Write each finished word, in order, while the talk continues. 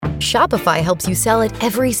Shopify helps you sell at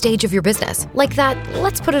every stage of your business. Like that,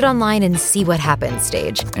 let's put it online and see what happens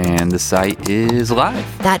stage. And the site is live.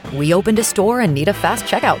 That we opened a store and need a fast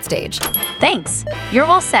checkout stage. Thanks. You're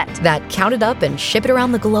all set. That count it up and ship it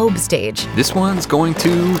around the globe stage. This one's going to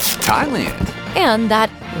Thailand. And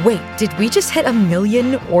that, wait, did we just hit 1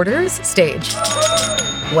 million orders stage?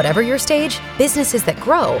 Whatever your stage, businesses that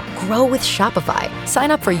grow with Shopify.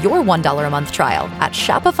 Sign up for your $1 a month trial at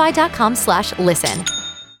shopify.com/listen.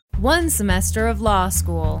 1 semester of law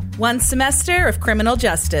school. 1 semester of criminal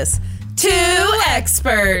justice. 2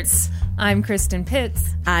 experts. I'm Kristen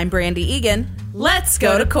Pitts. I'm Brandy Egan. Let's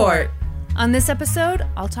go to court. On this episode,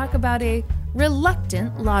 I'll talk about a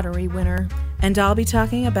reluctant lottery winner. And I'll be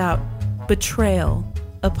talking about betrayal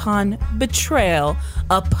upon betrayal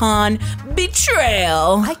upon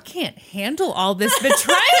betrayal. I can't handle all this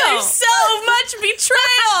betrayal. There's so much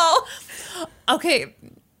betrayal. Okay,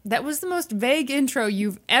 that was the most vague intro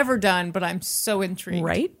you've ever done, but I'm so intrigued.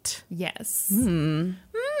 Right? Yes. It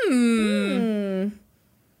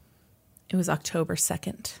was October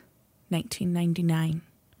 2nd, 1999,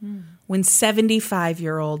 when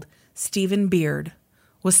 75-year-old Stephen Beard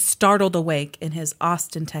was startled awake in his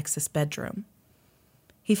Austin, Texas bedroom.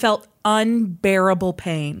 He felt unbearable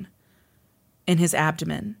pain in his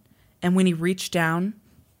abdomen, and when he reached down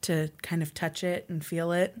to kind of touch it and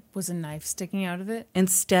feel it, Was a knife sticking out of it?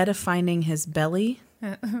 instead of finding his belly,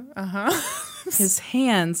 his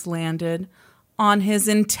hands landed on his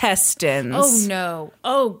intestines. Oh, no.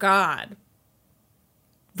 Oh, God.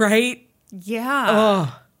 Right?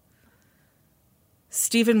 Yeah.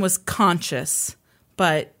 Stephen was conscious,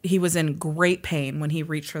 but he was in great pain when he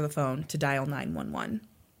reached for the phone to dial 911.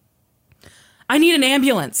 "I need an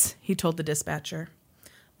ambulance," he told the dispatcher.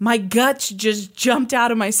 "My guts just jumped out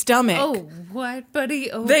of my stomach." Oh, what, buddy?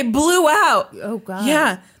 Oh, They blew out. Oh, God.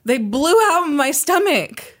 Yeah, they blew out of my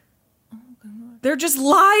stomach. Oh, God. They're just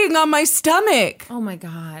lying on my stomach. Oh, my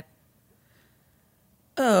God.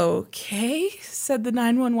 "Okay," said the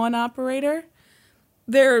 911 operator.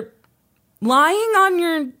 "They're lying on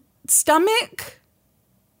your stomach?"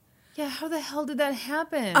 Yeah, how the hell did that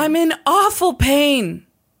happen? "I'm in awful pain,"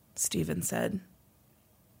 Stephen said.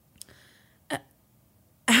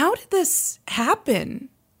 "How did this happen?"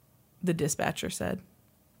 the dispatcher said.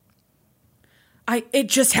 It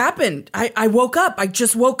just happened. I woke up. I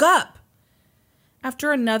just woke up."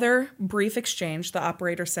 After another brief exchange, the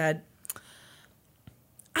operator said,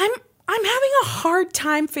 I'm having a hard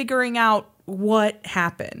time figuring out what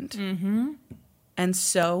happened." Mm-hmm. And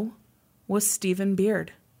so was Stephen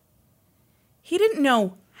Beard. He didn't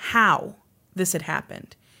know how this had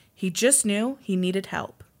happened. He just knew he needed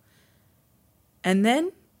help. And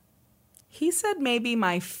then he said maybe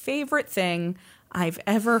my favorite thing I've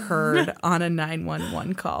ever heard on a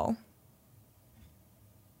 911 call.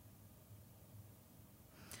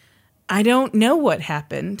 "I don't know what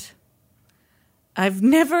happened. I've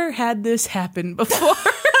never had this happen before."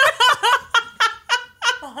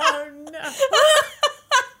 Oh, no.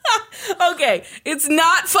 Okay, it's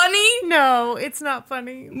not funny, No, it's not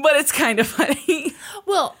funny. but it's kind of funny.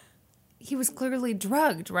 Well, he was clearly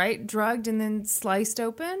drugged, right? Drugged and then sliced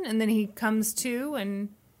open, and then he comes to, and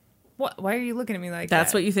what? Why are you looking at me like that?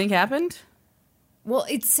 That's what you think happened? Well,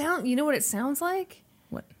 you know what it sounds like?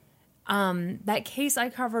 What? That case I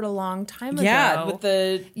covered a long time ago. Yeah, with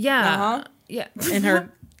the... Yeah. Uh-huh. Yeah. In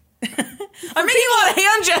her... I'm making a lot of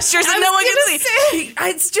hand gestures and no one can see.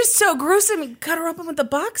 It's just so gruesome. He cut her open with a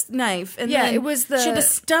box knife. And Yeah, then it was she had to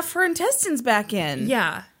stuff her intestines back in.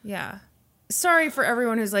 Yeah, yeah. Sorry for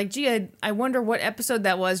everyone who's like, gee, I wonder what episode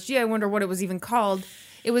that was. Gee, I wonder what it was even called.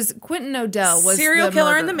 It was Quentin O'Dell was Serial the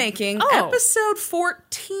Killer murder. in the Making. Oh. Episode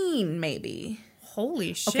 14, maybe.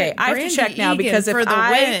 Holy shit. Okay, I have to Brandy check now Egan because for the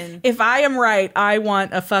win. if I am right, I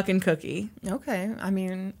want a fucking cookie. Okay, I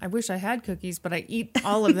mean, I wish I had cookies, but I eat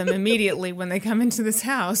all of them immediately when they come into this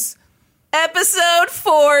house. Episode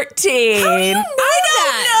 14. How do you know I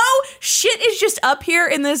don't know. Shit is just up here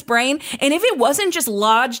in this brain, and if it wasn't just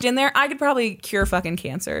lodged in there, I could probably cure fucking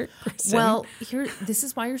cancer. Kristen. Well, this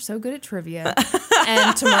is why you're so good at trivia.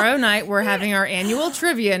 And tomorrow night, we're having our annual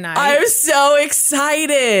trivia night. I'm so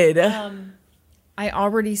excited. I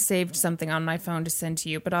already saved something on my phone to send to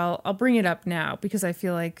you, but I'll bring it up now because I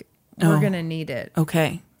feel like we're going to need it.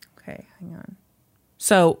 Okay. Okay, hang on.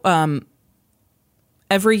 So,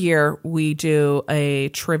 every year we do a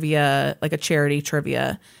trivia, like a charity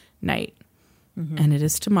trivia night. Mm-hmm. And it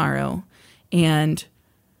is tomorrow. And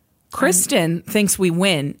Kristen thinks we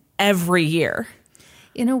win every year.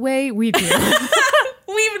 In a way, we do.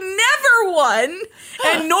 We've never won.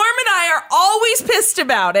 And Norm and I are always pissed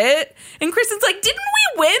about it. And Kristen's like, didn't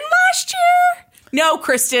we win last year? No,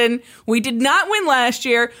 Kristen, we did not win last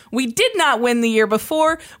year. We did not win the year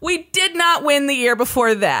before. We did not win the year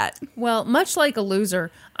before that. Well, much like a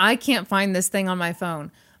loser, I can't find this thing on my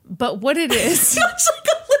phone. But what it is... Much like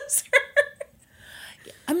a loser.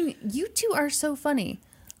 I mean, you two are so funny.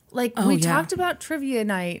 Like, we talked about trivia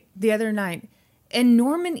night the other night, and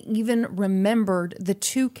Norman even remembered the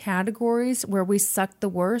 2 categories where we sucked the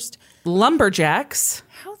worst. Lumberjacks.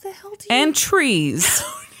 How the hell do you... And trees.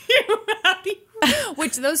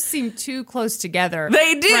 Which those seem too close together.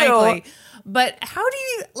 They do. Frankly. But how do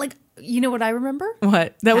you, like, you know what I remember?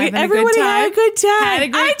 What? That everybody had a good time. Had a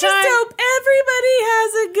good I time. just hope everybody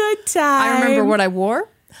has a good time. I remember what I wore.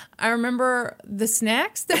 I remember the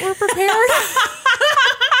snacks that were prepared.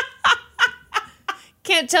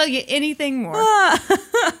 Can't tell you anything more.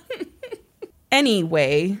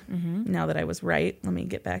 Anyway, now that I was right, let me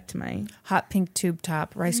get back to my... Hot pink tube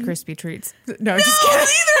top, Rice Krispie treats. No, just No, kidding.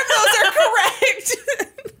 neither of those are correct.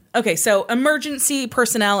 Okay, so emergency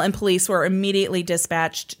personnel and police were immediately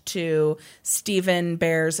dispatched to Stephen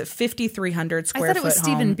Bear's 5,300 square foot I thought it was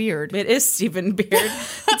Stephen home. Beard. It is Stephen Beard.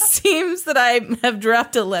 It seems that I have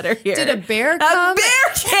dropped a letter here. Did a bear come? A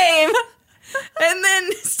bear came! And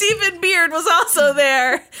then Stephen Beard was also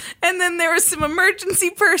there. And then there was some emergency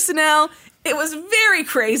personnel. It was very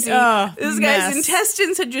crazy. This guy's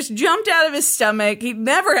intestines had just jumped out of his stomach. He'd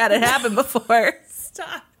never had it happen before.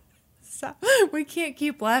 Stop. We can't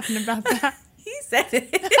keep laughing about that. He said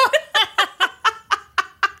it. But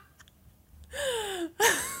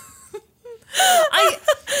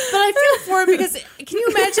I feel for him because can you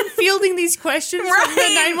imagine fielding these questions from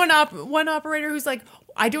the 911 operator who's like,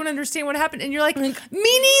 I don't understand what happened. And you're like, me neither.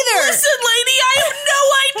 Listen, lady, I have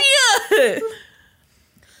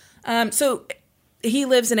no idea. So he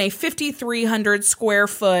lives in a 5,300 square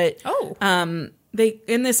foot. They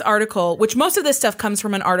in this article, which most of this stuff comes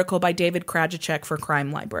from an article by David Krajicek for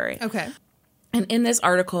Crime Library. Okay. And in this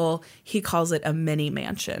article, he calls it a mini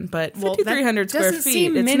mansion, but 5,300 square feet,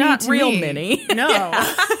 it's mini not to real me. mini. No.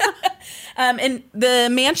 And the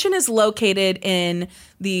mansion is located in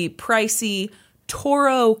the pricey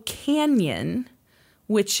Toro Canyon,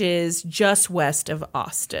 which is just west of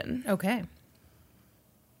Austin. Okay.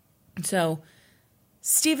 So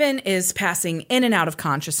Stephen is passing in and out of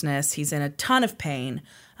consciousness. He's in a ton of pain,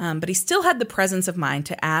 but he still had the presence of mind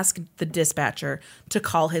to ask the dispatcher to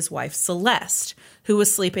call his wife Celeste, who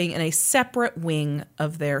was sleeping in a separate wing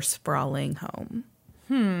of their sprawling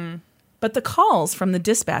home. But the calls from the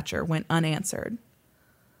dispatcher went unanswered.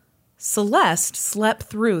 Celeste slept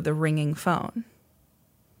through the ringing phone.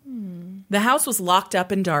 The house was locked up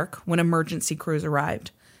and dark when emergency crews arrived.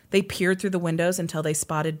 They peered through the windows until they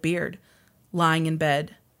spotted Beard, lying in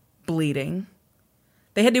bed, bleeding.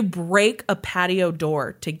 They had to break a patio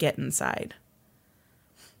door to get inside.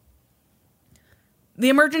 The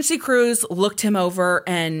emergency crews looked him over,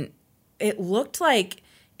 and it looked like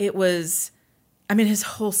it was... I mean, his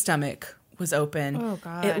whole stomach was open. Oh,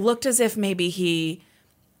 God. It looked as if maybe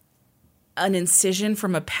an incision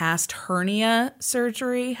from a past hernia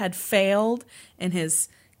surgery had failed, and his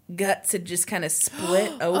guts had just kind of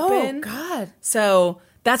split open. Oh, God. So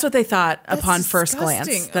that's what they thought upon That's first glance,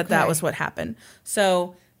 disgusting. that Okay. was what happened.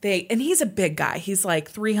 So and he's a big guy. He's like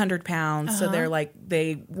 300 pounds. So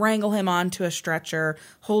they wrangle him onto a stretcher,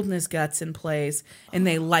 holding his guts in place, and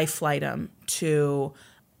they life flight him to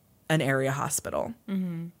an area hospital.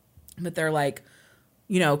 But they're like,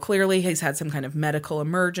 clearly he's had some kind of medical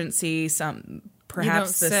emergency.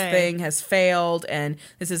 Perhaps this thing has failed, and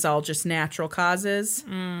this is all just natural causes.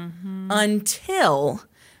 Until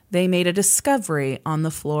they made a discovery on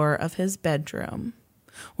the floor of his bedroom.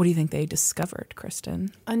 What do you think they discovered,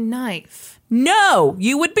 Kristen? A knife. No,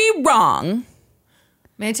 you would be wrong.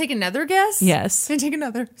 May I take another guess? Yes. May I take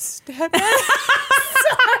another stab at it?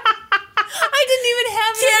 Sorry. I didn't even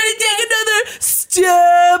have Can I take another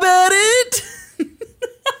stab at it?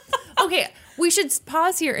 Okay, we should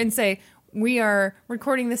pause here and say we are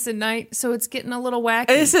recording this at night, so it's getting a little wacky.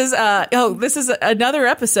 This is another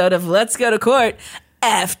episode of Let's Go to Court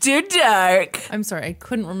After Dark. I'm sorry, I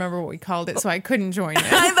couldn't remember what we called it, so I couldn't join it.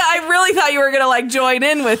 I really thought you were going to join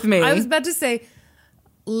in with me. I was about to say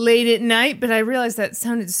late at night, but I realized that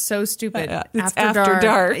sounded so stupid. It's after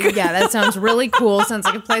dark. Yeah, that sounds really cool. Sounds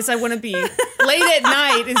like a place I want to be. Late at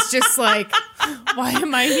night is just like, why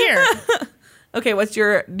am I here? Okay,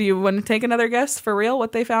 do you want to take another guess for real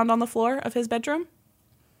what they found on the floor of his bedroom?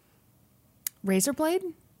 Razor blade?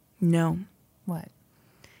 No. What?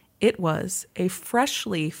 It was a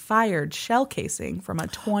freshly fired shell casing from a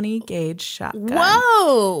 20-gauge shotgun.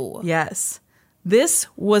 Whoa! Yes. This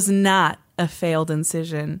was not a failed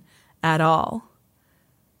incision at all.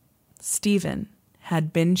 Stephen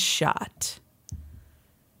had been shot.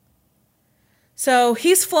 So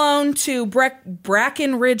he's flown to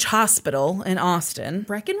Brackenridge Hospital in Austin.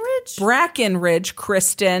 Breckenridge? Brackenridge,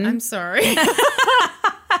 Kristen. I'm sorry.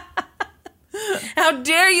 How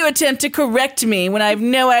dare you attempt to correct me when I have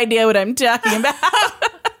no idea what I'm talking about?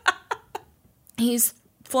 He's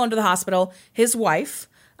flown to the hospital. His wife,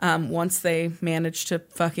 once they managed to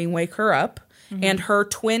fucking wake her up, and her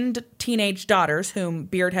twin teenage daughters, whom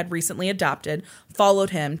Beard had recently adopted,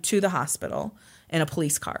 followed him to the hospital in a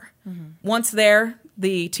police car. Once there,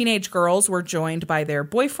 the teenage girls were joined by their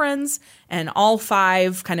boyfriends, and all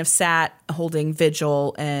five kind of sat holding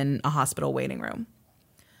vigil in a hospital waiting room.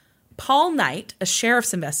 Paul Knight, a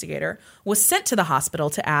sheriff's investigator, was sent to the hospital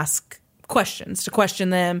to ask questions, to question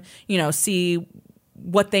them, see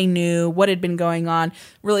what they knew, what had been going on,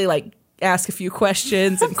 really ask a few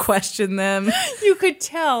questions and question them. You could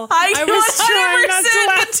tell. I was trying not to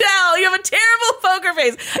laugh. could tell. You have a terrible poker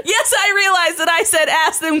face. Yes, I realized that I said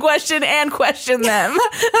ask them question and question them. You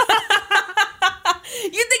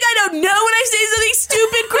think I don't know when I say something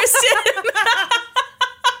stupid, Kristen?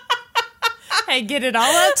 Hey, get it all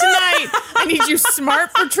out tonight. I need you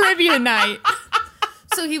smart for trivia night.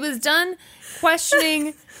 So he was done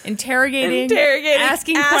questioning, interrogating,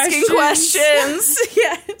 asking questions.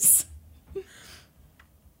 Yes.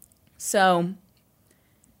 So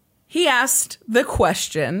he asked the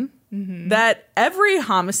question that every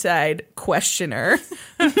homicide questioner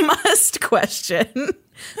must question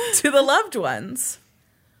to the loved ones.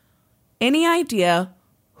 Any idea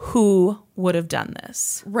who would have done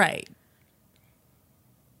this? Right.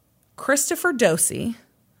 Christopher Dosey,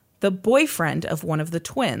 the boyfriend of one of the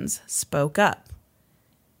twins, spoke up.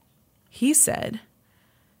 He said,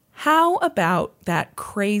 "How about that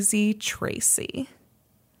crazy Tracy?"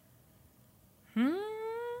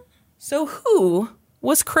 So who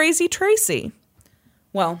was Crazy Tracy?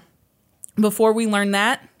 Well, before we learn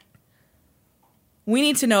that, we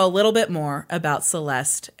need to know a little bit more about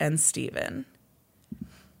Celeste and Stephen.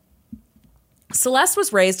 Celeste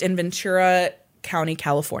was raised in Ventura County,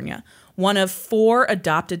 California, one of 4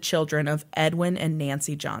 adopted children of Edwin and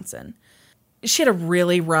Nancy Johnson. She had a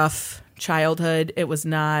really rough childhood. It was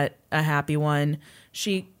not a happy one.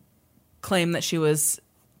 She claimed that she was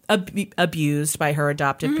abused by her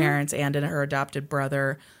adopted parents and her adoptive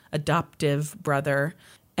brother.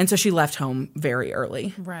 And so she left home very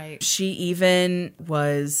early. Right. She even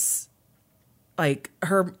was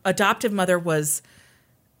her adoptive mother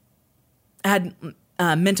had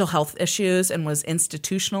mental health issues and was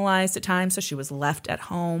institutionalized at times. So she was left at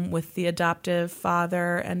home with the adoptive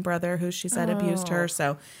father and brother who she said abused her.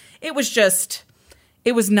 So it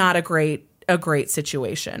was not a great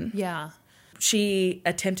situation. Yeah. She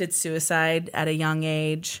attempted suicide at a young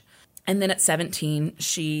age. And then at 17,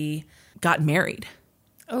 she got married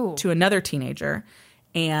to another teenager.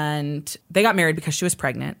 And they got married because she was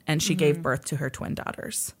pregnant, and she gave birth to her twin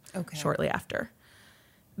daughters shortly after.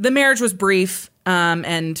 The marriage was brief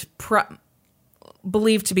and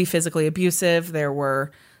believed to be physically abusive. There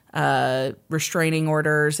were restraining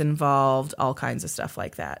orders involved, all kinds of stuff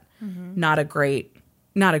like that. Not a great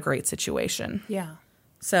situation. Yeah.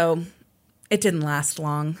 So it didn't last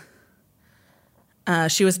long.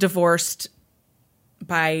 She was divorced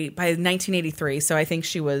by 1983. So I think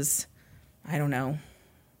she was,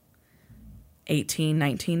 18,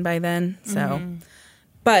 19 by then. So,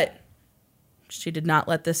 but she did not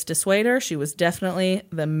let this dissuade her. She was definitely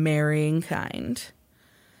the marrying kind.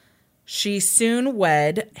 She soon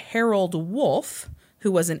wed Harold Wolf,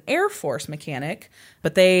 who was an Air Force mechanic,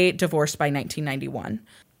 but they divorced by 1991.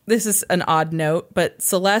 This is an odd note, but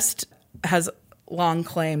Celeste has long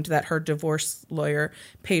claimed that her divorce lawyer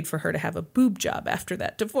paid for her to have a boob job after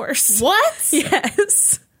that divorce. What?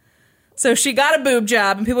 Yes. So she got a boob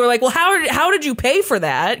job, and people were like, well, how did you pay for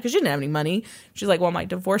that? Because she didn't have any money. She's like, well, my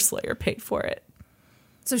divorce lawyer paid for it.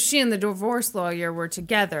 So she and the divorce lawyer were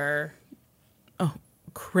together. Oh,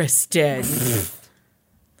 Kristen.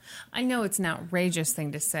 I know it's an outrageous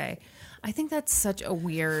thing to say. I think that's such a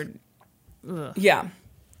weird... Ugh. Yeah.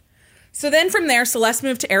 So then from there, Celeste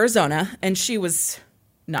moved to Arizona, and she was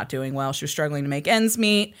not doing well. She was struggling to make ends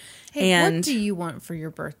meet. Hey, and what do you want for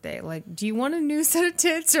your birthday? Do you want a new set of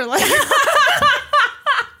tits or can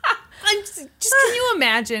you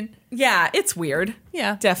imagine? Yeah, it's weird.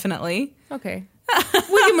 Yeah. Definitely. Okay.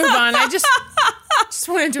 We can move on. I just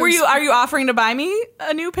wanted to... Are you offering to buy me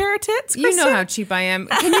a new pair of tits, Kristen? You know how cheap I am.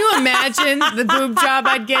 Can you imagine the boob job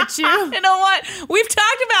I'd get you? You know what? We've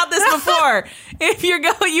talked about this before. If you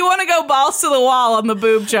want to go balls to the wall on the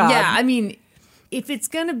boob job. Yeah, I mean, if it's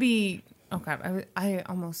going to be... Oh, God, I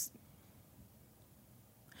almost...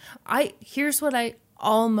 Here's what I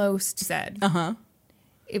almost said. Uh-huh.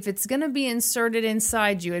 If it's going to be inserted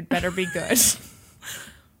inside you, it better be good.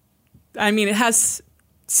 I mean, it has...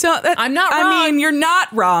 I'm not wrong. I mean, you're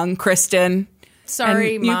not wrong, Kristen.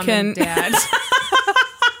 Sorry, And you Mom can- and Dad.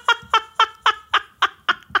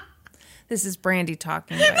 This is Brandy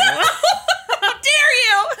talking, by the way. How dare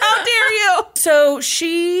you? How dare you? So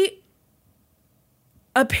she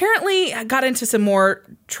apparently got into some more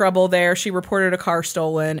trouble there. She reported a car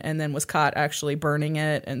stolen and then was caught actually burning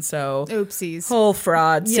it. And so... Oopsies. Whole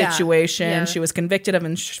fraud Yeah. situation. Yeah. She was convicted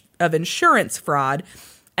of insurance fraud,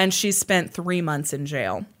 and she spent 3 months in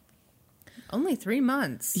jail. Only 3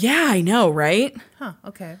 months. Yeah, I know, right? Huh,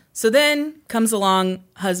 okay. So then comes along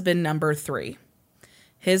husband number 3.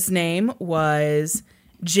 His name was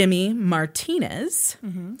Jimmy Martinez,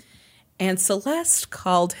 and Celeste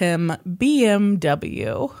called him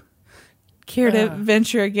BMW. Care to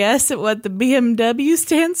venture a guess at what the BMW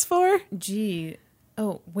stands for? Gee.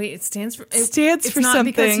 Oh, wait, it stands for... It stands it's for not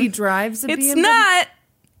something. because he drives a BMW? It's not.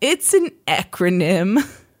 It's an acronym.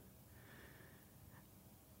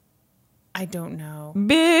 I don't know.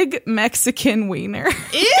 Big Mexican Wiener.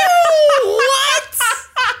 Ew! What?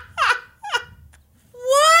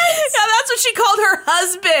 What? Yeah, that's what she called her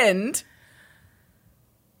husband.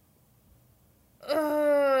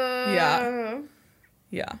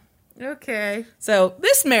 Yeah. Okay. So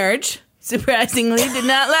this marriage, surprisingly, did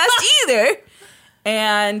not last either.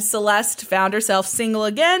 And Celeste found herself single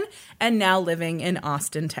again and now living in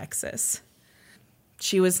Austin, Texas.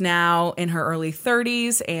 She was now in her early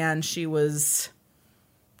 30s and she was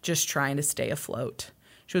just trying to stay afloat.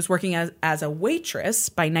 She was working as a waitress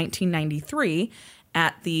by 1993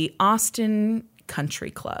 at the Austin Country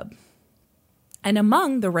Club. And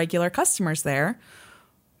among the regular customers there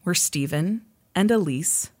were Stephen and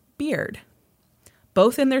Elise Beard,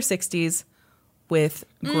 both in their 60s with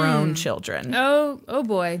grown children. Oh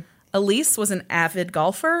boy. Elise was an avid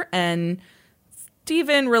golfer, and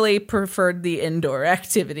Stephen really preferred the indoor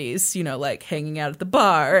activities, you know, like hanging out at the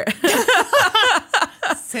bar.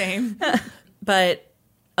 Same. But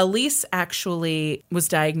Elise actually was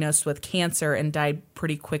diagnosed with cancer and died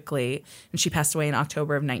pretty quickly, and she passed away in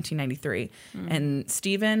October of 1993. And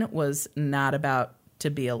Stephen was not about to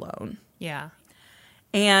be alone. Yeah.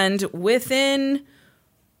 And within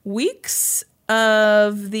weeks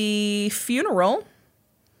of the funeral,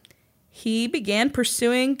 he began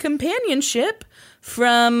pursuing companionship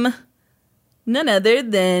from none other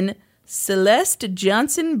than Celeste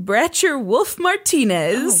Johnson Bratcher Wolf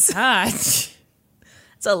Martinez. Oh, gosh.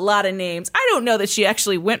 It's a lot of names. I don't know that she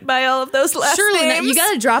actually went by all of those last Surely names. not. You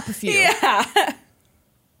got to drop a few. Yeah.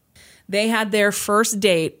 They had their first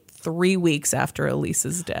date 3 weeks after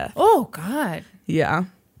Elise's death. Oh, God. Yeah.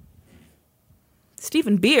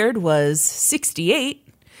 Stephen Beard was 68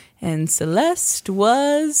 and Celeste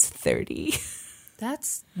was 30.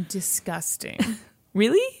 That's disgusting.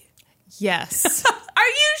 Really? Yes. Are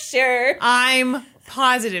you sure? I'm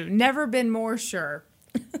positive. Never been more sure.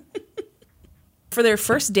 For their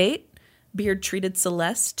first date, Beard treated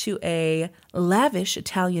Celeste to a lavish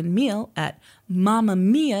Italian meal at Mamma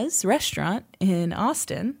Mia's restaurant in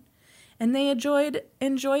Austin, and they enjoyed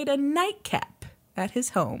a nightcap at his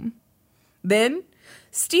home. Then,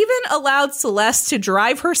 Stephen allowed Celeste to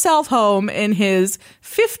drive herself home in his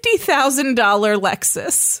 $50,000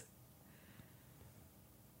 Lexus.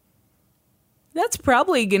 That's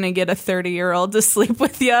probably going to get a 30-year-old to sleep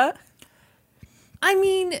with you. I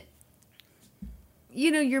mean, you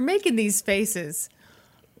know, you're making these faces,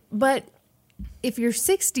 but if you're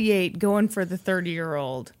 68 going for the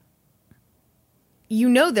 30-year-old, you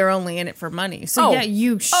know they're only in it for money. So, yeah,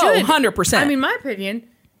 you should. Oh, 100%. I mean, my opinion,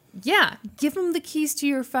 yeah, give them the keys to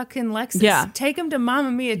your fucking Lexus. Yeah. Take them to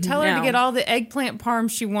Mamma Mia. Tell her to get all the eggplant parm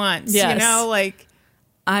she wants. Yes. You know, like...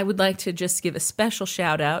 I would like to just give a special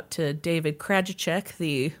shout out to David Krajicek,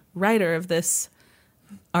 the writer of this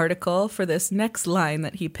article, for this next line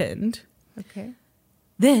that he pinned. Okay.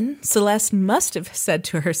 Then Celeste must have said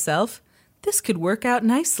to herself, this could work out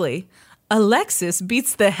nicely. A Lexus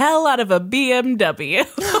beats the hell out of a BMW.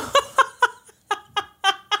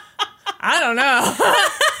 I don't know.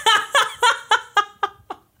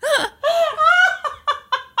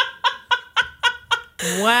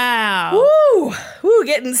 Wow. Woo! Woo,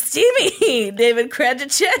 getting steamy, David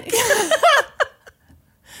Krajicek.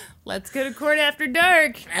 Let's go to court after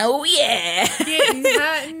dark. Oh, yeah. Getting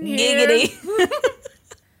hot in here. Giggity.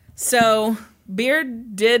 So,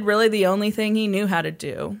 Beard did really the only thing he knew how to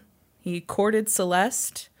do. He courted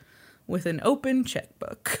Celeste with an open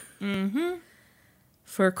checkbook. Mm-hmm.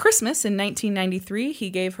 For Christmas in 1993, he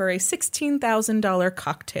gave her a $16,000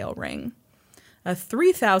 cocktail ring. a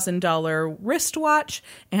 $3,000 wristwatch,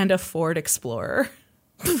 and a Ford Explorer.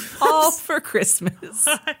 All for Christmas.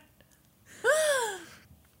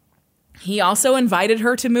 He also invited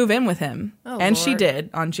her to move in with him. Oh, and Lord. She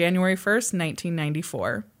did on January 1st,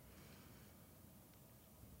 1994.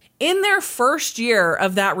 In their first year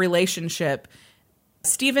of that relationship,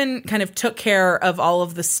 Stephen kind of took care of all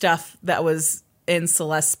of the stuff that was in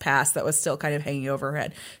Celeste's past that was still kind of hanging over her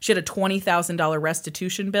head. She had a $20,000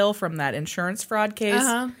 restitution bill from that insurance fraud case.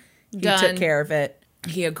 He took care of it.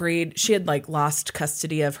 He agreed. She had lost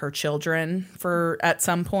custody of her children at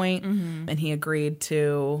some point, and he agreed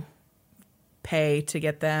to pay to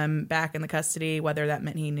get them back in the custody, whether that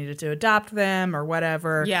meant he needed to adopt them or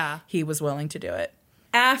whatever. Yeah. He was willing to do it.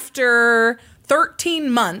 After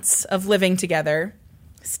 13 months of living together,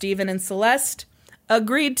 Stephen and Celeste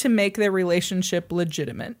agreed to make their relationship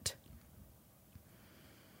legitimate.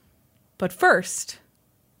 But first,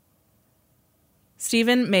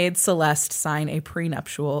 Stephen made Celeste sign a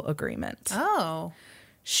prenuptial agreement. Oh.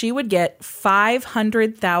 She would get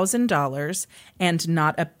 $500,000 and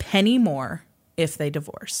not a penny more if they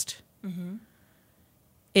divorced. Mm-hmm.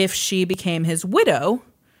 If she became his widow,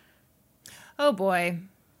 Oh, boy.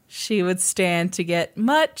 she would stand to get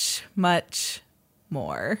much, much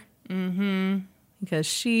more. Mm-hmm. Because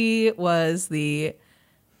she was the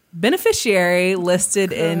beneficiary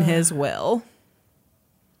listed in his will.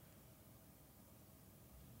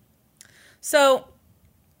 So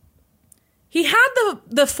he had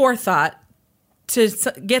the forethought to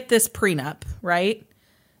get this prenup, right?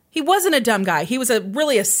 He wasn't a dumb guy. He was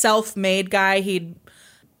really a self-made guy.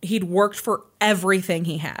 He'd worked for everything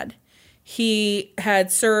he had. He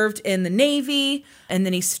had served in the Navy, and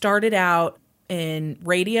then he started out in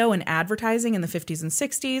radio and advertising in the 50s and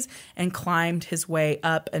 60s and climbed his way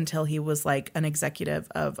up until he was an executive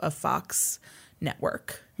of a Fox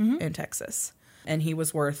network in Texas. And he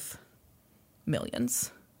was worth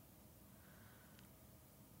millions.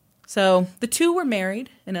 So the two were married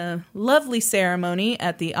in a lovely ceremony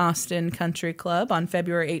at the Austin Country Club on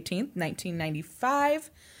February 18th, 1995.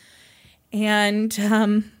 And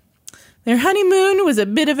their honeymoon was a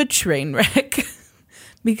bit of a train wreck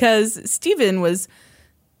because Stephen was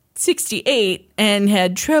 68 and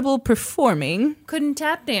had trouble performing. Couldn't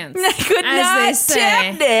tap dance. Could as not they say.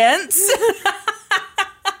 tap dance.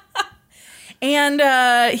 And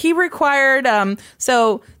he required,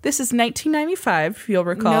 so this is 1995, if you'll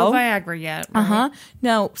recall. No Viagra yet. Right? Uh-huh.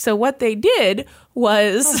 No, so what they did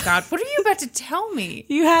was... Oh, God. What are you about to tell me?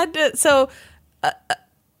 You had to, so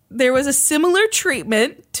there was a similar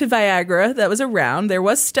treatment to Viagra that was around. There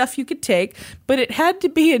was stuff you could take, but it had to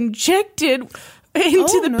be injected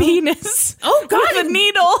into the penis. Oh, God. With a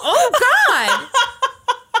needle. Oh, God.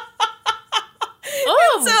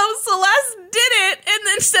 And so Celeste did it and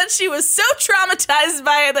then said she was so traumatized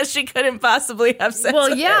by it that she couldn't possibly have sex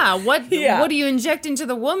with yeah. it. What do you inject into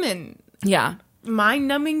the woman? Yeah.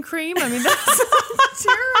 Mind-numbing cream? I mean, that's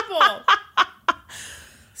terrible.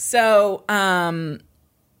 So,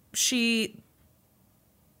 she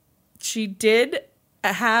did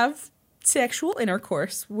have sexual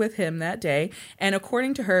intercourse with him that day, and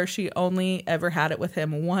according to her, she only ever had it with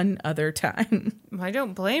him one other time. I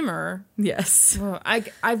don't blame her. Yes. Well,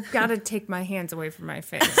 I've got to take my hands away from my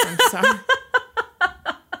face. I'm sorry.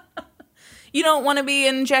 You don't want to be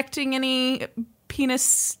injecting any penis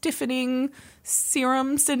stiffening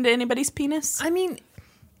serums into anybody's penis? I mean,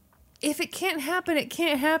 if it can't happen, it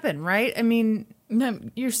can't happen, right? I mean,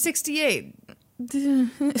 you're 68.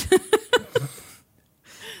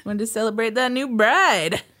 Wanted to celebrate that new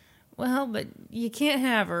bride. Well, but you can't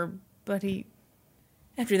have her, but he...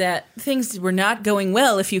 After that, things were not going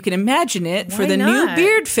well, if you can imagine it, for Why the not? new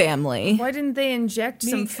Beard family. Why didn't they inject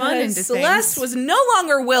some fun into Because Celeste things? was no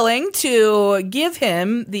longer willing to give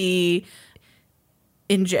him the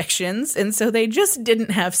injections, and so they just didn't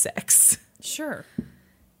have sex. Sure.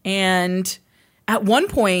 And at one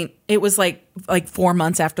point, it was like 4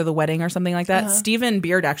 months after the wedding or something like that, Stephen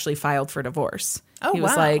Beard actually filed for divorce. Oh, he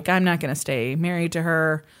was wow. like, I'm not going to stay married to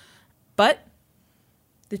her. But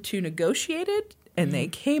the two negotiated, and they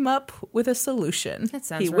came up with a solution. That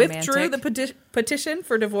sounds He withdrew romantic. the petition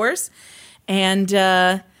for divorce, and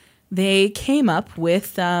they came up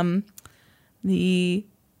with the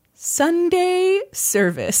Sunday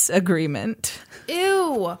service agreement.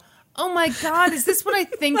 Ew. Oh, my God. Is this what I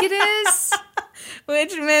think it is?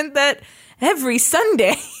 Which meant that every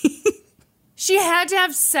Sunday... She had to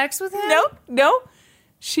have sex with him? No.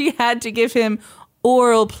 She had to give him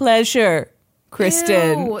oral pleasure,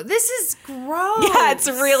 Kristen. Ew, this is gross. Yeah, it's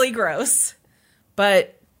really gross.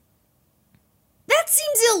 But... That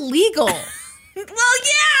seems illegal. Well,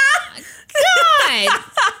 yeah! God!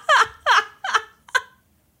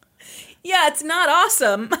 Yeah, it's not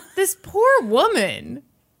awesome. This poor woman.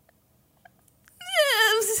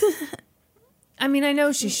 I mean, I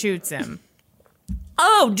know she shoots him.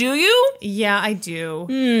 Oh, do you? Yeah, I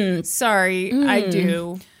do. Sorry, I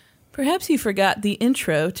do. Perhaps you forgot the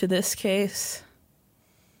intro to this case.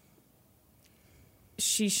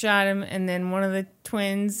 She shot him, and then one of the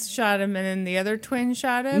twins shot him, and then the other twin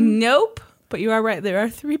shot him. Nope. But you are right. There are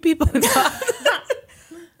 3 people involved.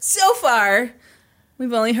 So far,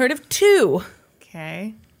 we've only heard of 2.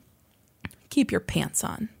 Okay. Keep your pants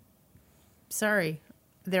on. Sorry.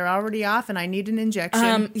 They're already off, and I need an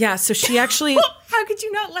injection. Yeah, so she actually... How could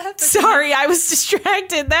you not laugh at Sorry, I was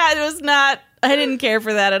distracted. That was not... I didn't care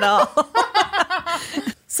for that at all.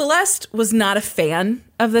 Celeste was not a fan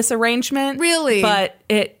of this arrangement. Really? But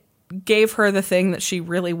it gave her the thing that she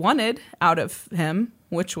really wanted out of him,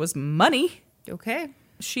 which was money. Okay.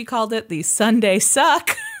 She called it the Sunday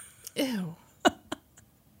Suck. Ew.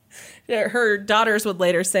 Her daughters would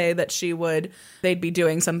later say that they'd be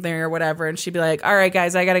doing something or whatever, and she'd be like, all right,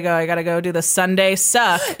 guys, I gotta go do the Sunday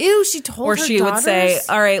Suck. Ew, she told or her she daughters? would say,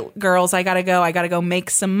 all right, girls, I gotta go make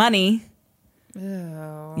some money.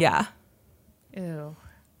 Ew. Yeah. Ew.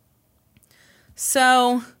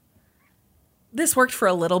 So this worked for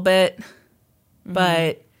a little bit,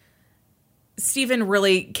 but Stephen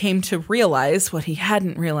really came to realize what he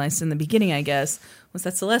hadn't realized in the beginning, I guess, was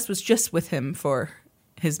that Celeste was just with him for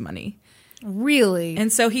his money. Really?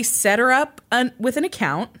 And so he set her up with an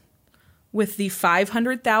account with the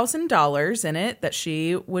 $500,000 in it that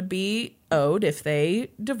she would be owed if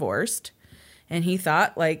they divorced. And he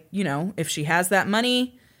thought, like, you know, if she has that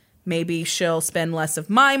money, maybe she'll spend less of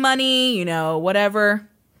my money, you know, whatever.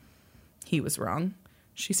 He was wrong.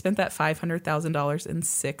 She spent that $500,000 in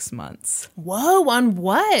 6 months. Whoa, on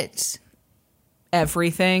what?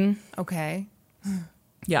 Everything. Okay.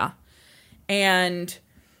 Yeah. And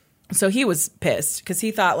so he was pissed because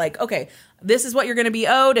he thought, like, okay, this is what you're going to be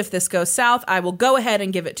owed. If this goes south, I will go ahead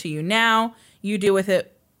and give it to you now. You do with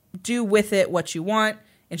it what you want.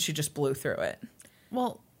 And she just blew through it.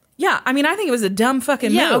 Well, yeah. I mean, I think it was a dumb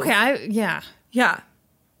fucking yeah, move. okay. Yeah. Yeah.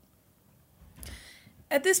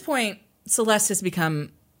 At this point, Celeste has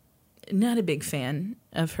become not a big fan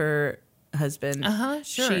of her husband.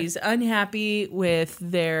 Sure. She's unhappy with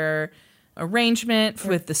their arrangement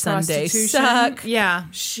with the Sunday Prostitution. Suck. Yeah.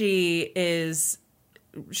 She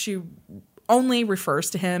only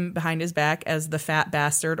refers to him behind his back as the fat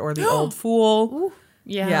bastard or the old fool. Ooh.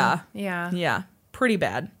 Yeah. Yeah. Yeah. Yeah. Pretty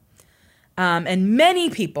bad. And many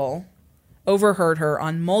people overheard her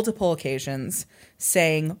on multiple occasions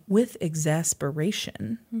saying with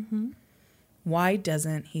exasperation, why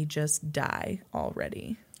doesn't he just die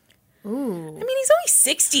already? Ooh. I mean, he's only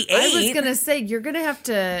 68. I was going to say, you're going to have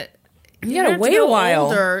to... You gotta wait a while.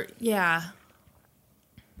 Older. Yeah.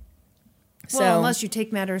 So, Well, unless you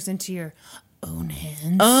take matters into your own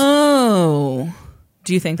hands. Oh.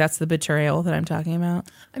 Do you think that's the betrayal that I'm talking about?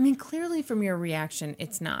 I mean, clearly from your reaction,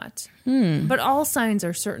 it's not. But all signs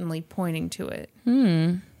are certainly pointing to it.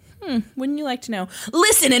 Wouldn't you like to know?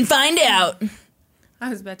 Listen and find out. I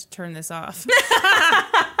was about to turn this off.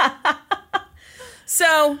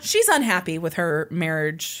 So she's unhappy with her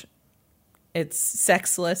marriage. It's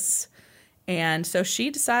sexless. And so she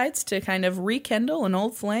decides to kind of rekindle an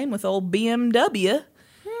old flame with old BMW.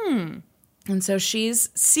 And so she's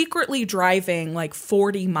secretly driving like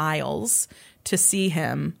 40 miles to see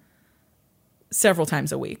him several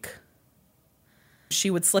times a week. She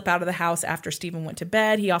would slip out of the house after Stephen went to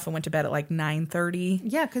bed. He often went to bed at like 9:30.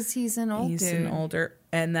 Yeah, because he's an old He's dude. an older.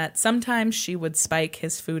 And that sometimes she would spike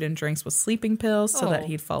his food and drinks with sleeping pills so that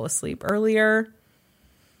he'd fall asleep earlier.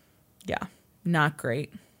 Yeah, not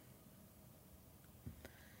great.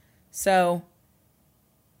 So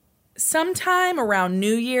sometime around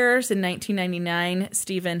New Year's in 1999,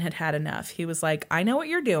 Stephen had had enough. He was like, I know what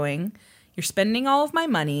you're doing. You're spending all of my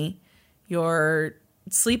money. You're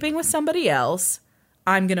sleeping with somebody else.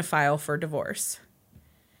 I'm going to file for divorce.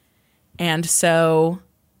 And so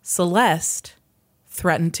Celeste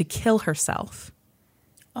threatened to kill herself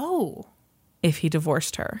if he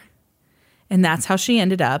divorced her. And that's how she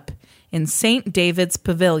ended up in St. David's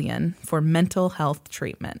Pavilion for mental health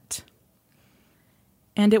treatment.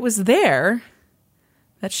 And it was there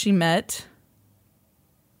that she met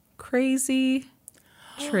Crazy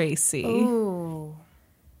Tracy. Ooh.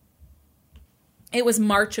 It was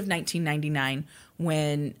March of 1999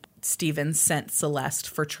 when Stephen sent Celeste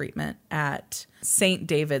for treatment at St.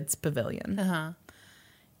 David's Pavilion.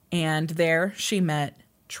 And there she met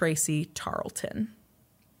Tracy Tarleton.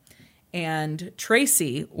 And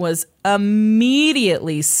Tracy was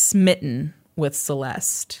immediately smitten with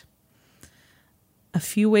Celeste. A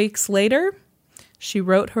few weeks later, she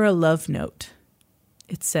wrote her a love note.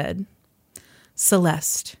 It said,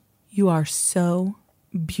 "Celeste, you are so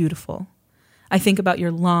beautiful. I think about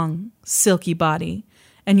your long, silky body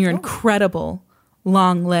and your incredible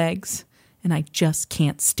long legs, and I just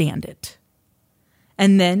can't stand it.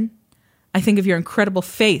 And then I think of your incredible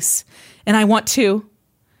face, and I want to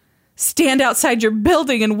stand outside your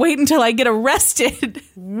building and wait until I get arrested."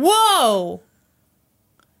 Whoa!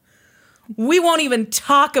 We won't even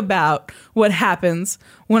talk about what happens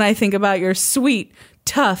when I think about your sweet,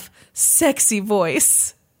 tough, sexy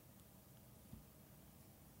voice.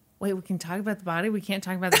 Wait, we can talk about the body? We can't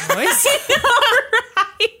talk about the voice?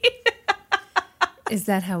 Is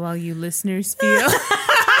that how all you listeners feel?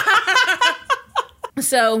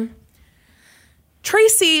 So,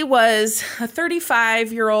 Tracy was a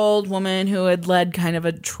 35-year-old woman who had led kind of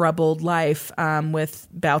a troubled life with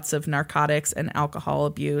bouts of narcotics and alcohol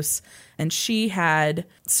abuse. And she had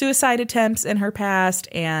suicide attempts in her past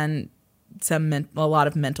and a lot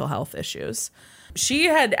of mental health issues. She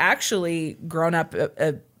had actually grown up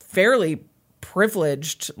a fairly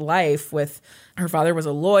privileged life with her father was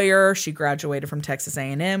a lawyer. She graduated from Texas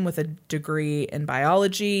A&M with a degree in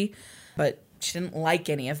biology, but she didn't like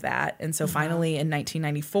any of that. And so finally in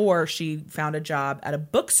 1994, she found a job at a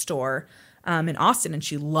bookstore in Austin, and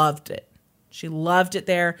she loved it. She loved it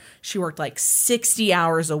there. She worked like 60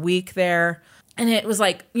 hours a week there. And it was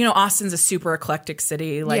like, Austin's a super eclectic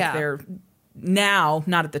city. Like they're now,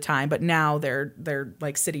 not at the time, but now their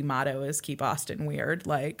like city motto is "Keep Austin Weird."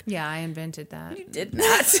 Like, yeah, I invented that. You did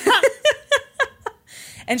not.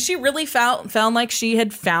 And she really found like she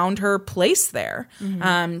had found her place there.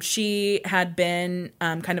 Mm-hmm. She had been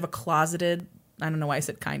kind of a closeted, I don't know why I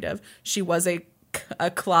said kind of. She was a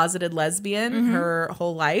closeted lesbian her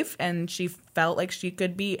whole life, and she felt like she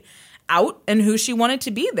could be out and who she wanted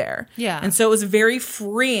to be there. Yeah. And so it was very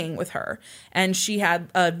freeing with her. And she had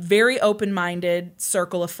a very open-minded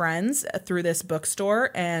circle of friends through this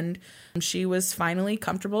bookstore, and she was finally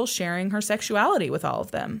comfortable sharing her sexuality with all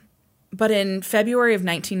of them. But in February of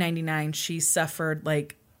 1999, she suffered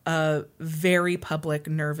like a very public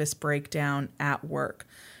nervous breakdown at work.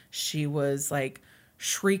 She was like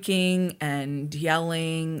shrieking and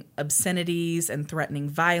yelling obscenities and threatening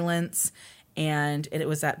violence. And it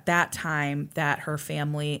was at that time that her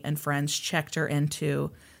family and friends checked her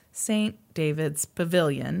into St. David's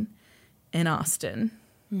Pavilion in Austin.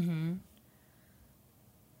 Mm-hmm.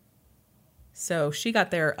 So she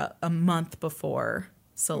got there a month before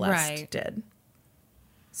Celeste did.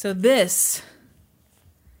 So this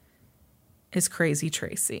is Crazy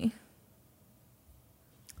Tracy.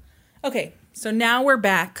 Okay, so now we're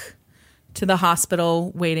back to the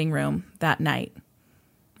hospital waiting room that night.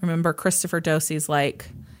 Remember, Christopher Dossey's like,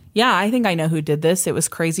 "Yeah, I think I know who did this. It was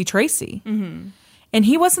Crazy Tracy." Mm-hmm. And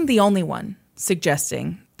he wasn't the only one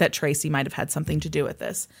suggesting that Tracy might have had something to do with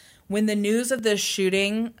this. When the news of the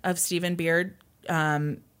shooting of Stephen Beard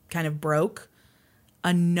kind of broke,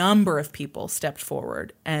 a number of people stepped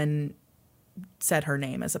forward and said her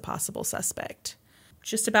name as a possible suspect.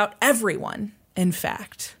 Just about everyone, in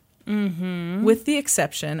fact, with the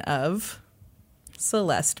exception of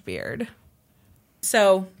Celeste Beard.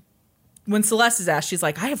 So when Celeste is asked, she's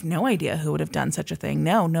like, "I have no idea who would have done such a thing.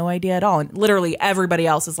 No idea at all." And literally everybody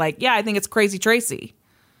else is like, "Yeah, I think it's Crazy Tracy."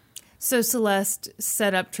 So Celeste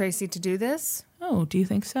set up Tracy to do this? Oh, do you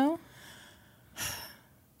think so?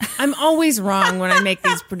 I'm always wrong when I make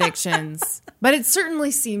these predictions, but it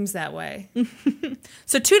certainly seems that way.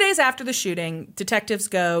 So 2 days after the shooting, detectives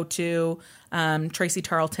go to Tracy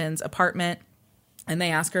Tarleton's apartment, and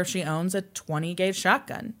they ask her if she owns a 20-gauge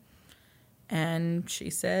shotgun. And she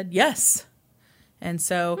said yes. And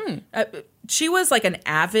so she was like an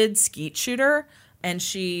avid skeet shooter. And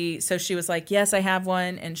she was like, "Yes, I have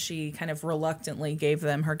one." And she kind of reluctantly gave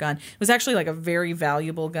them her gun. It was actually like a very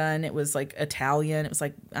valuable gun. It was like Italian. It was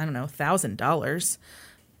like, I don't know, $1,000.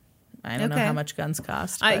 I don't know how much guns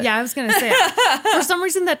cost. I was going to say, for some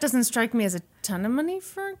reason that doesn't strike me as a ton of money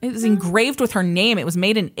for. It was engraved with her name. It was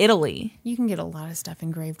made in Italy. You can get a lot of stuff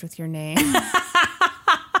engraved with your name.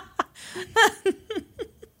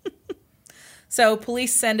 So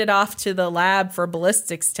police send it off to the lab for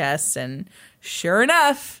ballistics tests, and sure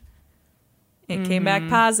enough, it came back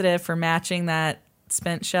positive for matching that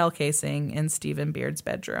spent shell casing in Stephen Beard's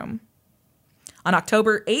bedroom. On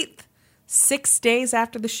October 8th, 6 days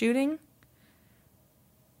after the shooting,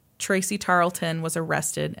 Tracy Tarleton was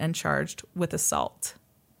arrested and charged with assault.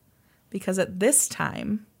 Because at this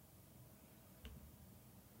time,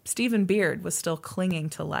 Stephen Beard was still clinging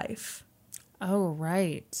to life. Oh,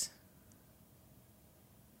 right.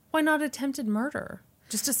 Why not attempted murder?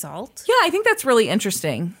 Just assault? Yeah, I think that's really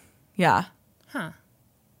interesting. Yeah. Huh.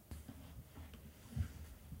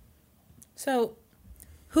 So,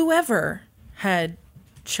 whoever had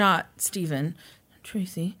shot Stephen,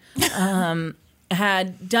 Tracy,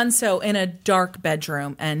 had done so in a dark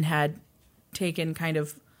bedroom and had taken kind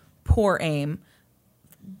of poor aim.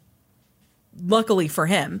 Luckily for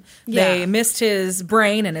him, they missed his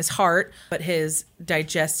brain and his heart, but his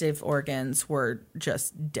digestive organs were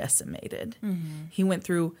just decimated. Mm-hmm. He went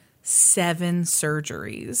through 7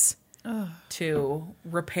 surgeries to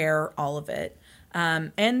repair all of it.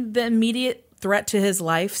 And the immediate threat to his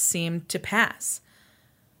life seemed to pass.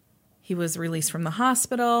 He was released from the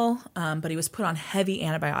hospital, but he was put on heavy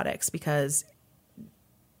antibiotics because,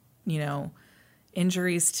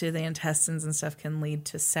 injuries to the intestines and stuff can lead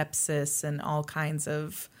to sepsis and all kinds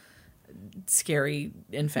of scary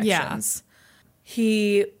infections. Yeah.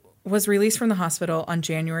 He was released from the hospital on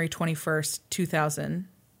January 21st, 2000,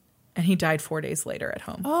 and he died 4 days later at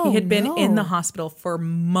home. Oh, he had been in the hospital for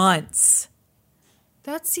months.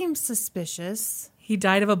 That seems suspicious. He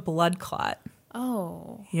died of a blood clot.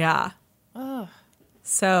 Oh. Yeah. Ugh.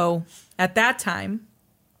 So at that time,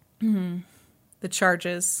 the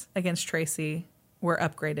charges against Tracy were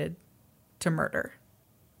upgraded to murder.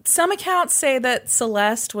 Some accounts say that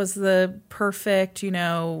Celeste was the perfect,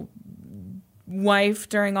 wife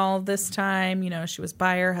during all of this time. She was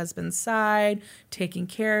by her husband's side, taking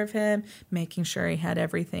care of him, making sure he had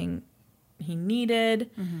everything he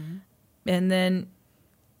needed. Mm-hmm. And then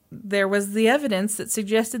there was the evidence that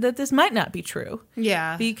suggested that this might not be true.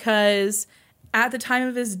 Yeah. Because at the time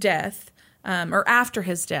of his death, or after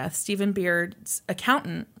his death, Stephen Beard's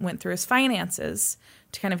accountant went through his finances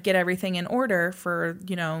to kind of get everything in order for,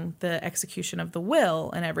 the execution of the will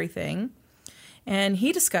and everything. And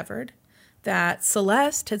he discovered that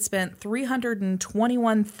Celeste had spent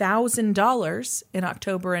 $321,000 in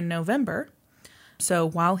October and November. So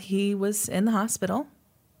while he was in the hospital.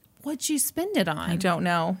 What'd you spend it on? I don't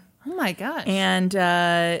know. Oh, my gosh.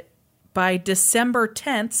 And by December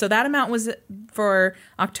 10th, so that amount was for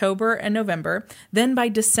October and November. Then by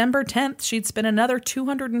December 10th, she'd spent another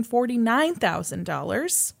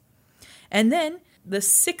 $249,000. And then the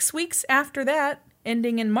 6 weeks after that,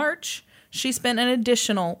 ending in March, she spent an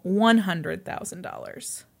additional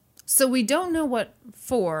 $100,000. So we don't know what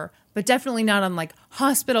for, but definitely not on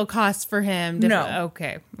hospital costs for him. No.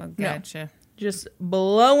 Okay. Well, gotcha. No. Just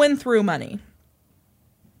blowing through money.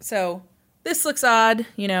 So this looks odd.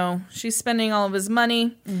 She's spending all of his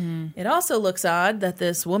money. Mm-hmm. It also looks odd that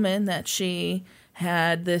this woman that she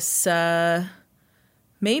had this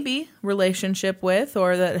maybe relationship with,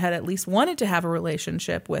 or that had at least wanted to have a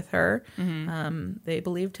relationship with her, they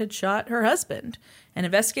believed had shot her husband. And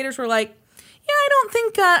investigators were like, yeah, I don't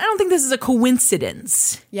think this is a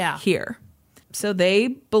coincidence here. So they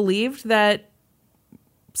believed that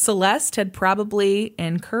Celeste had probably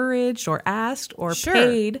encouraged or asked or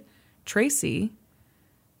paid Tracy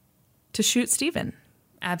to shoot Stephen.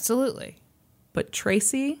 Absolutely. But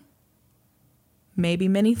Tracy may be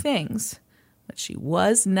many things, but she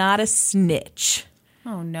was not a snitch.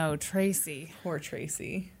 Oh, no, Tracy. Poor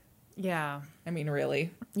Tracy. Yeah. I mean,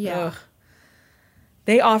 really. Yeah. Ugh.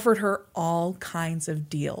 They offered her all kinds of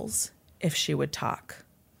deals if she would talk.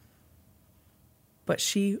 But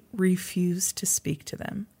she refused to speak to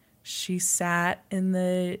them. She sat in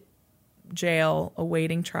the jail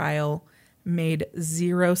awaiting trial, made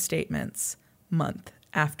 0 statements month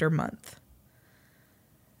after month.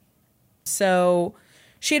 So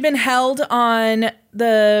she had been held on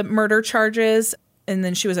the murder charges, and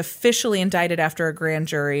then she was officially indicted after a grand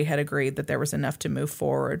jury had agreed that there was enough to move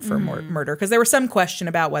forward for murder. Because there was some question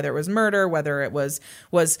about whether it was murder, whether it was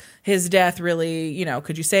his death really,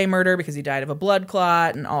 could you say murder because he died of a blood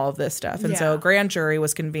clot and all of this stuff. And so a grand jury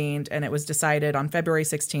was convened, and it was decided on February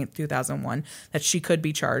 16th, 2001, that she could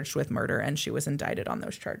be charged with murder, and she was indicted on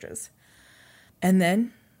those charges. And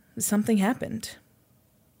then something happened.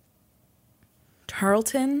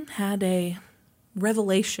 Tarleton had a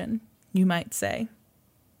revelation, you might say.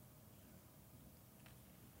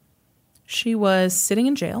 She was sitting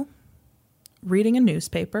in jail, reading a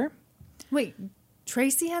newspaper. Wait,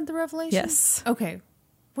 Tracy had the revelation? Yes. Okay.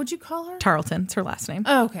 What'd you call her? Tarleton, it's her last name.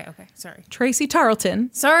 Oh, okay. Sorry. Tracy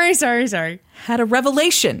Tarleton. Sorry. Had a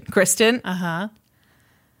revelation, Kristen. Uh-huh.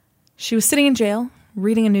 She was sitting in jail,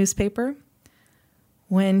 reading a newspaper,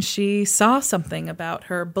 when she saw something about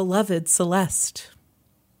her beloved Celeste.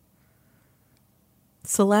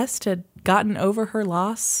 Celeste had gotten over her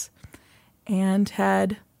loss and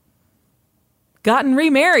had gotten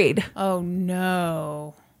remarried Oh,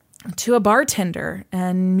 no. to a bartender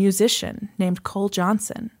and musician named Cole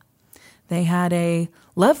Johnson. They had a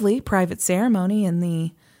lovely private ceremony in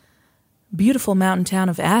the beautiful mountain town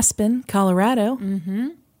of Aspen, Colorado. Mm-hmm.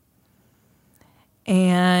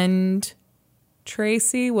 And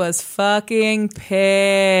Tracy was fucking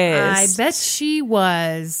pissed. I bet she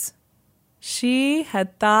was. She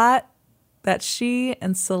had thought that she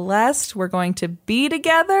and Celeste were going to be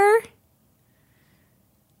together.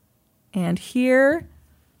 And here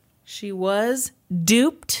she was,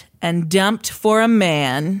 duped and dumped for a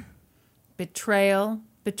man. Betrayal,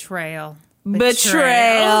 betrayal,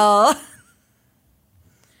 Betrayal.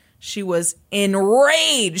 She was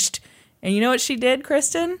enraged. And you know what she did,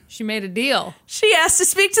 Kristen? She made a deal. She asked to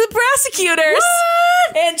speak to the prosecutors.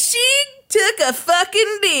 What? And she took a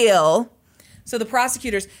fucking deal. So the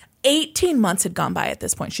prosecutors, 18 months had gone by at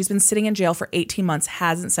this point. She's been sitting in jail for 18 months,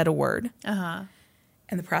 hasn't said a word. Uh-huh.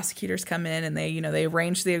 And the prosecutors come in and they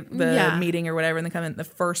arrange the meeting or whatever. And they come in. The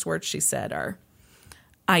first words she said are,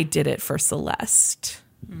 "I did it for Celeste."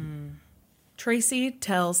 Tracy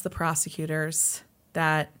tells the prosecutors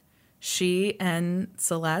that she and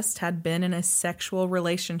Celeste had been in a sexual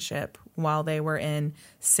relationship while they were in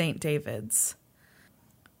St. David's.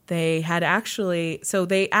 They actually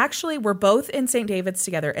were both in St. David's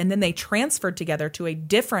together, and then they transferred together to a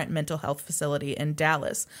different mental health facility in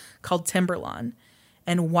Dallas called Timberlawn.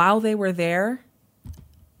 And while they were there,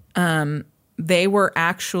 they were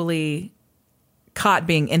actually caught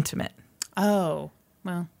being intimate. Oh,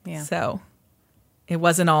 well, yeah. So it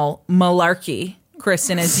wasn't all malarkey,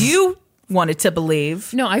 Kristen, as you wanted to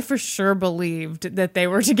believe. No, I for sure believed that they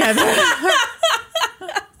were together.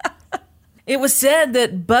 It was said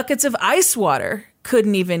that buckets of ice water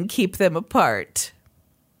couldn't even keep them apart.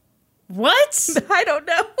 What? I don't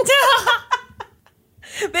know.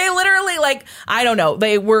 They literally, I don't know.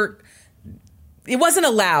 It wasn't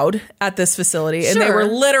allowed at this facility. And they were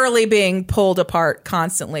literally being pulled apart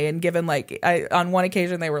constantly and given, on one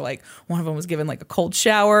occasion, they were one of them was given a cold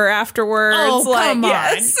shower afterwards. Oh, come on.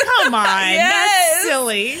 Yes. Come on. Yes. That's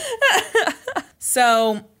silly.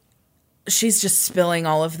 So she's just spilling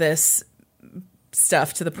all of this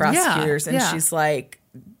stuff to the prosecutors. And she's like,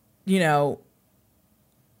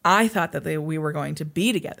 I thought that we were going to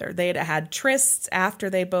be together. They had trysts after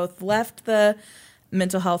they both left the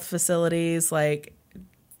mental health facilities.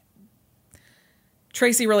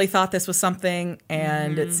 Tracy really thought this was something,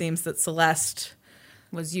 and it seems that Celeste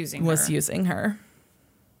was using her.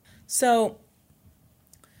 So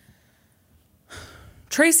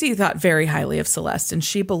Tracy thought very highly of Celeste, and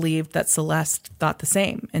she believed that Celeste thought the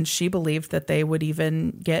same, and she believed that they would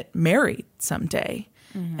even get married someday,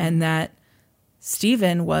 and that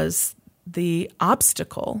Stephen was the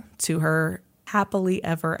obstacle to her happily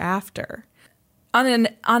ever after. On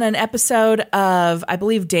an episode of, I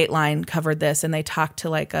believe Dateline covered this, and they talked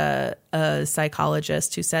to a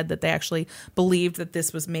psychologist who said that they actually believed that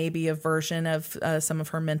this was maybe a version of some of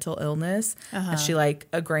her mental illness. And she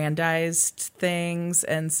aggrandized things.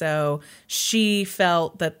 And so she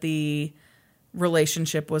felt that the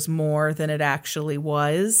relationship was more than it actually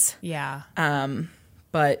was. Yeah.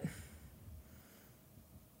 But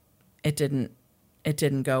it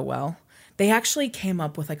didn't go well. They actually came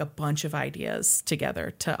up with a bunch of ideas together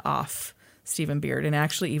to off Stephen Beard, and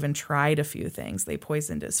actually even tried a few things. They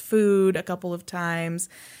poisoned his food a couple of times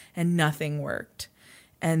and nothing worked.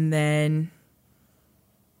 And then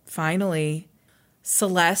finally,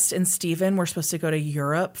 Celeste and Stephen were supposed to go to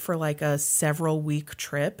Europe for a several week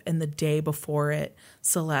trip. And the day before it,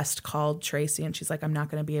 Celeste called Tracy and she's like, "I'm not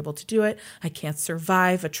going to be able to do it. I can't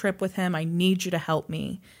survive a trip with him. I need you to help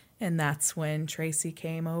me." And that's when Tracy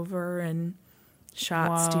came over and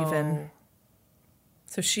shot Stephen.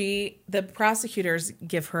 So the prosecutors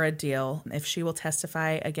give her a deal. If she will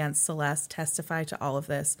testify against Celeste, testify to all of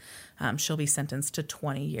this, she'll be sentenced to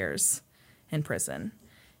 20 years in prison.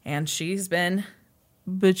 And she's been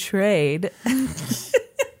betrayed.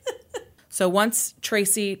 So once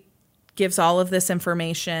Tracy gives all of this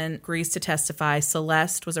information, agrees to testify,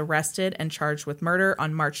 Celeste was arrested and charged with murder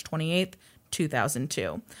on March 28th,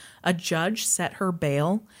 2002. A judge set her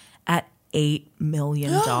bail at $8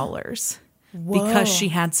 million because she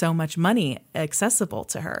had so much money accessible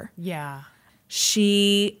to her. Yeah.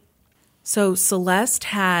 So Celeste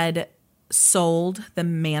had sold the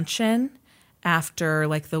mansion after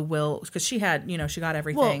the will, because she had, she got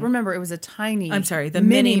everything. Well, remember, it was a tiny, the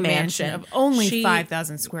mini mansion of only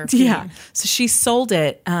 5,000 square feet. Yeah. So she sold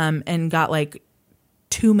it and got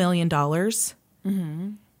 $2 million.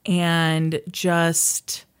 And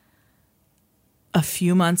just a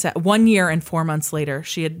few months, 1 year and 4 months later,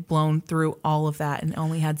 she had blown through all of that and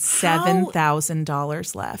only had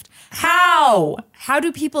 $7,000 left. How? How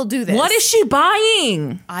do people do this? What is she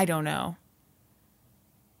buying? I don't know.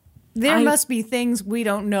 There must be things we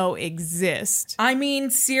don't know exist. I mean,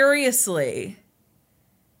 seriously.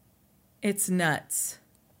 It's nuts.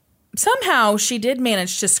 Somehow she did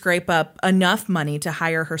manage to scrape up enough money to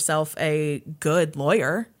hire herself a good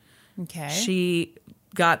lawyer. Okay. She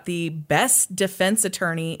got the best defense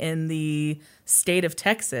attorney in the state of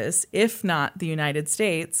Texas, if not the United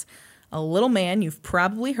States. A little man you've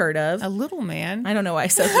probably heard of. A little man? I don't know why I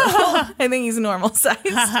said that. I think he's normal size.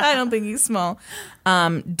 I don't think he's small.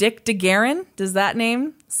 Dick DeGuerin. Does that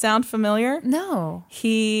name sound familiar? No.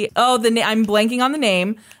 I'm blanking on the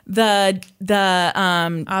name. The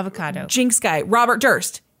Avocado. Jinx guy, Robert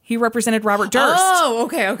Durst. He represented Robert Durst. Oh,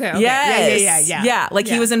 okay. Yes. Yeah.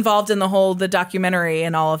 He was involved in the documentary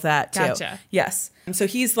and all of that too. Gotcha. Yes. So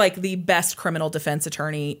he's like the best criminal defense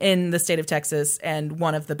attorney in the state of Texas and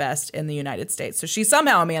one of the best in the United States. So she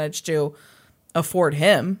somehow managed to afford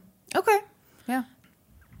him. Okay. Yeah.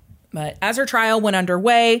 But as her trial went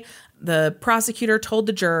underway, the prosecutor told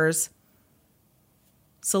the jurors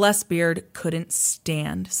Celeste Beard couldn't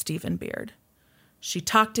stand Stephen Beard. She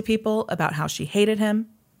talked to people about how she hated him.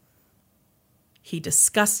 He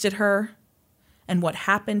disgusted her. And what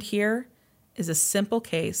happened here is a simple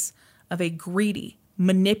case of a greedy,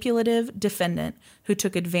 manipulative defendant who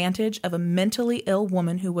took advantage of a mentally ill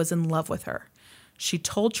woman who was in love with her. She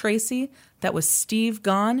told Tracy that with Steve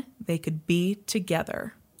gone, they could be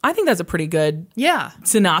together. I think that's a pretty good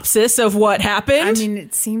synopsis of what happened. I mean,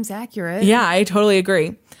 it seems accurate. Yeah, I totally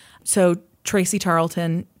agree. So Tracy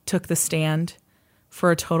Tarleton took the stand for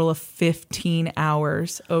a total of 15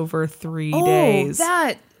 hours over 3 days.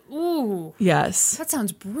 Yes. That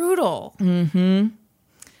sounds brutal. Mm-hmm.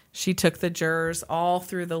 She took the jurors all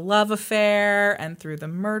through the love affair and through the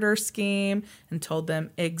murder scheme and told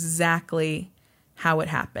them exactly how it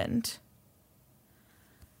happened.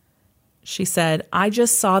 She said, I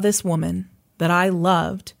just saw this woman that I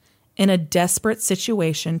loved in a desperate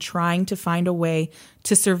situation trying to find a way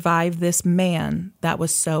to survive this man that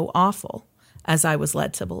was so awful, as I was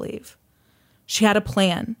led to believe. She had a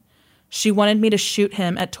plan. She wanted me to shoot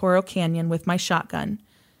him at Toro Canyon with my shotgun,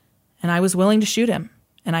 and I was willing to shoot him,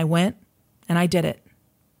 and I went, and I did it.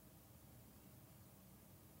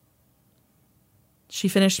 She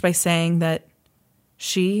finished by saying that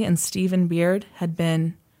she and Stephen Beard had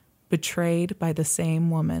been betrayed by the same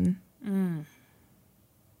woman.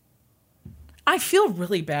 I feel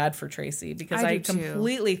really bad for Tracy because I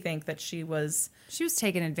completely think that she was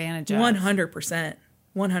taken advantage of. 100%.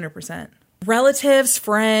 100%. Relatives,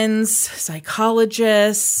 friends,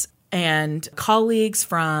 psychologists, and colleagues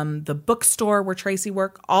from the bookstore where Tracy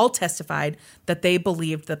worked all testified that they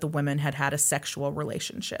believed that the women had had a sexual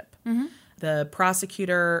relationship. Mm-hmm. The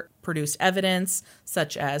prosecutor produced evidence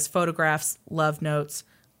such as photographs, love notes,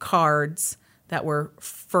 cards that were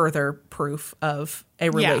further proof of a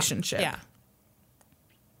relationship. Yeah.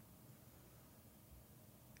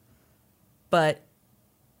 But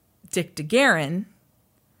Dick DeGuerin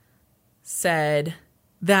said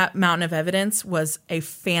that mountain of evidence was a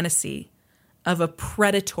fantasy of a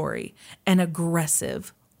predatory and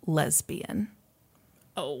aggressive lesbian.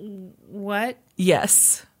 Oh, what?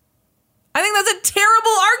 Yes. I think that's a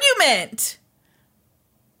terrible argument.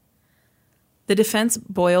 The defense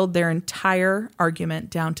boiled their entire argument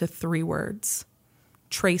down to 3 words.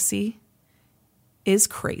 Tracy is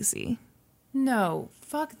crazy. No,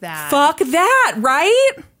 fuck that. Fuck that,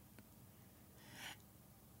 right?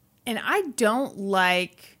 And I don't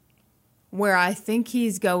like where I think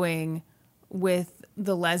he's going with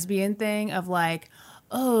the lesbian thing of like,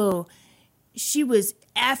 oh, she was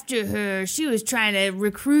after her. She was trying to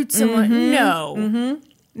recruit someone. Mm-hmm. No. Mm-hmm.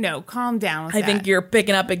 No, calm down with that. I think you're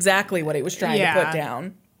picking up exactly what he was trying to put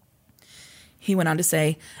down. He went on to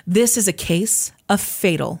say, this is a case of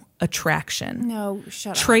fatal attraction. No,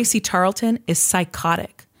 shut up. Tracy Tarleton is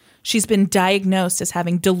psychotic. She's been diagnosed as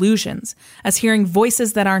having delusions, as hearing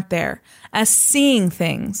voices that aren't there, as seeing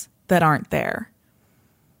things that aren't there.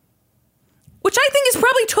 Which I think is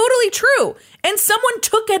probably totally true. And someone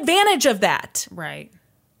took advantage of that. Right.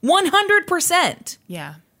 100%.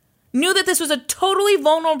 Yeah. Knew that this was a totally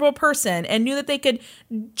vulnerable person and knew that they could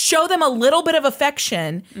show them a little bit of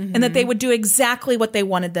affection and that they would do exactly what they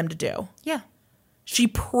wanted them to do. Yeah. She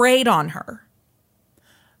preyed on her.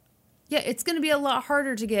 Yeah, it's going to be a lot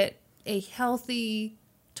harder to get a healthy,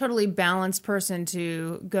 totally balanced person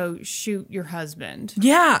to go shoot your husband.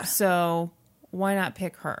 Yeah. So why not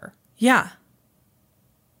pick her? Yeah.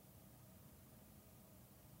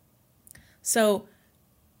 So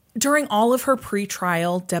during all of her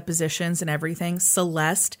pretrial depositions and everything,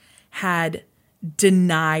 Celeste had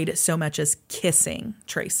denied so much as kissing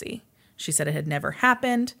Tracy. She said it had never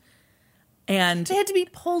happened. And They had to be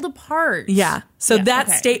pulled apart. yeah. So Yeah, that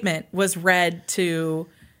okay. statement was read to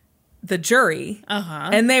the jury.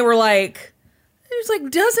 And they were like, there's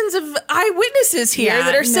like dozens of eyewitnesses here Yeah,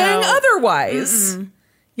 that are saying no. otherwise.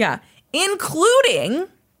 Yeah. Including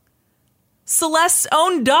Celeste's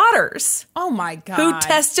own daughters, Oh my God. who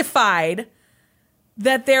testified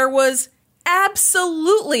that there was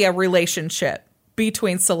absolutely a relationship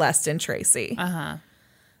between Celeste and Tracy.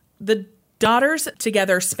 The daughters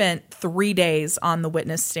together spent 3 days on the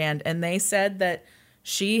witness stand, and they said that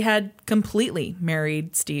she had completely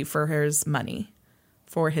married Steve for his money.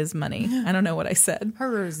 For his money. I don't know what I said.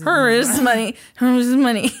 Hers money. Hers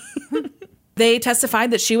money. They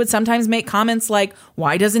testified that she would sometimes make comments like,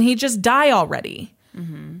 why doesn't he just die already?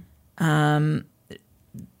 I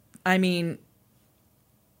mean,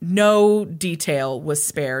 no detail was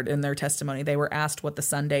spared in their testimony. They were asked what the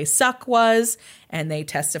Sunday suck was, and they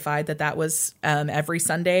testified that that was every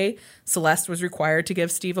Sunday Celeste was required to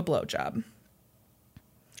give Steve a blowjob.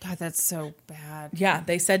 God, that's so bad. Yeah,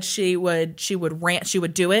 they said she would rant, she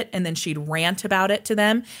would do it, and then she'd rant about it to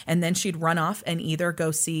them, and then she'd run off and either go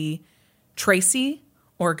see Tracy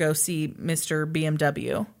or go see Mr.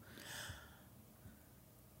 BMW.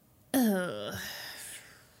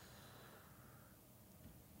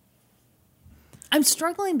 I'm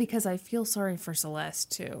struggling because I feel sorry for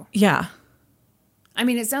Celeste too. Yeah, I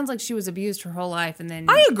mean, it sounds like she was abused her whole life, and then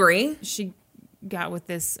I agree. she got with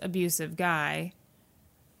this abusive guy.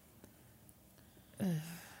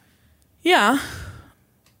 Yeah.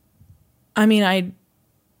 I mean,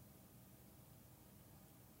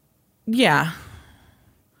 yeah.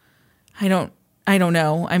 I don't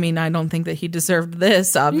know. I mean, I don't think that he deserved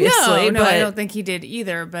this, obviously. No, but I don't think he did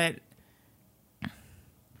either, but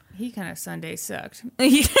he kind of Sunday sucked.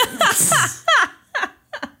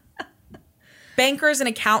 Bankers and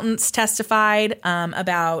accountants testified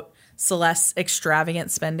about Celeste's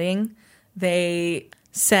extravagant spending. They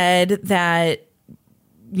said that,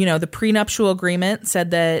 you know, the prenuptial agreement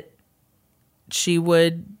said that she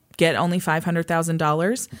would get only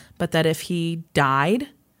 $500,000, but that if he died,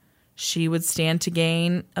 she would stand to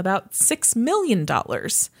gain about $6 million.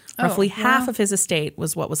 Roughly half of his estate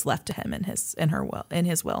was what was left to him in his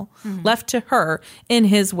will. Left to her in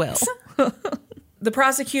his will. The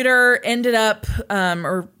prosecutor ended up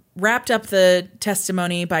or wrapped up the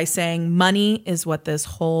testimony by saying money is what this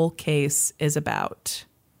whole case is about.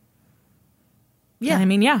 Yeah. I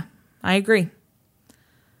mean, yeah, I agree.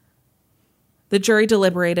 The jury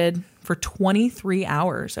deliberated for 23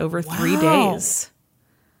 hours over 3 days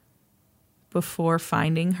before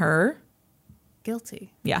finding her,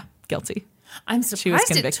 Guilty. guilty. I'm She was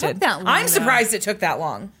surprised it convicted. took that long. I'm though. surprised it took that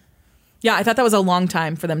long. Yeah, I thought that was a long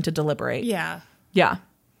time for them to deliberate. Yeah. Yeah.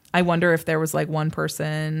 I wonder if there was like one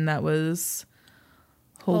person that was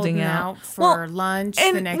holding out for lunch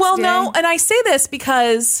and, the next well, day. no, and I say this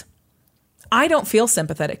because I don't feel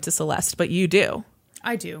sympathetic to Celeste, but you do.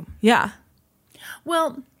 I do. Yeah.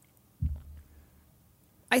 Well,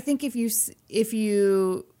 I think if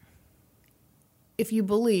you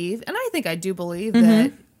believe, and I think I do believe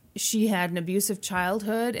that she had an abusive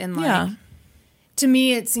childhood, and like Yeah. to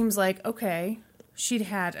me it seems like okay, she'd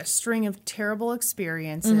had a string of terrible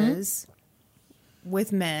experiences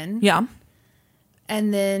with men. Yeah.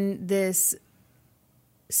 And then this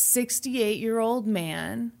 68-year-old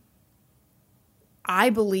man, I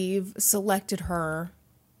believe, selected her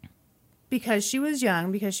because she was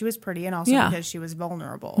young, because she was pretty, and also Yeah. because she was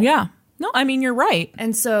vulnerable. Yeah. No, I mean, you're right.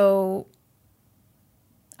 And so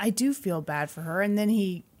I do feel bad for her. And then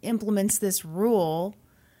he implements this rule.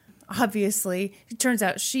 Obviously, it turns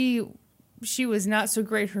out she was not so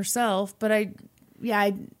great herself, but I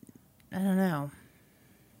don't know.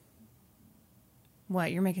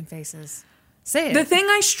 What? You're making faces. Say it. The thing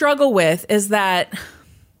I struggle with is that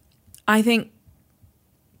I think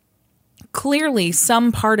clearly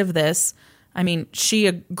some part of this, I mean, she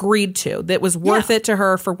agreed to, that was worth it to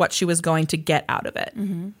her for what she was going to get out of it.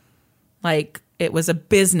 Like, it was a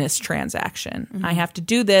business transaction. I have to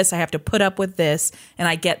do this, I have to put up with this, and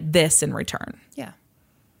I get this in return. Yeah.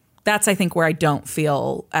 That's, I think, where I don't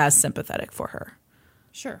feel as sympathetic for her.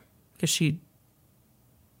 Sure. Because she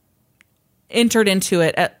entered into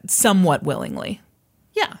it somewhat willingly.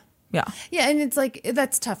 Yeah. Yeah. Yeah, and it's like,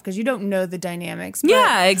 that's tough because you don't know the dynamics. But,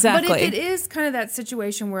 Yeah, exactly. But if it is kind of that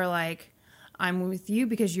situation where, like, I'm with you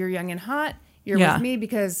because you're young and hot, you're Yeah. with me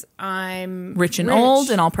because I'm Rich and old,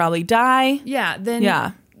 and I'll probably die. yeah, then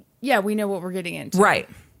Yeah. yeah, we know what we're getting into. Right.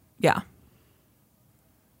 Yeah.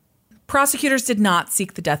 Prosecutors did not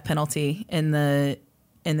seek the death penalty in the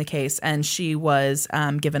case, and she was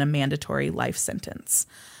given a mandatory life sentence.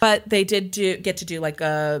 But they did get to do like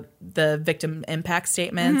the victim impact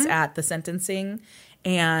statements at the sentencing,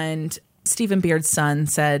 and Stephen Beard's son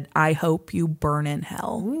said, "I hope you burn in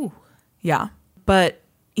hell." Ooh. Yeah, but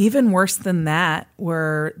even worse than that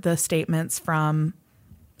were the statements from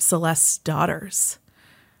Celeste's daughters.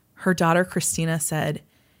 Her daughter Christina said,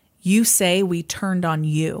 "You say we turned on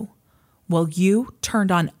you. Well, you turned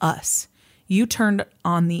on us. You turned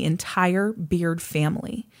on the entire Beard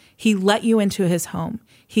family. He let you into his home.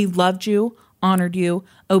 He loved you, honored you,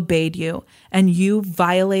 obeyed you, and you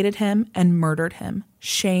violated him and murdered him.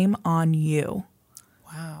 Shame on you."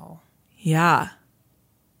 Wow. Yeah.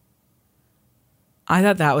 I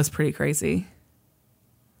thought that was pretty crazy.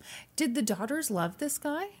 Did the daughters love this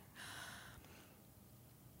guy?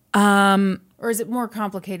 Or is it more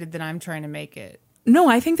complicated than I'm trying to make it? No,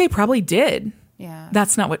 I think they probably did. Yeah.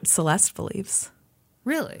 That's not what Celeste believes.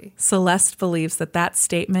 Really? Celeste believes that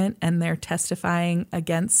statement and their testifying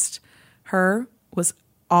against her was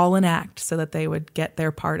all an act so that they would get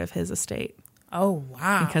their part of his estate. Oh,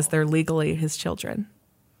 wow. Because they're legally his children.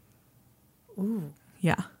 Ooh.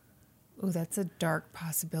 Yeah. Ooh, that's a dark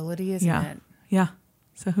possibility, isn't Yeah. it? Yeah.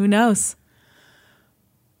 So who knows?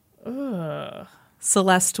 Ugh.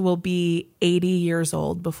 Celeste will be 80 years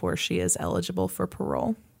old before she is eligible for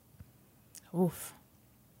parole. Oof.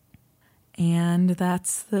 And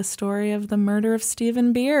that's the story of the murder of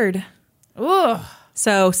Stephen Beard. Ugh.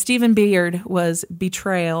 So Stephen Beard was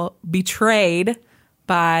betrayed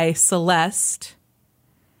by Celeste,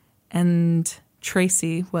 and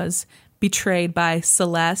Tracy was betrayed by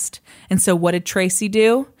Celeste. And so what did Tracy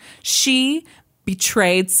do? She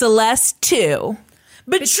betrayed Celeste too.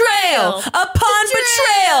 Betrayal upon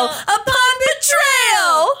betrayal upon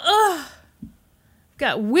betrayal. Ugh.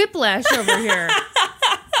 Got whiplash over here.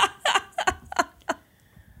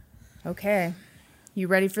 Okay. You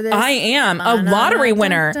ready for this? I am a lottery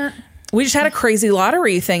winner. We just had a crazy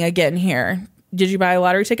lottery thing again here. Did you buy a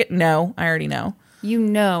lottery ticket? No, I already know. You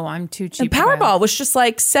know I'm too cheap. And Powerball was just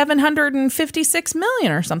like 756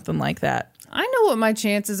 million or something like that. I know what my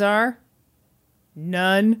chances are.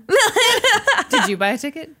 None. Did you buy a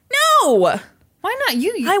ticket? No. Why not?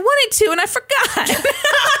 I wanted to and I forgot.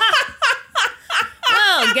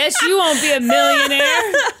 Well, guess you won't be a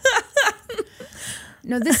millionaire.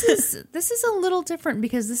 No, this is a little different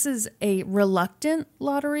because this is a reluctant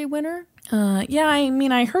lottery winner. Yeah, I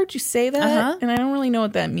mean, I heard you say that, and I don't really know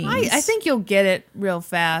what that means. I think you'll get it real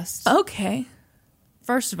fast. Okay.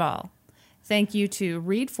 First of all, thank you to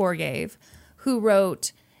Reed Forgave, who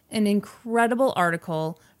wrote an incredible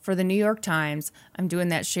article for the New York Times. I'm doing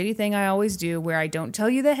that shitty thing I always do where I don't tell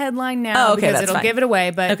you the headline now because it'll give it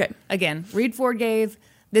away. But again, Reed Forgave,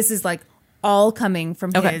 this is like all coming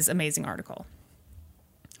from his amazing article.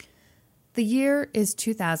 The year is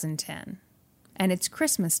 2010, and it's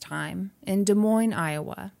Christmas time in Des Moines,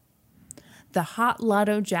 Iowa. The Hot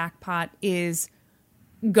Lotto jackpot is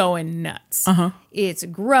going nuts. It's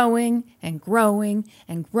growing and growing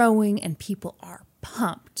and growing, and people are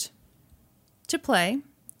pumped. To play,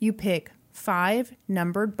 you pick 5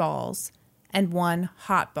 numbered balls and 1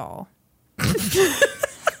 hot ball.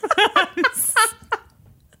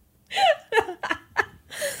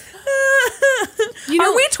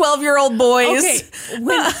 Are we 12-year-old boys? Okay,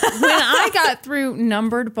 when I got through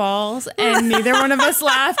numbered balls and neither one of us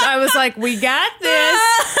laughed, I was like, we got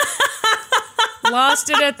this. Lost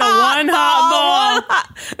it at the one hot ball.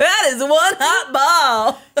 That is 1 hot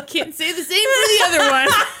ball. Can't say the same for the other one.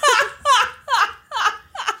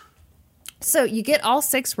 So you get all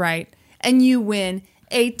 6 right and you win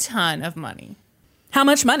a ton of money. How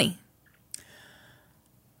much money?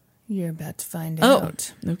 You're about to find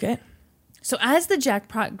out. Okay. So as the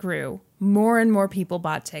jackpot grew, more and more people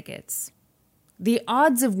bought tickets. The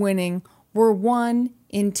odds of winning were 1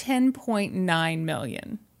 in 10.9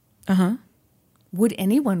 million. Would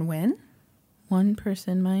anyone win? One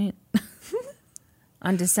person might.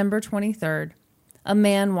 On December 23rd, a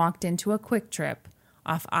man walked into a Quick Trip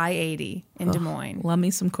off I-80 in Des Moines. Love me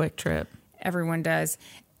some Quick Trip. Everyone does.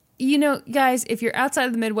 You know, guys, if you're outside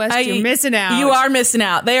of the Midwest, you're missing out. You are missing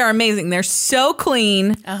out. They are amazing. They're so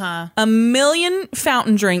clean. A million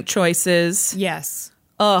fountain drink choices. Yes.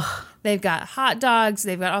 Ugh. They've got hot dogs.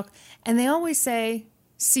 They've got all, and they always say,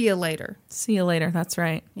 "See you later." See you later. That's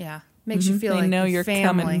right. Yeah. Makes you feel They like know you're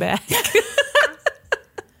family. coming back.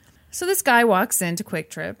 So this guy walks into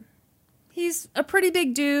Quick Trip. He's a pretty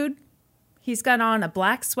big dude. He's got on a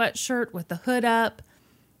black sweatshirt with the hood up.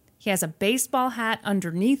 He has a baseball hat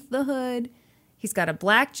underneath the hood. He's got a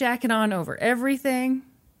black jacket on over everything.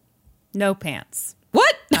 No pants.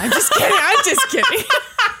 What? I'm just kidding. I'm just kidding.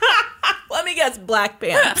 Let me guess, black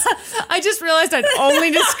pants. I just realized I'd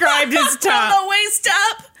only described his From top. the waist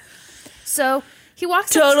up. So he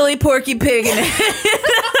walks up. Totally Porky Pig in it.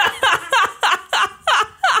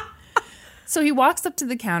 So he walks up to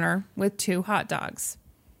the counter with 2 hot dogs.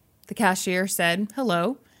 The cashier said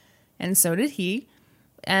hello, and so did he.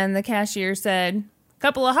 And the cashier said,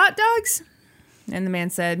 "Couple of hot dogs?" And the man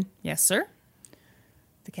said, "Yes, sir."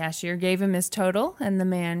 The cashier gave him his total, and the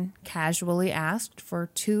man casually asked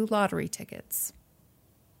for 2 lottery tickets.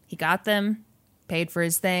 He got them, paid for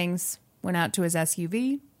his things, went out to his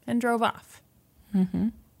SUV, and drove off. Mm-hmm.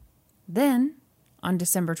 Then, on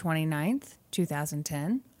December 29th,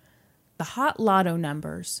 2010, the hot lotto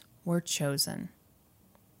numbers were chosen.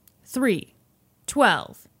 3,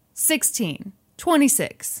 12, 16,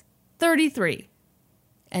 26, 33,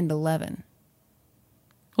 and 11.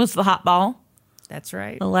 What's the hot ball? That's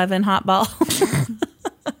right. 11 hot ball.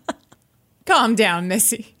 Calm down,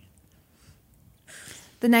 Missy.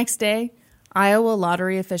 The next day, Iowa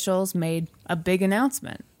lottery officials made a big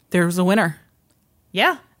announcement. There was a winner.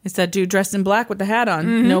 Yeah. It's that dude dressed in black with the hat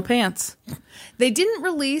on. No pants. They didn't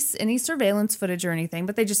release any surveillance footage or anything,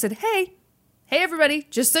 but they just said, hey, everybody,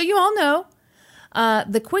 just so you all know,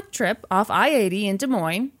 the Quick Trip off I-80 in Des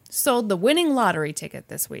Moines sold the winning lottery ticket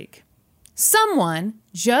this week. Someone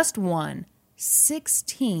just won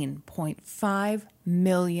 $16.5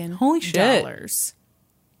 million. Holy shit.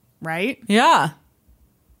 Right? Yeah.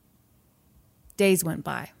 Days went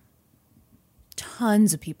by.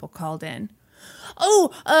 Tons of people called in.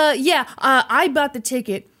 I bought the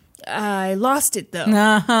ticket. I lost it, though.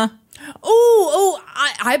 Uh-huh.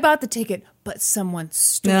 I bought the ticket, but someone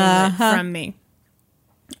stole it from me.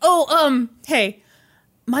 Hey,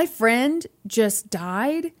 my friend just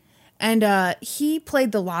died, and he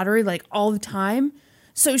played the lottery, like, all the time.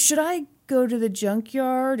 So should I go to the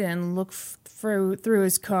junkyard and look through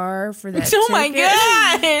his car for that ticket? My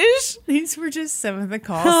gosh! These were just some of the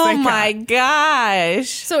calls Oh, my gosh.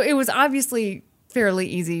 So it was obviously fairly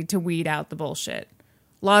easy to weed out the bullshit.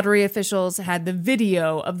 Lottery officials had the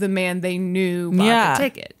video of the man they knew bought the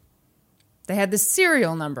ticket. They had the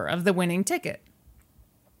serial number of the winning ticket.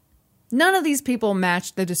 None of these people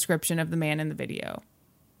matched the description of the man in the video.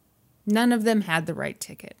 None of them had the right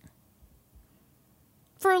ticket.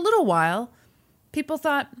 For a little while, people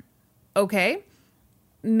thought, okay,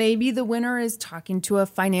 maybe the winner is talking to a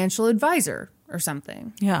financial advisor or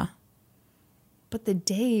something. Yeah. But the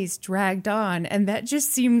days dragged on, and that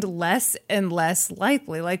just seemed less and less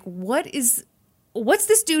likely. Like, what's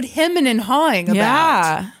this dude hemming and hawing about?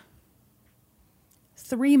 Yeah.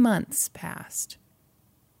 3 months passed.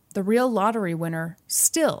 The real lottery winner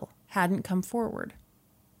still hadn't come forward.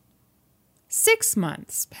 6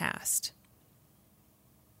 months passed.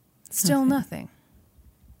 Still nothing.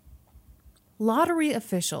 Lottery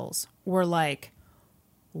officials were like,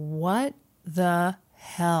 what the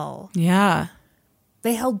hell? Yeah.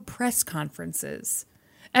 They held press conferences.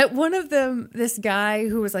 At one of them, this guy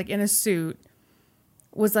who was like in a suit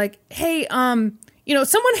was like, hey, someone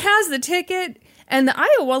has the ticket and the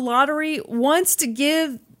Iowa lottery wants to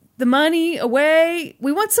give the money away.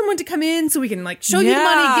 We want someone to come in so we can like show you the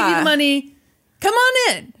money, give you the money. Come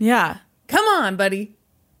on in. Yeah. Come on, buddy.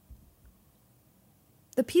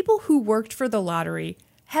 The people who worked for the lottery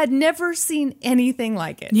had never seen anything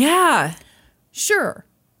like it. Yeah. Sure.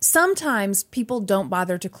 Sometimes people don't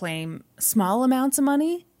bother to claim small amounts of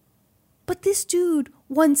money, but this dude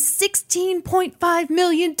won $16.5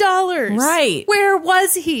 million. Right. Where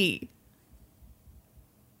was he?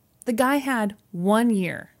 The guy had 1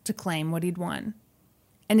 year to claim what he'd won.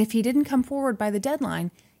 And if he didn't come forward by the deadline,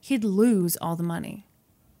 he'd lose all the money.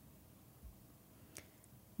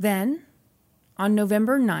 Then, on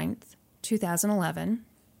November 9th, 2011,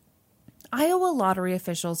 Iowa lottery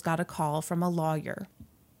officials got a call from a lawyer.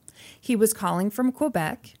 He was calling from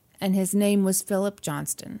Quebec, and his name was Philip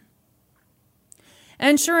Johnston.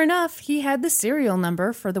 And sure enough, he had the serial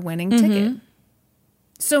number for the winning ticket.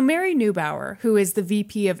 So Mary Neubauer, who is the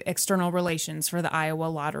VP of External Relations for the Iowa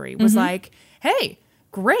Lottery, was like, hey,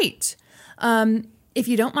 great. If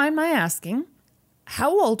you don't mind my asking,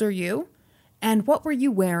 how old are you? And what were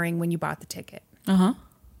you wearing when you bought the ticket?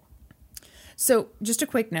 So just a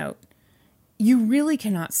quick note. You really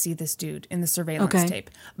cannot see this dude in the surveillance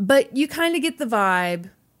tape. But you kind of get the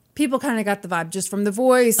vibe. People kind of got the vibe just from the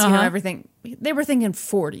voice, everything. They were thinking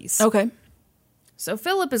 40s. Okay. So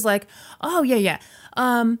Philip is like, oh, yeah.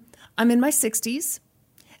 I'm in my 60s,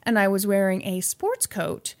 and I was wearing a sports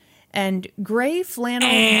coat and gray flannel.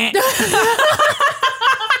 You just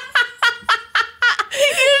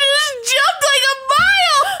jumped like a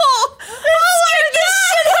mile!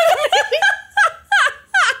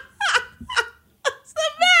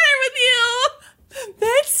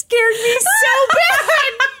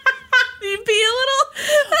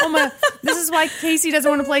 Casey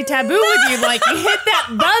doesn't want to play Taboo with you. Like, you hit that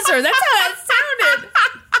buzzer. That's how that sounded.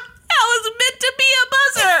 That was meant to be a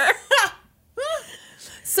buzzer.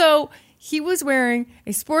 So he was wearing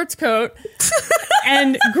a sports coat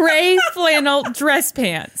and gray flannel dress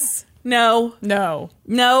pants. No.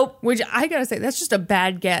 Nope. Which I gotta say, that's just a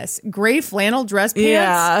bad guess. Gray flannel dress pants?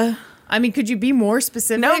 Yeah. I mean, could you be more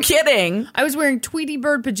specific? No kidding. I was wearing Tweety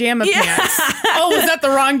Bird pajama pants. Oh, was that the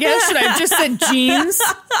wrong guess? Should I have just said jeans?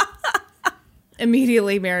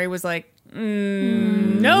 Immediately, Mary was like,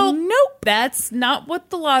 nope. That's not what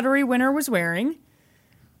the lottery winner was wearing.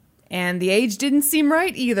 And the age didn't seem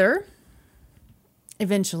right either.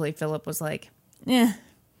 Eventually, Philip was like,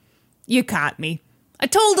 you caught me. I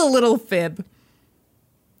told a little fib.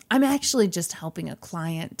 I'm actually just helping a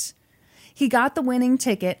client. He got the winning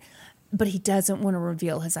ticket, but he doesn't want to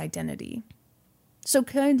reveal his identity. So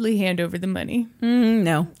kindly hand over the money.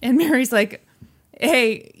 No. And Mary's like,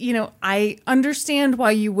 hey, I understand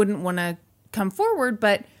why you wouldn't want to come forward,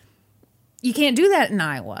 but you can't do that in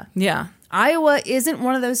Iowa. Yeah. Iowa isn't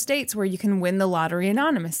one of those states where you can win the lottery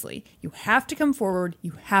anonymously. You have to come forward.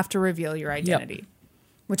 You have to reveal your identity,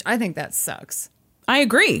 which I think that sucks. I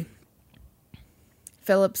agree.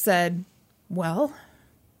 Philip said, well,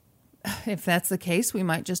 if that's the case, we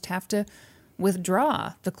might just have to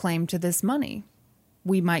withdraw the claim to this money.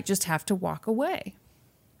 We might just have to walk away.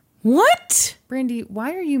 What? Brandy,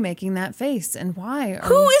 why are you making that face? And why are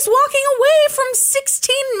Who is walking away from $16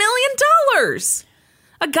 million?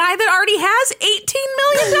 A guy that already has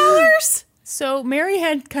 $18 million? So Mary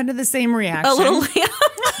had kind of the same reaction. A little.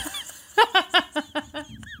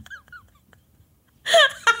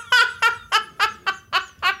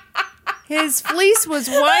 His fleece was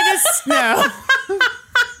white as snow.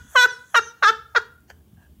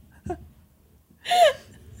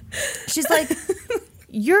 She's like,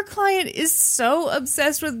 your client is so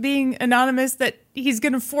obsessed with being anonymous that he's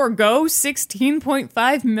going to forego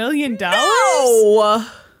 $16.5 million? No!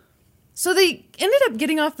 So they ended up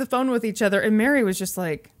getting off the phone with each other, and Mary was just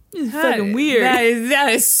like, It's fucking weird. That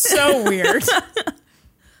is so weird.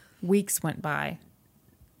 Weeks went by.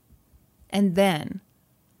 And then,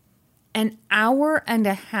 an hour and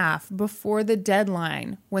a half before the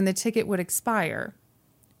deadline when the ticket would expire,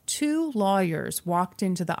 2 lawyers walked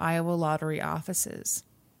into the Iowa lottery offices.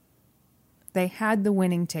 They had the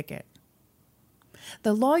winning ticket.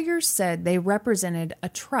 The lawyers said they represented a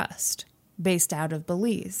trust based out of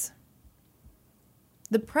Belize.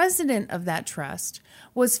 The president of that trust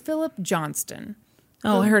was Philip Johnston.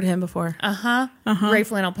 Oh, I heard him before. Gray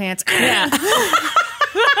flannel pants. Yeah.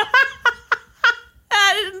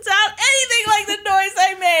 That didn't sound anything like the noise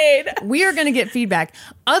I made. We are going to get feedback.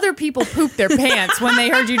 Other people pooped their pants when they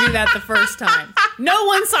heard you do that the first time. No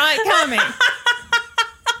one saw it coming.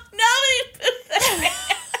 Nobody pooped their pants.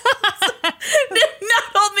 Do not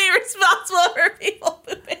hold me responsible for people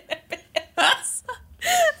pooping their pants.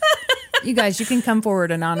 You guys, you can come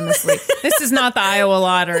forward anonymously. This is not the Iowa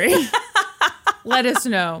lottery. Let us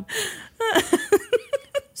know.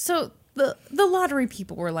 So the lottery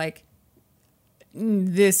people were like,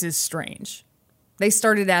 this is strange. They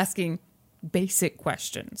started asking basic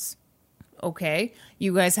questions. Okay,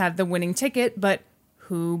 you guys have the winning ticket, but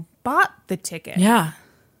who bought the ticket? Yeah.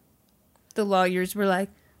 The lawyers were like,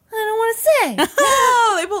 I don't want to say.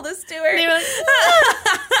 Oh, they pulled a Stewart. They were like,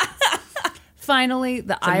 finally,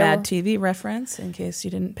 the It's a Iowa... Mad TV reference, in case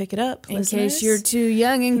you didn't pick it up. In listeners. case you're too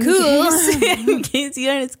young and cool. In case you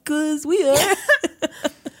aren't as cool as we are.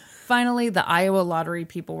 Finally, the Iowa lottery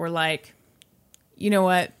people were like, you know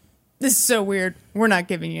what? This is so weird. We're not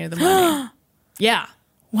giving you the money. Yeah.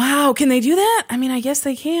 Wow, can they do that? I mean, I guess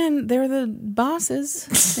they can. They're the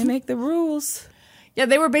bosses. They make the rules. Yeah,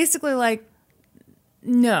 they were basically like,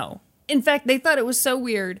 no. In fact, they thought it was so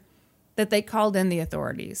weird that they called in the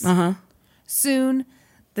authorities. Soon,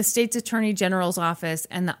 the state's attorney general's office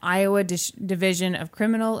and the Iowa Division of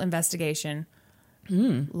Criminal Investigation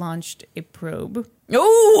launched a probe.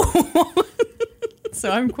 Oh! So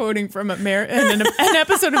I'm quoting from an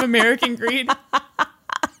episode of American Greed,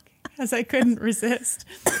 as I couldn't resist.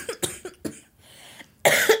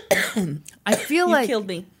 I feel You like killed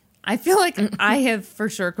me. I feel like I have for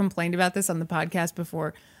sure complained about this on the podcast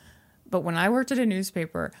before, but when I worked at a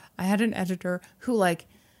newspaper, I had an editor who,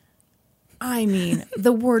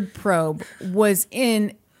 the word probe was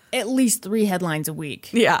in at least 3 headlines a week.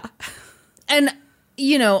 Yeah. And,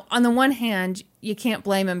 on the one hand, you can't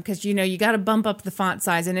blame him because, you got to bump up the font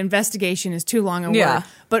size and investigation is too long a word.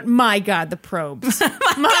 But my God, the probes.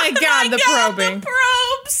 my God, the probing. The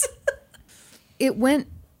probes. It went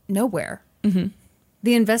nowhere.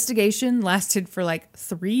 The investigation lasted for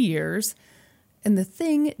 3 years. and the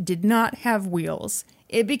thing did not have wheels.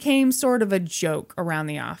 It became sort of a joke around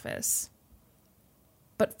the office.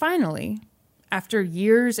 But finally, after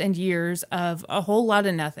years and years of a whole lot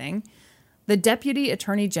of nothing, the Deputy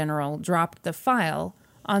Attorney General dropped the file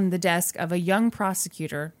on the desk of a young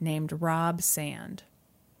prosecutor named Rob Sand.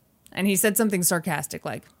 And he said something sarcastic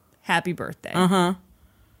like, "Happy birthday." Uh-huh.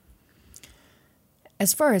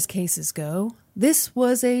 As far as cases go, this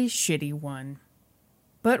was a shitty one.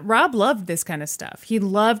 But Rob loved this kind of stuff. He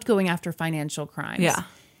loved going after financial crimes. Yeah.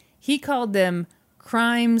 He called them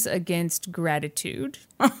crimes against gratitude.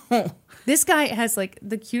 This guy has like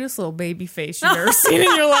the cutest little baby face you've ever seen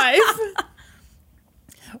in your life.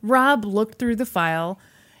 Rob looked through the file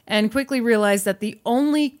and quickly realized that the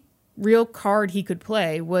only real card he could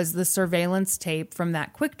play was the surveillance tape from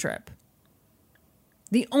that quick trip.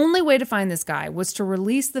 The only way to find this guy was to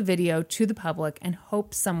release the video to the public and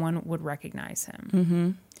hope someone would recognize him.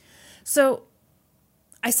 Mm-hmm. So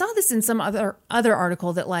I saw this in some other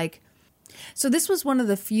article that so this was one of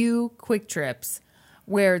the few quick trips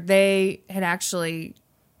where they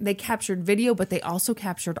captured video, but they also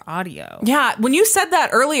captured audio. Yeah, when you said that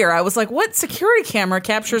earlier, I was like, what security camera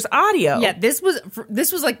captures audio? Yeah, this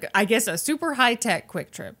was like, I guess, a super high-tech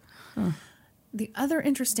quick trip. The other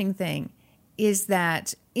interesting thing is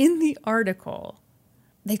that in the article,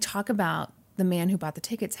 they talk about the man who bought the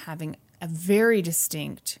tickets having a very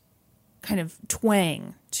distinct kind of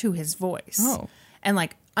twang to his voice. Oh. And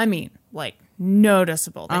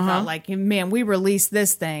noticeable. They thought man, we released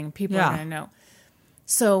this thing, people are going to know.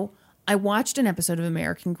 So I watched an episode of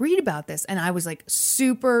American Greed about this, and I was like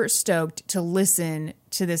super stoked to listen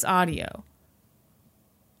to this audio.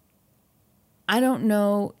 I don't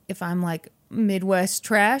know if I'm like Midwest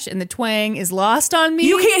trash and the twang is lost on me.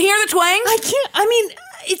 You can't hear the twang? I can't. I mean,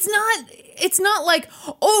 it's not like,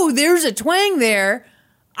 oh, there's a twang there.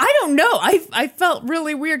 I don't know. I felt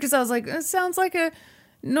really weird because I was like, it sounds like a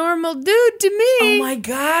normal dude to me. Oh my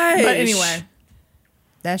gosh. But anyway,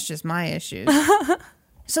 that's just my issues.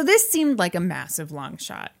 So this seemed like a massive long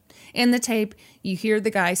shot. In the tape, you hear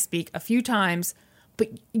the guy speak a few times, but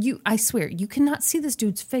I swear, you cannot see this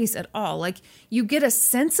dude's face at all. Like, you get a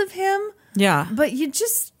sense of him. Yeah. But you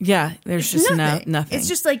just... Yeah, there's just nothing. It's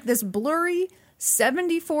just like this blurry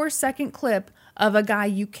 74-second clip of a guy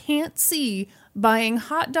you can't see buying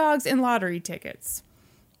hot dogs and lottery tickets.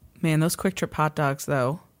 Man, those Quick Trip hot dogs,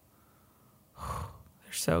 though,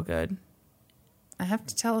 they're so good. I have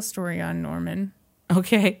to tell a story on Norman.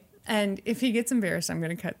 Okay. And if he gets embarrassed, I'm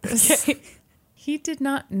going to cut this. Okay. He did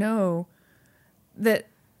not know that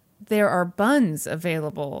there are buns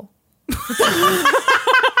available. Was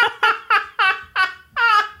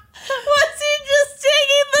he just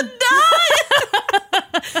taking the dye?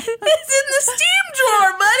 It's in the steam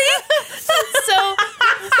drawer, buddy.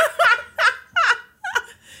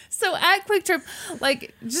 So at Quick Trip,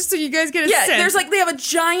 like, just so you guys get a sense. There's they have a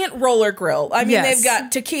giant roller grill. I mean, They've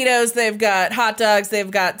got taquitos, they've got hot dogs,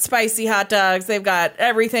 they've got spicy hot dogs, they've got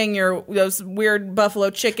everything, those weird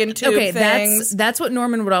buffalo chicken tube things. That's what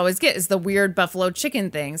Norman would always get, is the weird buffalo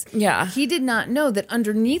chicken things. Yeah. He did not know that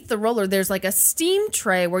underneath the roller, there's like a steam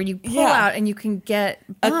tray where you pull out and you can get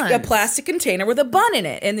buns. A plastic container with a bun in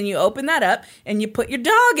it. And then you open that up and you put your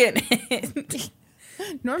dog in it.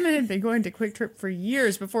 Norman had been going to Quick Trip for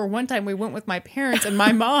years before one time we went with my parents and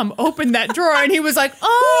my mom opened that drawer and he was like,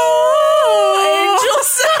 oh, Angel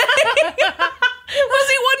say. Was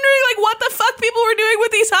he wondering what the fuck people were doing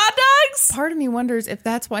with these hot dogs? Part of me wonders if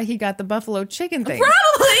that's why he got the buffalo chicken thing.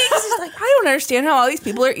 Probably. He's like, I don't understand how all these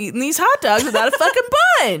people are eating these hot dogs without a fucking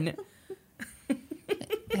bun.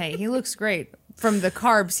 Hey, he looks great from the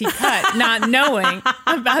carbs he cut, not knowing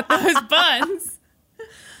about those buns.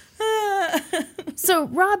 So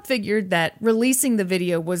Rob figured that releasing the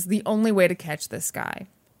video was the only way to catch this guy.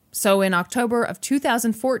 So in October of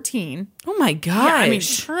 2014... Oh my gosh. Yeah, I mean,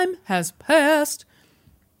 time has passed.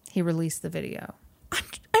 He released the video.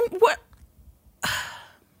 What?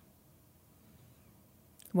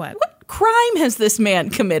 What? What crime has this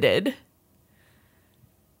man committed?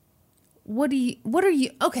 What are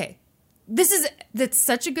you... Okay, that's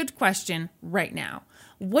such a good question right now.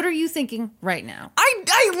 What are you thinking right now? I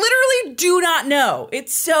literally do not know.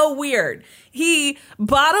 It's so weird. He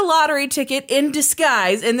bought a lottery ticket in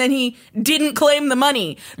disguise and then he didn't claim the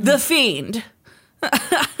money. The fiend.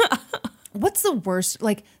 What's the worst?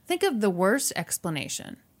 Think of the worst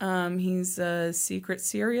explanation. He's a secret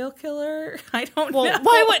serial killer. I don't know.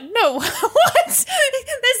 Why would no? What? Is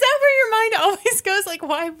that where your mind always goes?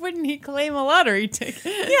 Why wouldn't he claim a lottery ticket?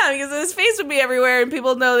 Yeah, because his face would be everywhere and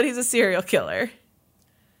people know that he's a serial killer.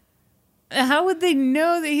 How would they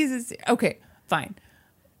know that he's okay, fine.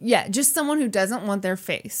 Yeah, just someone who doesn't want their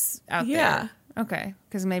face out Yeah. there. Okay,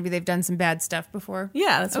 because maybe they've done some bad stuff before.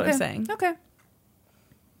 Yeah, that's what I'm Okay, saying. Okay.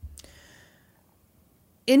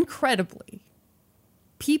 Incredibly,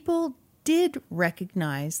 people did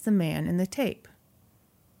recognize the man in the tape.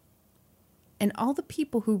 And all the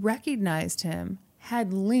people who recognized him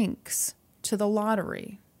had links to the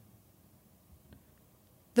lottery.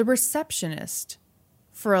 The receptionist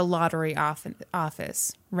for a lottery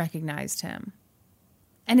office recognized him.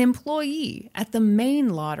 An employee at the main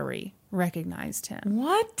lottery recognized him.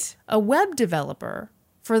 What? A web developer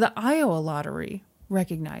for the Iowa lottery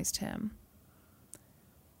recognized him.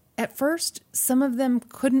 At first, some of them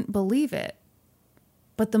couldn't believe it.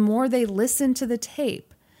 But the more they listened to the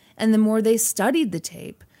tape and the more they studied the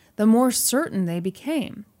tape, the more certain they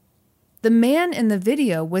became. The man in the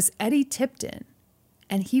video was Eddie Tipton,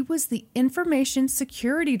 and he was the information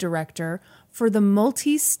security director for the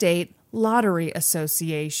Multi-State Lottery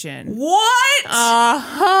Association. What?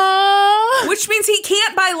 Uh-huh. Which means he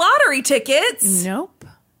can't buy lottery tickets. Nope.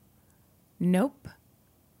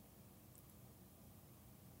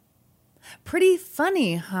 Pretty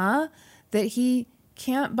funny, huh? That he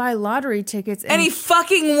can't buy lottery tickets. And he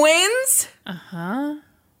fucking wins?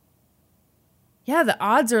 Yeah, the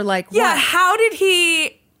odds are like, Yeah, what? how did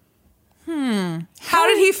he... How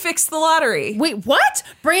did he fix the lottery? Wait, what?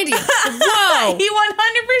 Brandy, whoa. He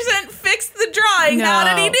 100% fixed the drawing. How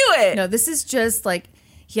did he do it? No, this is just like,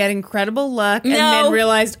 he had incredible luck and No. then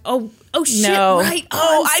realized, oh shit, No. right.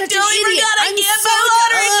 Oh, I'm I such totally an idiot. forgot I I'm can't buy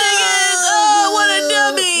lottery tickets. Oh, what a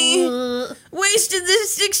dummy. Wasted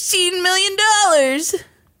this $16 million.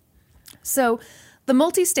 So, the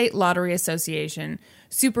Multi-State Lottery Association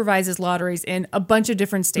supervises lotteries in a bunch of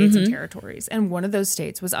different states and territories, and one of those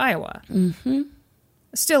states was Iowa. Mm-hmm.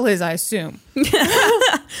 Still is, I assume.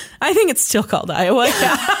 I think it's still called Iowa.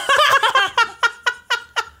 Yeah.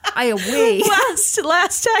 Iowa.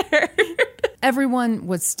 last I heard. Everyone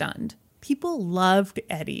was stunned. People loved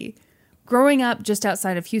Eddie. Growing up just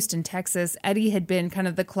outside of Houston, Texas, Eddie had been kind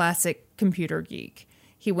of the classic computer geek.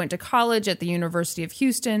 He went to college at the University of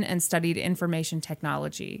Houston and studied information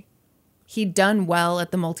technology. He'd done well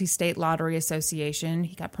at the Multi-State Lottery Association.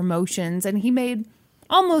 He got promotions, and he made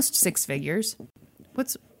almost six figures.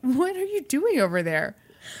 What are you doing over there?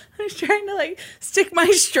 I was trying to stick my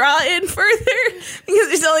straw in further because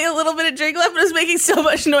there's only a little bit of drink left, but it's making so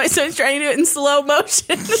much noise, so I was trying to do it in slow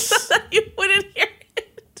motion so that you wouldn't hear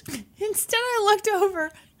it. Instead, I looked over.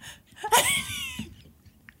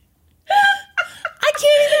 I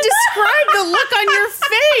can't even describe the look on your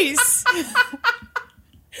face.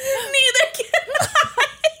 Neither can I.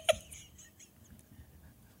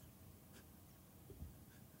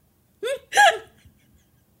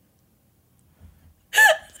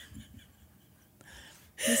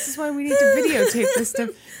 This is why we need to videotape this stuff.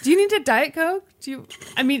 Do you need a Diet Coke? You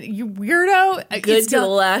weirdo. Good to the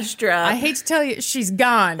last drop. I hate to tell you, she's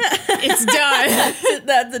gone. It's done.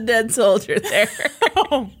 That's a dead soldier there.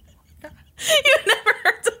 Oh. You've never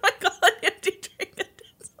heard someone call an empty drink a dead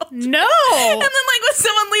soldier? No. And then when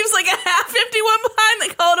someone leaves a half-empty one behind, they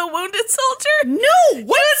call it a wounded soldier? No. You've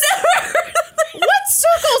never heard of that? What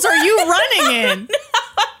circles are you running in? No,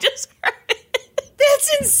 I just heard it.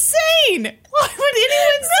 That's insane. Why would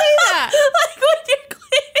anyone say that? When you're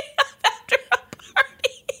cleaning up after a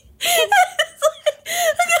party. It's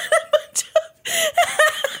I got a bunch of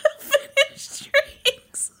finished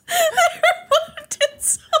drinks. They're wounded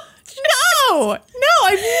soldiers. No,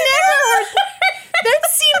 I've never heard. That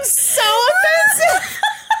seems so offensive.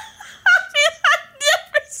 I've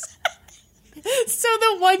never said it. So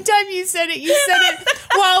the one time you said it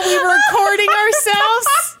while we were recording ourselves?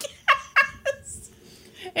 Yes.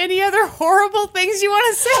 Any other horrible things you want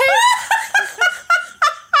to say?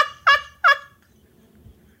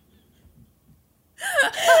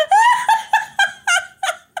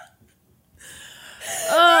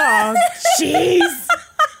 Oh, jeez.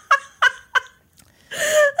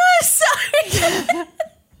 I'm sorry.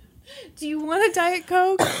 Do you want a Diet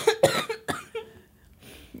Coke?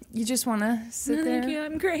 You just want to sit there? Thank you,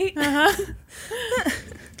 I'm great.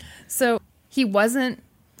 So he wasn't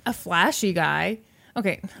a flashy guy.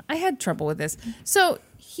 Okay, I had trouble with this. So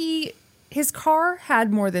his car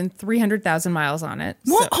had more than 300,000 miles on it.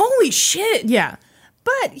 Well, So- holy shit. yeah.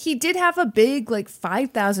 But he did have a big,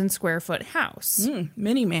 5,000 square foot house.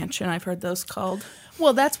 Mini mansion, I've heard those called.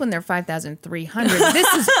 Well, that's when they're 5,300.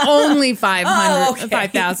 This is only 500, Oh, okay.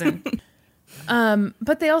 5,000.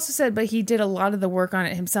 But they also said, but he did a lot of the work on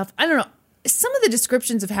it himself. I don't know. Some of the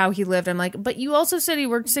descriptions of how he lived, I'm like, but you also said he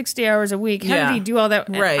worked 60 hours a week. How Yeah. did he do all that?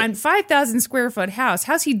 Right. On 5,000 square foot house,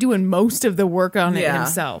 how's he doing most of the work on it Yeah.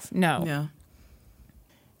 himself? No. Yeah.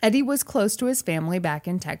 Eddie was close to his family back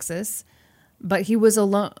in Texas, but he was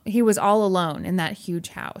alone. He was all alone in that huge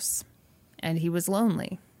house, and he was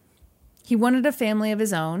lonely. He wanted a family of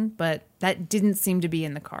his own, but that didn't seem to be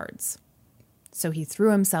in the cards. So he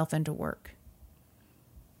threw himself into work.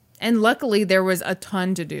 And luckily, there was a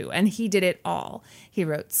ton to do, and he did it all. He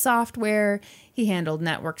wrote software, he handled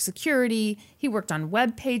network security, he worked on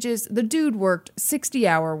web pages. The dude worked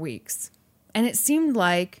 60-hour weeks. And it seemed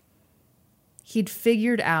like he'd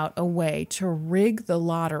figured out a way to rig the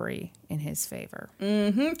lottery in his favor.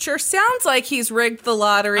 Mm-hmm. Sure sounds like he's rigged the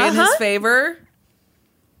lottery in his favor.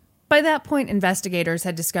 By that point, investigators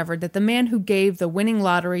had discovered that the man who gave the winning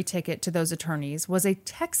lottery ticket to those attorneys was a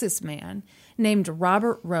Texas man named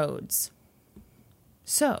Robert Rhodes.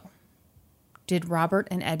 So, did Robert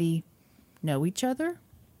and Eddie know each other?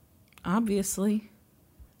 Obviously.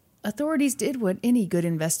 Authorities did what any good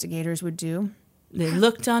investigators would do. They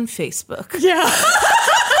looked on Facebook. Yeah.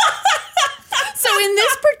 So in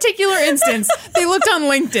this particular instance, they looked on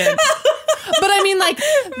LinkedIn. But I mean, like,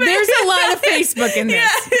 there's a lot of Facebook in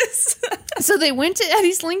this. Yes. So they went to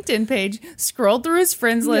Eddie's LinkedIn page, scrolled through his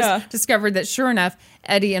friends list, discovered that sure enough,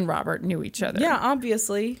 Eddie and Robert knew each other. Yeah,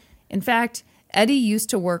 obviously. In fact, Eddie used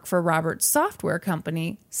to work for Robert's software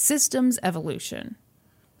company, Systems Evolution.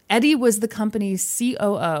 Eddie was the company's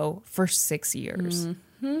COO for 6 years.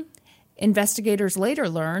 Mm-hmm. Investigators later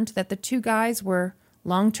learned that the two guys were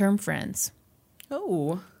long-term friends.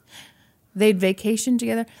 Oh. They'd vacation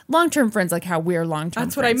together. Long-term friends, like how we're long-term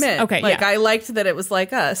That's friends. what I meant. Okay, like, yeah. I liked that it was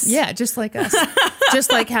like us. Yeah, just like us.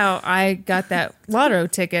 Just like how I got that lotto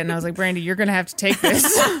ticket and I was like, Brandy, you're going to have to take this.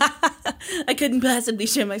 I couldn't possibly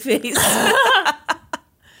show my face.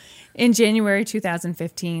 In January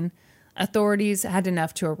 2015, authorities had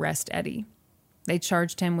enough to arrest Eddie. They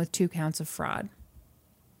charged him with 2 counts of fraud.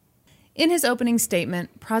 In his opening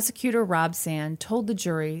statement, prosecutor Rob Sand told the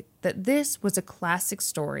jury that this was a classic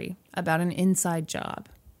story about an inside job.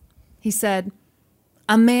 He said,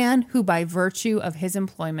 "A man who by virtue of his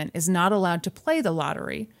employment is not allowed to play the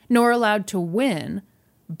lottery, nor allowed to win,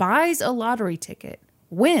 buys a lottery ticket,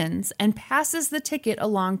 wins, and passes the ticket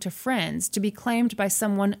along to friends to be claimed by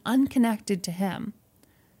someone unconnected to him.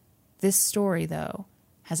 This story, though,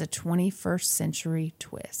 has a 21st century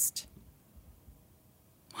twist."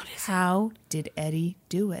 What is How did Eddie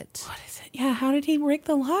do it? What is it? Yeah, how did he rig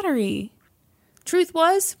the lottery? Truth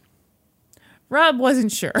was, Rob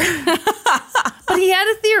wasn't sure. But he had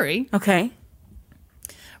a theory. Okay.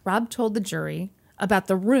 Rob told the jury about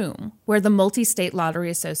the room where the Multi-State Lottery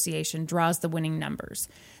Association draws the winning numbers.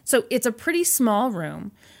 So it's a pretty small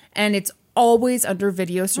room, and it's always under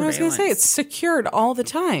video surveillance. I was going to say, it's secured all the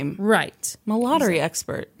time. Right. I'm a lottery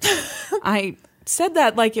expert. I said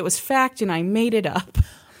that like it was fact, and I made it up.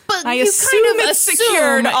 But I you assume kind of it's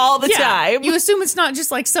secured all the time. You assume it's not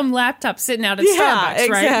just like some laptop sitting out at Starbucks,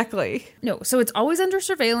 right? Exactly. No, so it's always under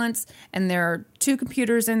surveillance, and there are 2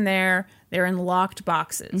 computers in there. They're in locked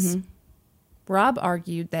boxes. Mm-hmm. Rob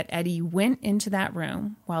argued that Eddie went into that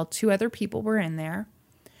room while 2 other people were in there,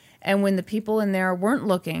 and when the people in there weren't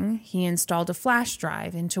looking, he installed a flash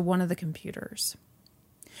drive into one of the computers.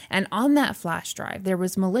 And on that flash drive, there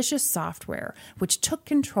was malicious software which took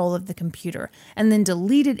control of the computer and then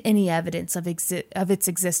deleted any evidence of its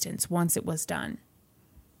existence once it was done.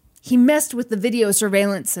 He messed with the video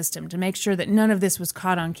surveillance system to make sure that none of this was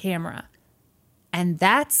caught on camera. And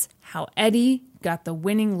that's how Eddie got the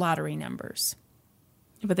winning lottery numbers.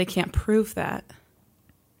 But they can't prove that.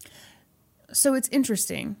 So it's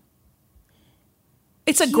interesting.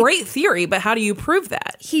 It's a great theory, but how do you prove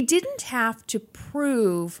that? He didn't have to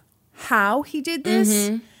prove how he did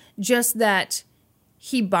this, just that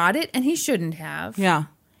he bought it and he shouldn't have. Yeah.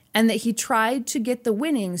 And that he tried to get the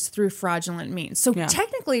winnings through fraudulent means. So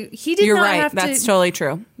technically, he You're not right. have to... That's totally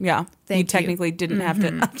true. Yeah. Thank he technically didn't have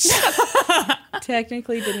to...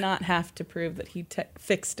 technically did not have to prove that he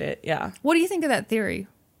fixed it. Yeah. What do you think of that theory?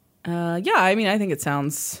 Yeah, I mean, I think it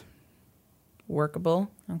sounds workable.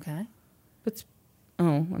 Okay. But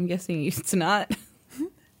I'm guessing it's not.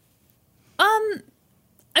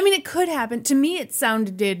 I mean, it could happen. To me, it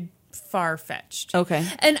sounded far-fetched. Okay.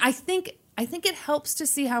 And I think it helps to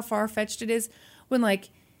see how far-fetched it is when, like,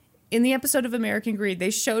 in the episode of American Greed, they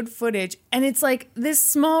showed footage, and it's like this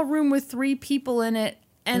small room with 3 people in it,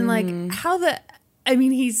 and like how it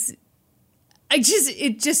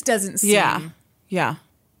just doesn't seem. Yeah.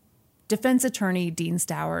 Defense attorney Dean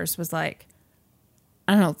Stowers was like,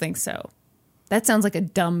 I don't think so. That sounds like a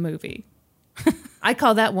dumb movie. I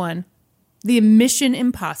call that one the Mission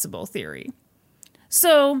Impossible theory.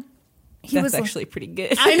 So That's actually pretty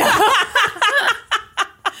good. I know.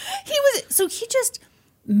 He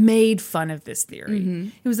made fun of this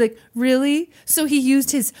theory. He was like, really? So he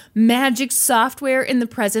used his magic software in the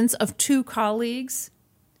presence of 2 colleagues?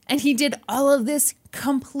 And he did all of this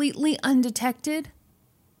completely undetected?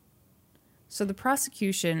 So the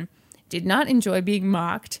prosecution did not enjoy being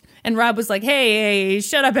mocked. And Rob was like, hey,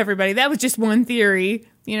 shut up, everybody. That was just one theory.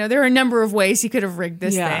 You know, there are a number of ways he could have rigged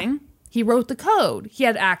this thing. He wrote the code. He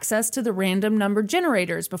had access to the random number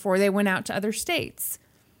generators before they went out to other states.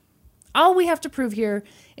 All we have to prove here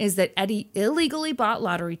is that Eddie illegally bought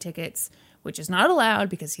lottery tickets, which is not allowed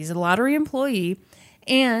because he's a lottery employee,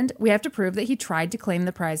 and we have to prove that he tried to claim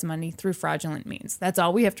the prize money through fraudulent means. That's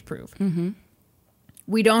all we have to prove.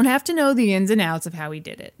 We don't have to know the ins and outs of how he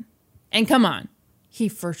did it. And come on, he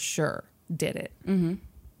for sure did it.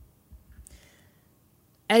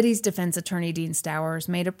 Eddie's defense attorney, Dean Stowers,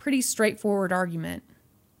 made a pretty straightforward argument.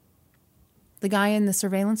 The guy in the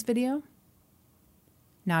surveillance video?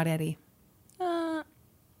 Not Eddie.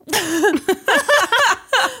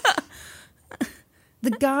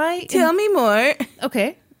 The guy... Tell me more.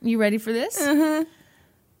 Okay, you ready for this? I'm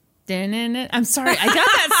sorry, I got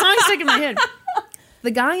that song stuck in my head.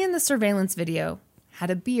 The guy in the surveillance video had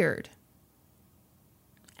a beard.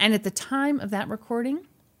 And at the time of that recording,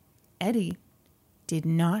 Eddie did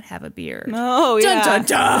not have a beard. Oh, yeah. Dun,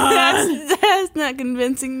 dun, dun. That's not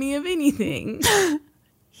convincing me of anything.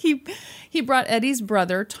 He brought Eddie's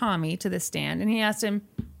brother, Tommy, to the stand, and he asked him,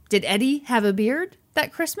 did Eddie have a beard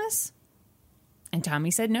that Christmas? And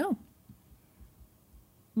Tommy said no.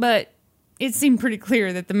 But it seemed pretty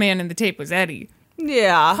clear that the man in the tape was Eddie.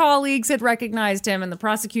 Yeah. Colleagues had recognized him, and the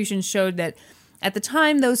prosecution showed that at the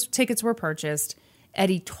time those tickets were purchased,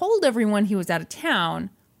 Eddie told everyone he was out of town,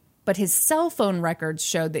 but his cell phone records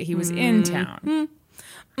showed that he was in town.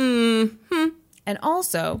 And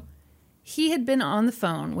also, he had been on the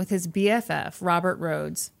phone with his BFF, Robert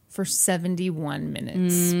Rhodes, for 71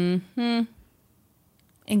 minutes.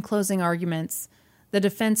 In closing arguments, the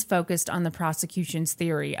defense focused on the prosecution's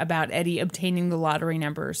theory about Eddie obtaining the lottery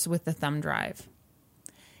numbers with the thumb drive.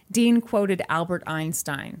 Dean quoted Albert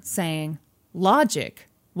Einstein saying, "Logic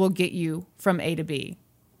will get you from A to B.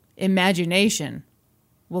 Imagination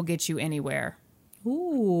will get you anywhere."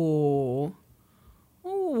 Ooh.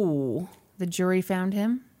 The jury found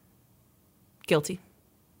him Guilty.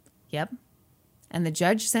 Yep. And the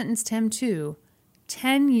judge sentenced him to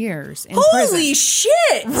 10 years in prison. Holy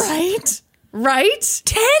shit! Right?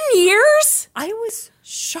 10 years? I was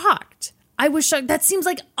shocked. That seems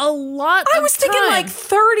like a lot I of was thinking time. like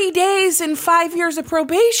 30 days and 5 years of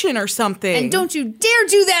probation or something. And don't you dare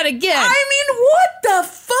do that again. I mean, what the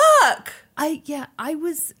fuck? I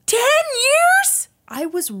was 10 years? I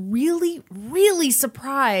was really, really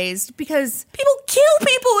surprised because People kill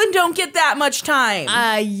people and don't get that much time.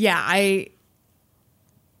 I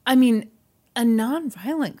mean, a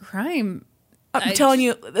nonviolent crime. I'm telling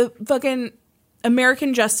you, the fucking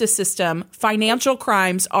American justice system, financial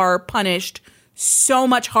crimes are punished so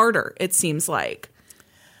much harder, it seems like.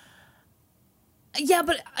 Yeah,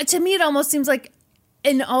 but to me it almost seems like,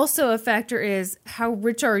 and also a factor is how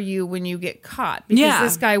rich are you when you get caught? Because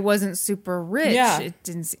this guy wasn't super rich. Yeah. It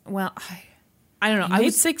didn't. I don't know. He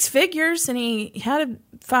made 6 figures and he had a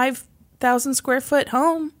 5,000 square foot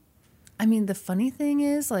home. I mean, the funny thing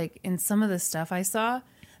is, like in some of the stuff I saw,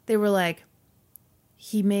 they were like,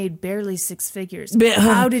 he made barely 6 figures.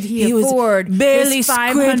 How did he afford was barely this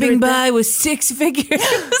scraping by with 6 figures?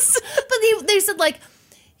 But they said like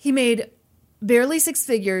he made barely 6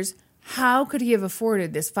 figures. How could he have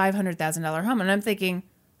afforded this $500,000 home? And I'm thinking,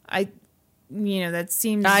 that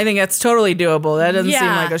seems. I think that's totally doable. That doesn't seem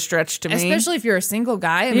like a stretch to me, especially if you're a single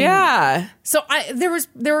guy. I mean, So there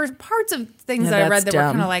were parts of things that I read that were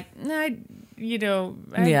kind of like, I don't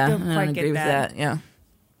quite get agree with that. Yeah.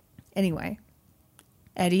 Anyway,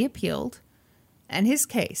 Eddie appealed, and his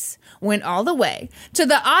case went all the way to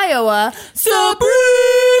the Iowa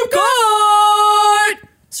Supreme Court.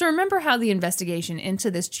 So remember how the investigation into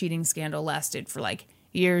this cheating scandal lasted for like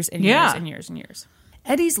years and years and years and years.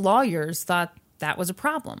 Eddie's lawyers thought that was a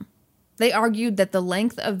problem. They argued that the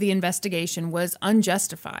length of the investigation was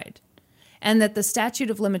unjustified and that the statute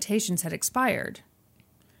of limitations had expired.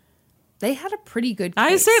 They had a pretty good case.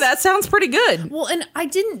 I say that sounds pretty good. Well, and I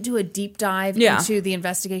didn't do a deep dive into the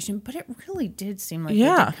investigation, but it really did seem like they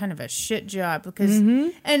did kind of a shit job because,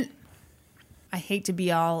 and I hate to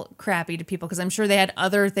be all crappy to people because I'm sure they had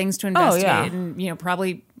other things to investigate and,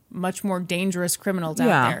 probably much more dangerous criminals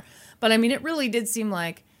out there. But I mean, it really did seem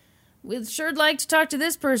like, we'd sure like to talk to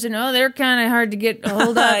this person. Oh, they're kind of hard to get a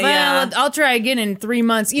hold of. Well, I'll try again in 3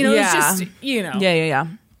 months. It's just, Yeah.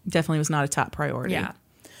 Definitely was not a top priority. Yeah.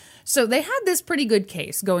 So they had this pretty good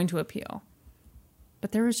case going to appeal.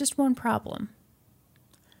 But there was just one problem.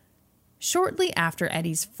 Shortly after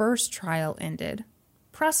Eddie's first trial ended,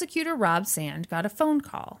 prosecutor Rob Sand got a phone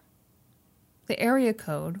call. The area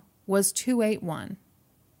code was 281.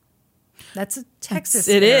 That's a Texas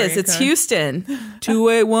It area is. It's code. Houston.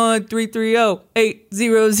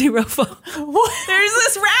 281-330-8004. What? There's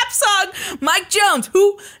this rap song. Mike Jones,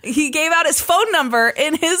 who he gave out his phone number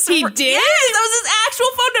in his... He did? Yes, that was his actual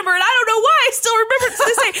phone number, and I don't know why I still remember it to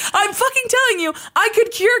this day. I'm fucking telling you, I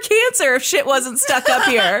could cure cancer if shit wasn't stuck up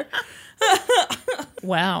here.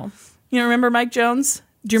 Wow. You don't remember Mike Jones?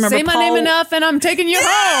 Do you remember Say my Paul? name enough and I'm taking you home.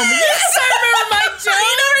 Yes, I remember Mike Jones.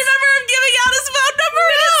 You don't remember him giving out his phone number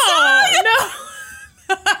in his song? No.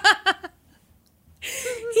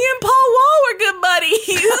 He and Paul Wall were good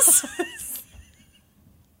buddies.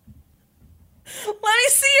 Let me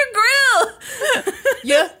see your grill.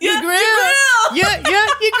 Yeah, you grill. Yeah,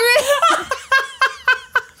 you grill.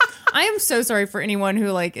 I am so sorry for anyone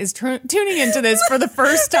who is tuning into this for the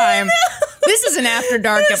first time. This is an After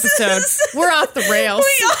Dark episode. We're off the rails.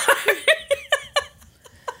 We are.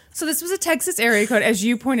 So this was a Texas area code, as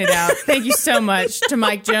you pointed out. Thank you so much to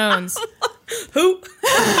Mike Jones. Who?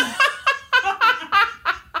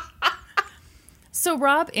 So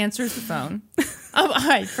Rob answers the phone. Oh,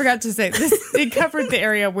 I forgot to say this. It covered the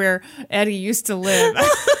area where Eddie used to live. Sorry.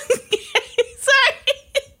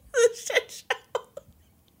 The shit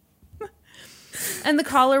show. And the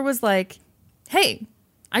caller was like, "Hey,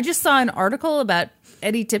 I just saw an article about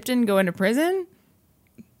Eddie Tipton going to prison.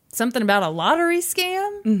 Something about a lottery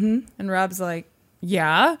scam." Mm-hmm. And Rob's like,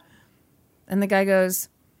 "Yeah." And the guy goes,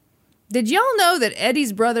 "Did y'all know that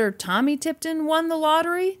Eddie's brother Tommy Tipton won the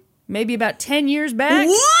lottery? Maybe about 10 years back?"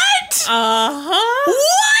 What? Uh-huh.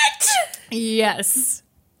 What? Yes.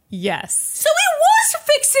 Yes. So he was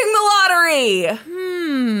fixing the lottery.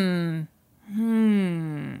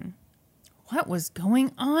 What was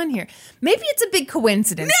going on here? Maybe it's a big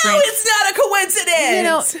coincidence. No, right? it's not a coincidence. You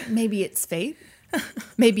know, maybe it's fate.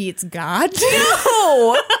 Maybe it's God.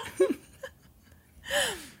 No.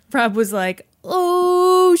 Rob was like,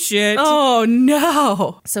 "Oh, shit." Oh,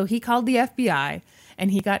 no. So he called the FBI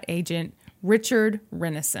and he got agent Richard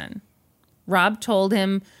Renison. Rob told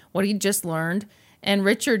him what he'd just learned, and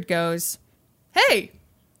Richard goes, "Hey,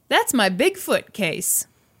 that's my Bigfoot case."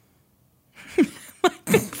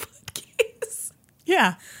 Bigfoot case.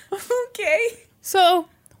 Yeah. Okay. So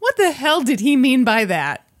what the hell did he mean by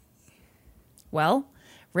that? Well,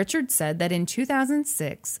 Richard said that in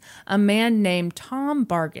 2006, a man named Tom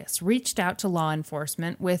Bargus reached out to law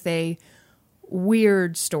enforcement with a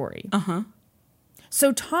weird story. Uh-huh.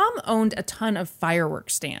 So Tom owned a ton of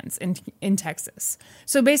fireworks stands in Texas.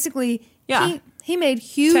 So basically, Yeah. he made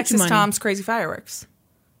huge Texas money. Tom's Crazy Fireworks.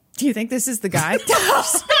 Do you think this is the guy?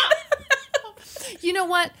 You know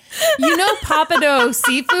what? You know Papado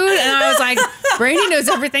Seafood? And I was like, Brady knows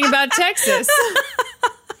everything about Texas.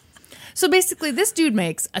 So basically, this dude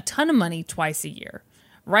makes a ton of money twice a year,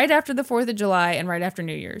 right after the 4th of July and right after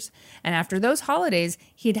New Year's. And after those holidays,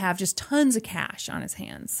 he'd have just tons of cash on his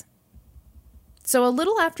hands. So a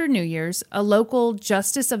little after New Year's, a local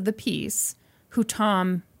justice of the peace, who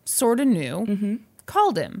Tom sort of knew,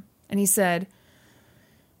 called him. And he said,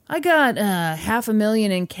 "I got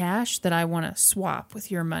 $500,000 in cash that I want to swap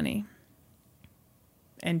with your money."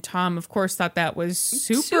 And Tom, of course, thought that was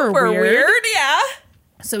super weird. Yeah.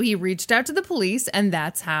 So he reached out to the police, and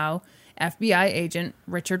that's how FBI agent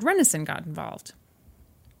Richard Renison got involved.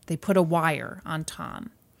 They put a wire on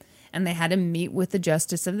Tom, and they had him meet with the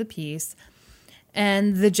Justice of the Peace.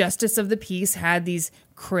 And the Justice of the Peace had these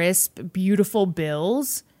crisp, beautiful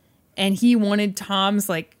bills, and he wanted Tom's,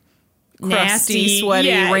 nasty,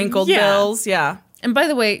 sweaty, wrinkled bills. Yeah. And by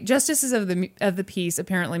the way, Justices of the Peace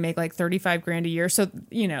apparently make $35,000 a year. So,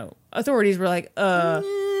 authorities were like,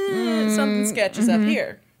 Something sketches up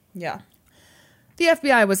here. Yeah. The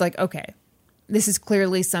FBI was like, okay, this is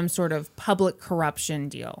clearly some sort of public corruption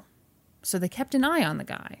deal. So they kept an eye on the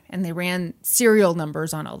guy, and they ran serial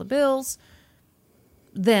numbers on all the bills.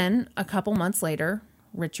 Then, a couple months later,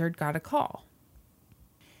 Richard got a call.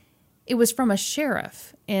 It was from a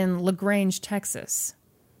sheriff in LaGrange, Texas.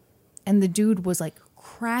 And the dude was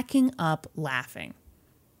cracking up laughing.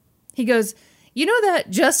 He goes, "You know that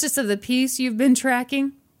Justice of the Peace you've been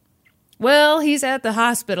tracking? Well, he's at the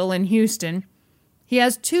hospital in Houston. He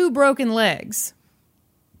has 2 broken legs."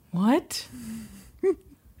 What?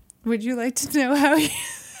 Would you like to know how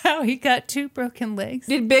he got 2 broken legs?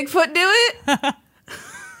 Did Bigfoot do it?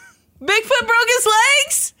 Bigfoot broke his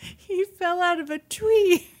legs? He fell out of a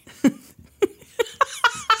tree.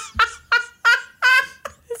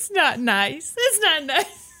 It's not nice. It's not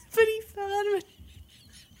nice. But he fell out of a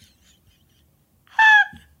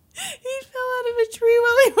tree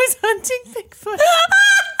while he was hunting Bigfoot.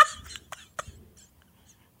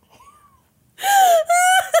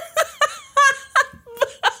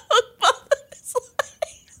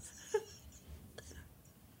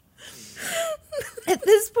 At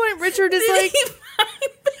this point, Richard is like...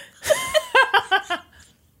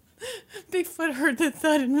 Bigfoot heard the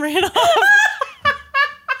thud and ran off.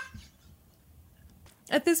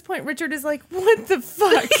 At this point, Richard is like, what the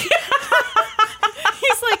fuck?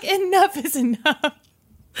 He's like, enough is enough.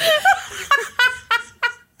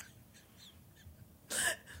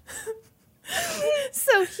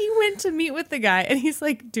 So he went to meet with the guy, and he's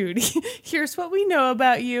like, dude, here's what we know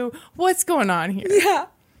about you. What's going on here? Yeah.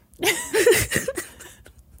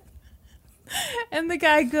 And the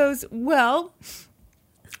guy goes, well,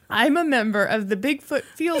 I'm a member of the Bigfoot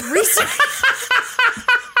Field Research.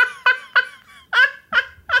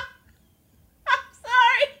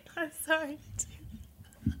 I'm sorry.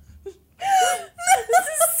 This is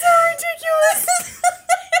so ridiculous.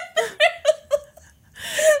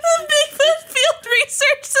 The Bigfoot Field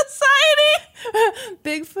Research Society.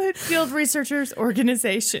 Bigfoot Field Researchers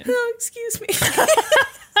Organization. Oh, excuse me.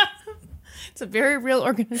 It's a very real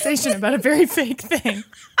organization about a very fake thing.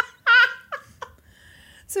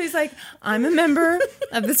 So he's like, I'm a member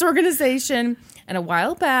of this organization, and a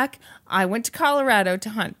while back, I went to Colorado to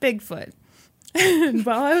hunt Bigfoot. And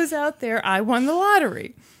while I was out there, I won the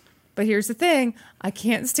lottery. But here's the thing, I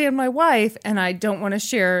can't stand my wife, and I didn't want to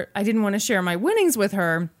share my winnings with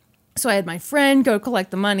her. So I had my friend go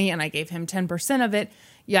collect the money, and I gave him 10% of it,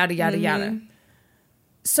 yada, yada, yada.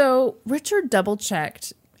 So Richard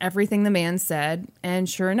double-checked everything the man said, and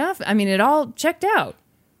sure enough, I mean, it all checked out.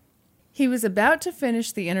 He was about to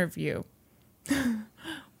finish the interview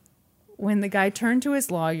when the guy turned to his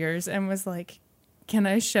lawyers and was like, can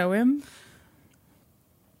I show him?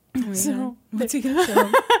 So what's he gonna show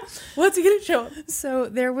him? What's he gonna show him? So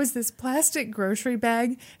there was this plastic grocery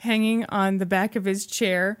bag hanging on the back of his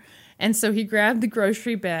chair. And so he grabbed the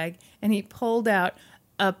grocery bag and he pulled out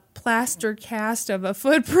a plaster cast of a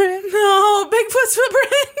footprint. No, Bigfoot's footprint.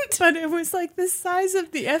 But it was like the size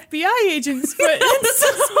of the FBI agent's foot. It's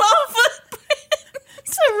a small footprint.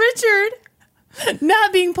 So Richard,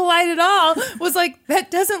 not being polite at all, was like,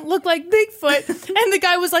 that doesn't look like Bigfoot. And the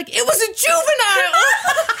guy was like, it was a juvenile.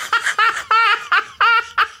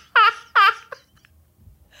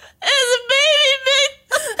 It's a baby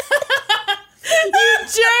Bigfoot. You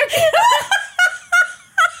jerk.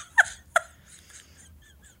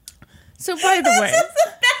 So by the way, This is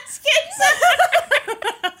the best case ever.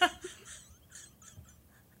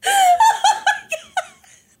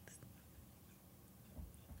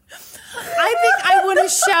 I think I want to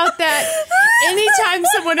shout that anytime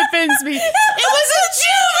someone offends me. It was a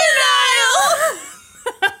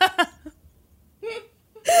juvenile.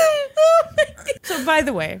 So by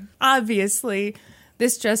the way, obviously,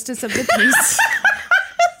 this justice of the peace.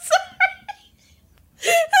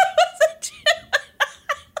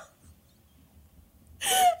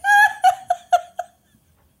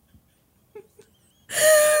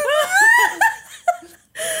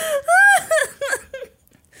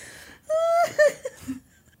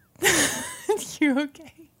 You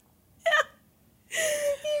okay? Yeah.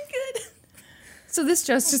 You're good. So this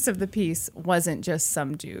justice of the peace wasn't just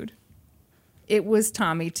some dude. It was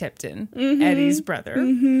Tommy Tipton, Eddie's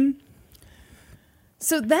brother.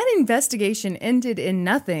 So that investigation ended in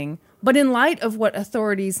nothing, but in light of what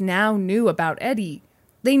authorities now knew about Eddie,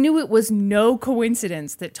 they knew it was no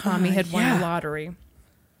coincidence that Tommy had won the lottery.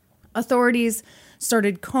 Authorities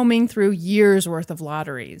started combing through years' worth of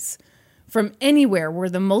lotteries from anywhere where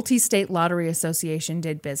the Multi-State Lottery Association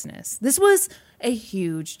did business. This was a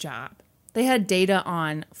huge job. They had data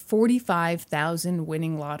on 45,000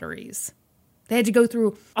 winning lotteries. They had to go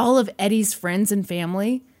through all of Eddie's friends and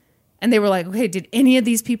family, and they were like, okay, did any of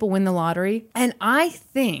these people win the lottery? And I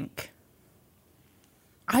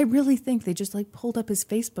really think they just like pulled up his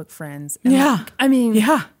Facebook friends. And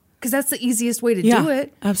because that's the easiest way to do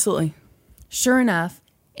it. Absolutely. Sure enough,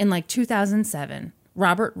 in like 2007,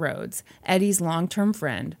 Robert Rhodes, Eddie's long-term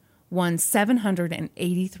friend, won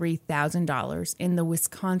 $783,000 in the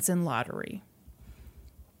Wisconsin lottery.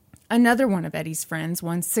 Another one of Eddie's friends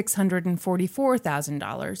won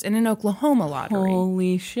 $644,000 in an Oklahoma lottery.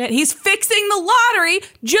 Holy shit. He's fixing the lottery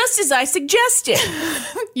just as I suggested.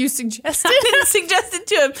 You suggested? I didn't suggest it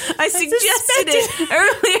to him. I suggested it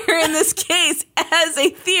earlier in this case as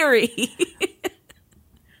a theory.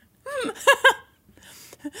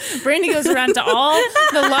 Brandy goes around to all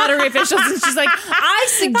the lottery officials and she's like, I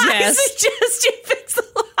suggest you fix the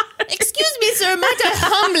lottery. Excuse me, sir, might I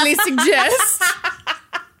humbly suggest?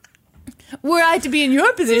 Were I to be in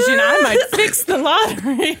your position, I might fix the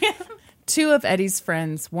lottery. Two of Eddie's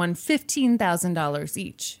friends won $15,000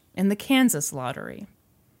 each in the Kansas lottery.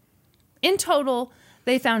 In total,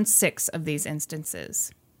 they found 6 of these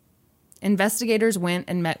instances. Investigators went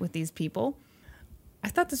and met with these people. I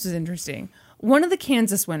thought this was interesting. One of the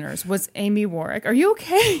Kansas winners was Amy Warwick. Are you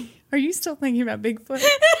okay? Are you still thinking about Bigfoot?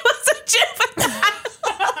 It was a Gemini.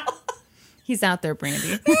 He's out there,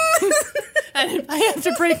 Brandy. And if I have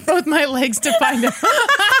to break both my legs to find him,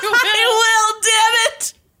 I will, damn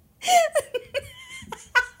it.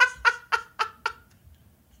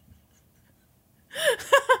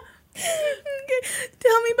 Okay,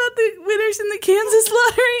 tell me about the winners in the Kansas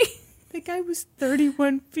lottery. The guy was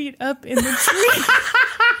 31 feet up in the tree.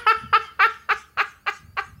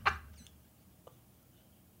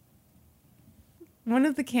 One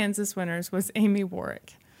of the Kansas winners was Amy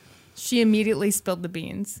Warwick. She immediately spilled the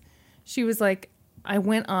beans. She was like, I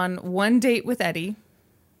went on one date with Eddie.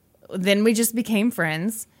 Then we just became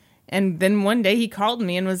friends. And then one day he called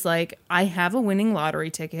me and was like, I have a winning lottery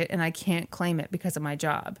ticket and I can't claim it because of my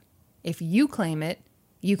job. If you claim it,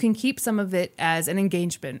 you can keep some of it as an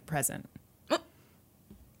engagement present. All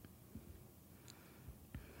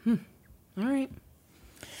right.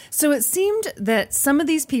 So it seemed that some of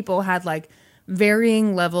these people had like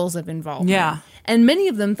varying levels of involvement. Yeah. And many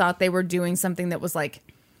of them thought they were doing something that was like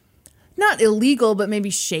not illegal, but maybe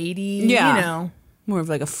shady. Yeah. You know. More of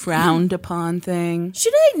like a frowned upon thing.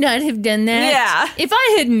 Should I not have done that? Yeah. If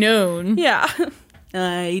I had known. Yeah.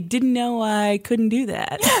 I didn't know I couldn't do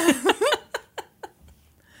that.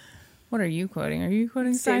 What are you quoting? Are you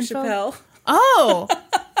quoting Dave Seinfeld? Chappelle. Oh.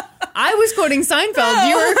 I was quoting Seinfeld.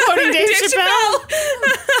 You were quoting Dave Chappelle.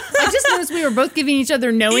 I just noticed we were both giving each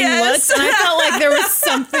other knowing looks, and I felt like there was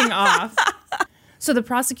something off. So the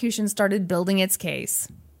prosecution started building its case.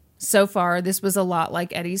 So far, this was a lot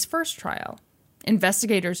like Eddie's first trial.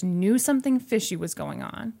 Investigators knew something fishy was going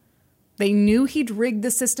on. They knew he'd rigged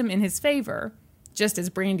the system in his favor, just as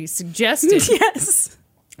Brandy suggested. Yes.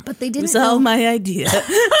 But they didn't It was all my idea.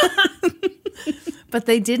 But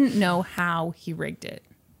they didn't know how he rigged it.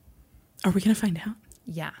 Are we going to find out?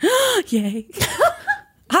 Yeah. Yay.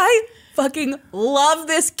 I fucking love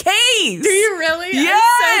this case. Do you really?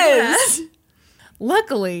 Yes. I'm so glad.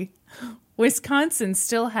 Luckily, Wisconsin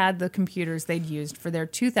still had the computers they'd used for their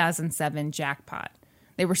 2007 jackpot.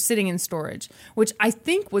 They were sitting in storage, which I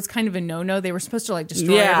think was kind of a no-no. They were supposed to like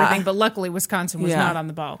destroy everything, but luckily Wisconsin was not on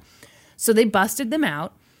the ball. So they busted them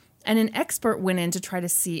out, and an expert went in to try to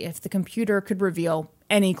see if the computer could reveal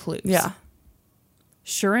any clues. Yeah.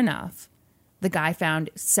 Sure enough, the guy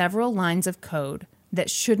found several lines of code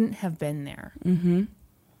that shouldn't have been there. Mm-hmm.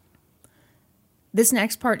 This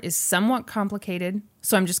next part is somewhat complicated,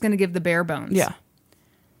 so I'm just going to give the bare bones. Yeah.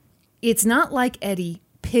 It's not like Eddie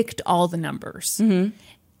picked all the numbers. Mm-hmm.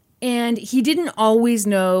 And he didn't always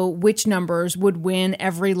know which numbers would win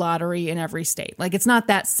every lottery in every state. Like, it's not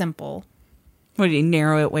that simple. What, did he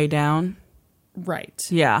narrow it way down? Right.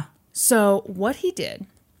 Yeah. So what he did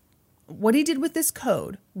with this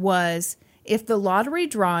code was if the lottery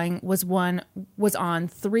drawing was on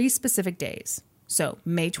 3 specific days, so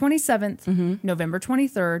May 27th, November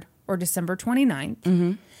 23rd, or December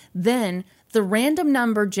 29th, then the random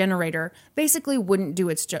number generator basically wouldn't do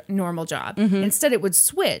its normal job. Instead, it would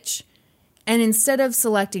switch. And instead of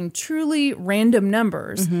selecting truly random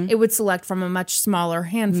numbers, it would select from a much smaller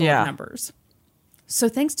handful of numbers. So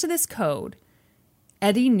thanks to this code,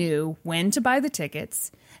 Eddie knew when to buy the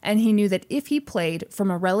tickets, and he knew that if he played from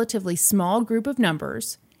a relatively small group of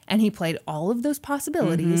numbers, and he played all of those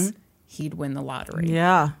possibilities, he'd win the lottery.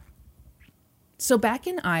 Yeah. So back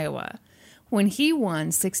in Iowa, when he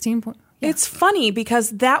won 16 points... It's funny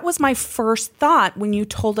because that was my first thought when you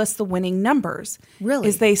told us the winning numbers. Really?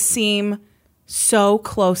 Is they seem so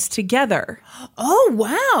close together. Oh,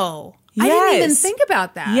 wow. Yes. I didn't even think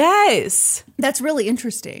about that. Yes. That's really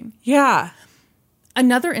interesting. Yeah.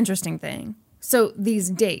 Another interesting thing. So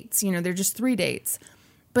these dates, they're just 3 dates.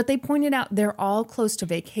 But they pointed out they're all close to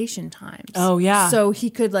vacation times. Oh, yeah. So he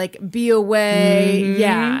could, be away.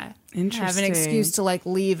 Yeah. Interesting. Have an excuse to,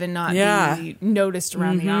 leave and not be noticed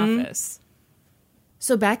around the office.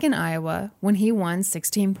 So back in Iowa, when he won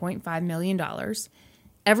 $16.5 million,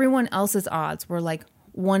 everyone else's odds were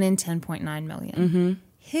 1 in 10.9 million.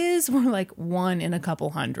 His were 1 in a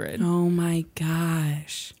couple hundred. Oh, my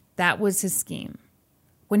gosh. That was his scheme.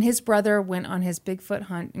 When his brother went on his Bigfoot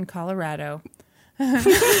hunt in Colorado,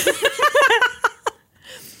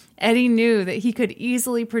 Eddie knew that he could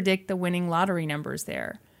easily predict the winning lottery numbers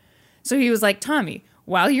there. So he was like, Tommy,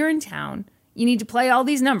 while you're in town, you need to play all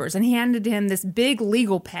these numbers. And he handed him this big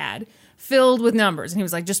legal pad filled with numbers. And he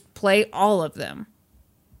was like, just play all of them.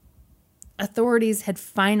 Authorities had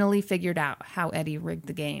finally figured out how Eddie rigged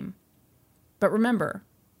the game. But remember,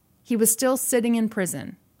 he was still sitting in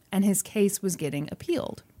prison, and his case was getting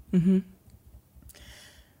appealed. Mm-hmm.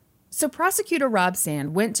 So prosecutor Rob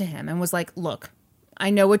Sand went to him and was like, look, I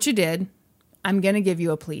know what you did. I'm going to give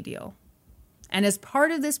you a plea deal. And as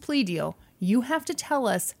part of this plea deal, you have to tell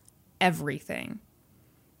us everything.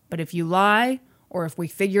 But if you lie, or if we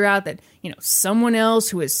figure out that, someone else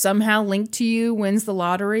who is somehow linked to you wins the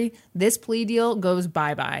lottery, this plea deal goes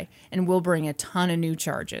bye-bye, and we'll bring a ton of new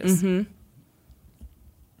charges. Mm-hmm.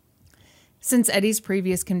 Since Eddie's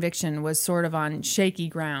previous conviction was sort of on shaky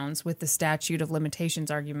grounds with the statute of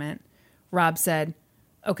limitations argument, Rob said,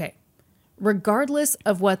 okay, regardless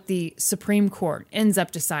of what the Supreme Court ends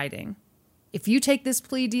up deciding, if you take this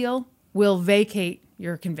plea deal, we'll vacate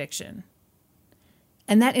your conviction.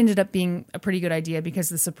 And that ended up being a pretty good idea because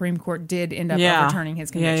the Supreme Court did end up overturning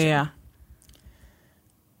his conviction. Yeah.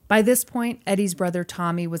 By this point, Eddie's brother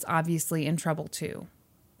Tommy was obviously in trouble too.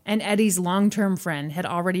 And Eddie's long-term friend had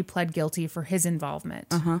already pled guilty for his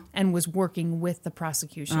involvement and was working with the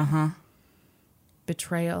prosecution.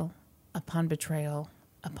 Betrayal upon betrayal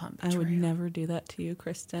upon betrayal. I would never do that to you,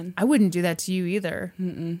 Kristen. I wouldn't do that to you either.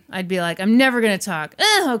 Mm-mm. I'd be like, I'm never going to talk.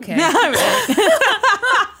 Okay.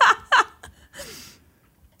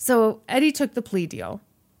 So Eddie took the plea deal.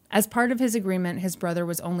 As part of his agreement, his brother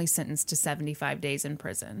was only sentenced to 75 days in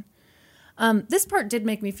prison. This part did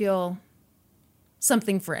make me feel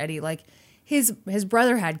something for Eddie. Like his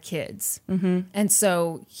brother had kids. Mm-hmm. And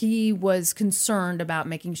so he was concerned about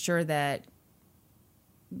making sure that,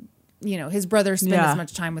 his brother spent as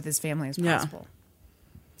much time with his family as possible.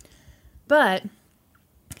 But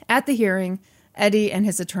at the hearing, Eddie and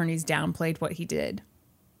his attorneys downplayed what he did.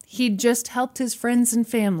 He'd just helped his friends and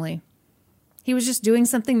family. He was just doing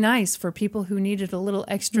something nice for people who needed a little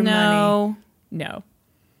extra money. No.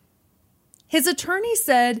 His attorney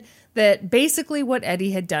said that basically what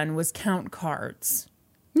Eddie had done was count cards.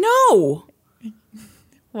 No.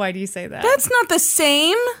 Why do you say that? That's not the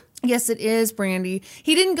same. Yes, it is, Brandy.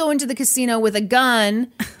 He didn't go into the casino with a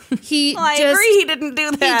gun. I agree he didn't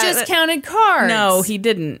do that. He just counted cards. No, he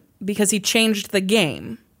didn't, because he changed the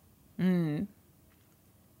game.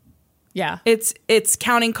 Yeah. It's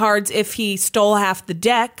counting cards if he stole half the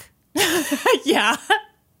deck. Yeah.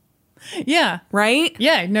 Yeah. Right?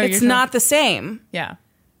 Yeah. No, it's not the same. Yeah.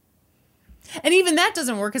 And even that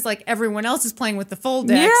doesn't work because like everyone else is playing with the full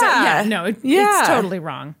deck. Yeah. So, no, it's totally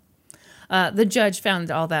wrong. The judge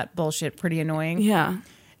found all that bullshit pretty annoying. Yeah.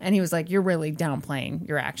 And he was like, you're really downplaying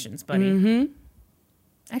your actions, buddy. Mm-hmm.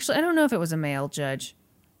 Actually, I don't know if it was a male judge.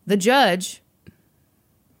 The judge,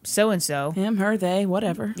 so-and-so. Him, her, they,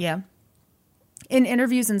 whatever. Yeah. In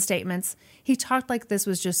interviews and statements, he talked like this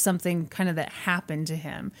was just something kind of that happened to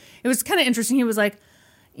him. It was kind of interesting. He was like,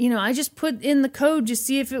 I just put in the code to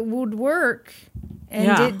see if it would work.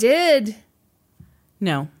 And it did.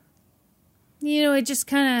 No. It just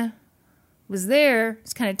kind of was there.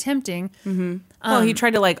 It's kind of tempting. Mm-hmm. Well, he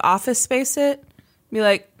tried to like Office Space it. Be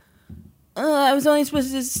like, I was only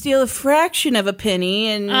supposed to steal a fraction of a penny.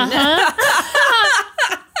 And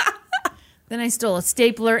then I stole a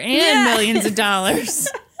stapler and millions of dollars.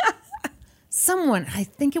 Someone, I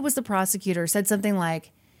think it was the prosecutor, said something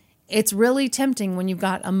like, it's really tempting when you've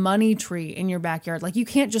got a money tree in your backyard. Like, you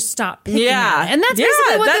can't just stop picking at it. And that's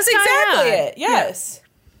basically what this guy exactly had. It. Yes. Yeah.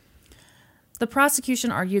 The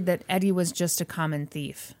prosecution argued that Eddie was just a common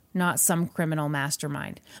thief, not some criminal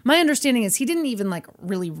mastermind. My understanding is he didn't even, like,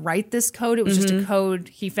 really write this code. It was just a code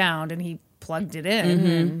he found, and he plugged it in,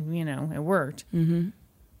 and, it worked. Mm-hmm.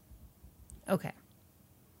 Okay.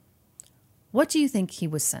 What do you think he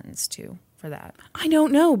was sentenced to for that? I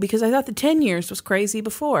don't know, because I thought the 10 years was crazy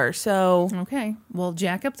before, so... Okay. Well,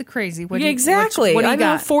 jack up the crazy. Exactly. What do you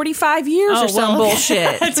got? Know, 45 years or some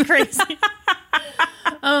bullshit. That's crazy.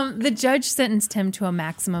 The judge sentenced him to a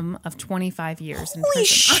maximum of 25 years in prison. Holy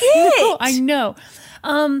shit! I know.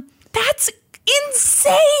 That's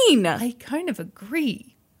insane! I kind of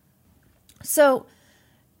agree. So,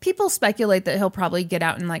 people speculate that he'll probably get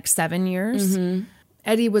out in like 7 years. Mm-hmm.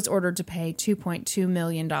 Eddie was ordered to pay $2.2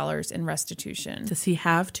 million in restitution. Does he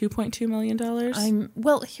have $2.2 million?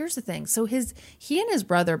 Well, here's the thing. So he and his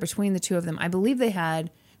brother, between the two of them, I believe they had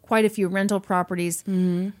quite a few rental properties.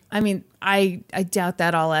 Mm-hmm. I mean, I doubt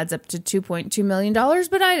that all adds up to $2.2 million,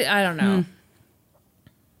 but I don't know.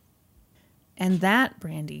 And that,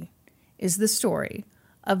 Brandy, is the story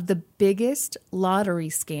of the biggest lottery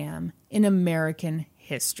scam in American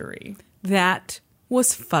history. That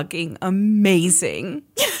was fucking amazing.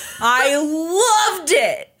 I loved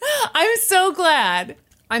it. I'm so glad.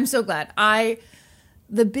 I'm so glad.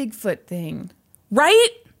 The Bigfoot thing. Right?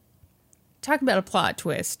 Talk about a plot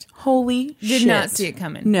twist. Holy shit. Did not see it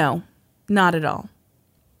coming. No, not at all.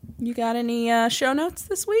 You got any show notes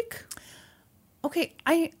this week? Okay,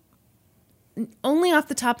 I only off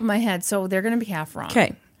the top of my head, so they're going to be half wrong.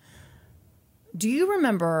 Okay. Do you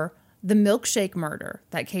remember the milkshake murder,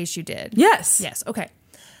 that case you did? Yes. Yes, okay.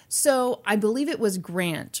 So I believe it was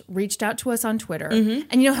Grant reached out to us on Twitter.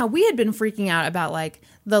 And you know how we had been freaking out about like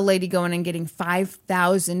the lady going and getting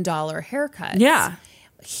 $5,000 haircuts. Yeah.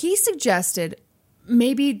 He suggested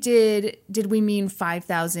maybe did we mean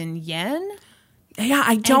 5,000 yen? Yeah,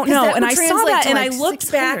 I don't 'cause know. that And would I saw translate that to, and like, I looked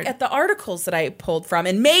 600. back at the articles that I pulled from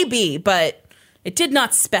and maybe, but it did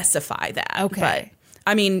not specify that. Okay. But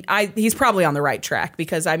I mean, he's probably on the right track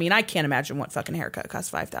because I mean, I can't imagine what fucking haircut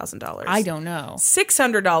costs $5,000. I don't know.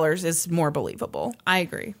 $600 is more believable. I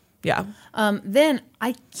agree. Yeah. Then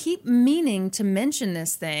I keep meaning to mention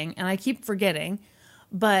this thing, and I keep forgetting.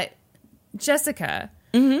 But Jessica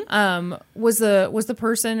was the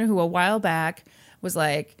person who a while back was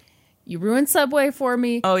like, "You ruined Subway for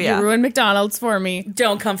me. Oh, yeah. You ruined McDonald's for me."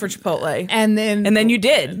 Don't come for Chipotle. And then you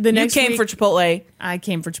did. The next you came week, for Chipotle. I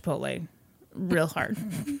came for Chipotle, real hard.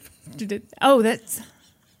 Oh, that's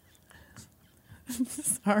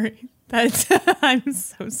sorry. I'm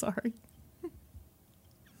so sorry.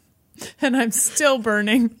 And I'm still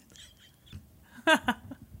burning.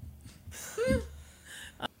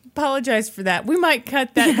 Apologize for that. We might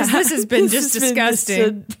cut that because this has been just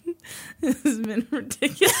disgusting. This has been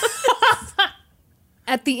ridiculous.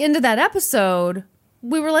 At the end of that episode,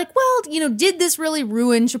 we were like, well, did this really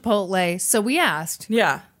ruin Chipotle? So we asked,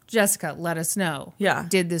 Yeah. Jessica, let us know. Yeah.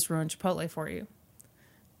 Did this ruin Chipotle for you?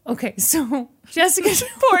 Okay, so Jessica,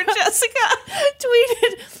 Poor Jessica.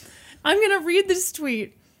 tweeted, I'm going to read this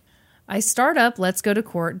tweet. I start up Let's Go to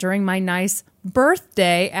Court during my nice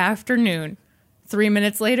birthday afternoon. 3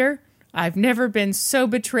 minutes later, I've never been so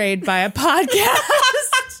betrayed by a podcast.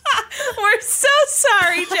 We're so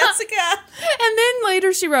sorry, Jessica. And then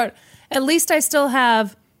later she wrote, at least I still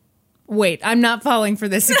have... Wait, I'm not falling for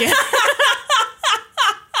this again.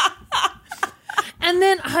 And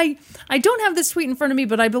then I don't have this tweet in front of me,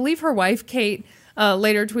 but I believe her wife, Kate,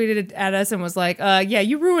 later tweeted at us and was like, yeah,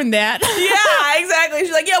 you ruined that. Yeah, exactly.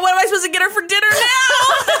 She's like, yeah, what am I supposed to get her for dinner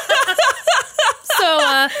now?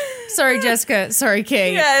 So, sorry, Jessica. Sorry,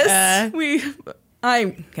 Kate. Yes.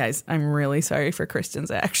 I'm really sorry for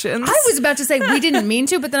Kristen's actions. I was about to say we didn't mean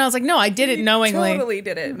to, but then I was like, no, I did it knowingly. Totally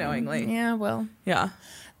did it knowingly. Yeah, well. Yeah.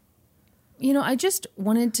 I just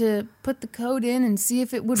wanted to put the code in and see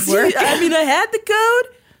if it would work. I mean, I had the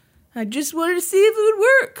code. I just wanted to see if it would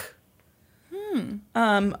work.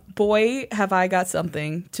 Boy, have I got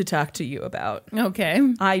something to talk to you about. Okay.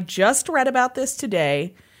 I just read about this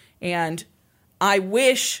today, and I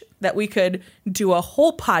wish that we could do a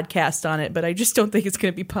whole podcast on it, but I just don't think it's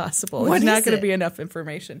going to be possible. What It's not is going it? to be enough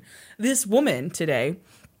information. This woman today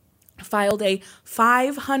filed a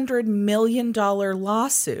 $500 million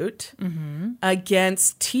lawsuit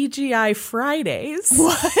against TGI Fridays.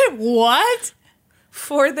 What?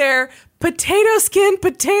 For their potato skin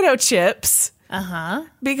potato chips. Uh-huh.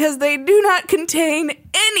 Because they do not contain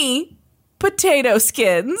any potato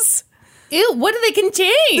skins. Ew, what do they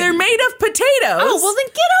contain? They're made of potatoes. Oh, well then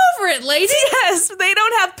get over it, lady. Yes, they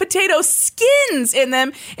don't have potato skins in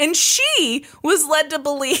them. And she was led to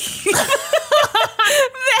believe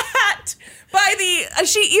that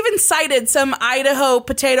she even cited some Idaho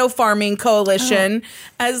potato farming coalition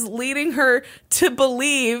as leading her to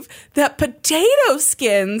believe that potato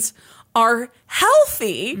skins are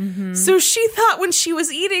healthy. So she thought when she was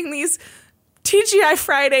eating these TGI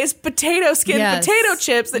Fridays potato skin potato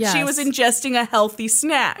chips that she was ingesting a healthy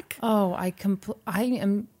snack. Oh,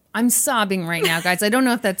 I'm sobbing right now, guys. I don't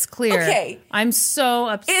know if that's clear. Okay. I'm so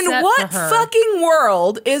upset In what for her. fucking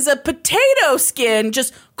world is a potato skin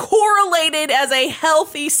just correlated as a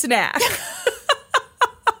healthy snack?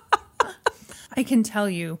 I can tell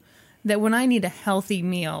you that when I need a healthy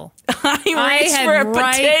meal, I reach for a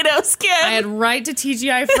potato skin. I had right to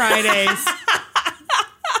TGI Fridays.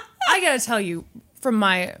 I gotta tell you, from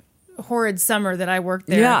my horrid summer that I worked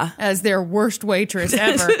there as their worst waitress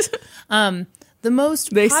ever, the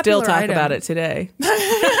most They popular still talk item, about it today.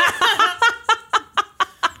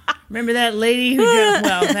 Remember that lady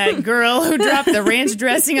that girl who dropped the ranch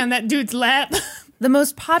dressing on that dude's lap? The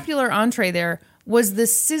most popular entree there was the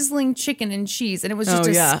sizzling chicken and cheese, and it was just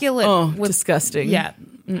a skillet. Oh, with disgusting. Yeah,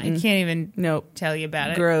 I can't even tell you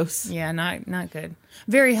about it. Gross. Yeah, not good.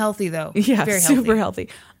 Very healthy though. Yeah, very super healthy.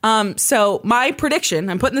 So my prediction,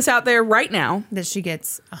 I'm putting this out there right now, that she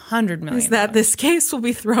gets $100 million. is that this case will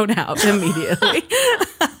be thrown out immediately.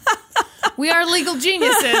 We are legal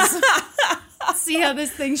geniuses. See how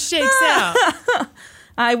this thing shakes out.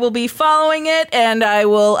 I will be following it, and I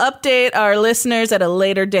will update our listeners at a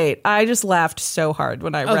later date. I just laughed so hard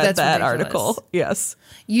when I read that article. Yes.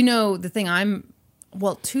 You know, the thing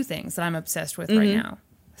two things that I'm obsessed with right now.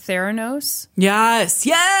 Theranos. Yes.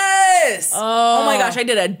 Oh my gosh, I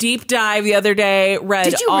did a deep dive the other day.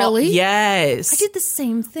 Did you really? Yes. I did the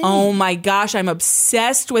same thing. Oh my gosh, I'm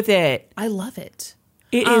obsessed with it. I love it.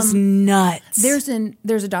 It is nuts. There's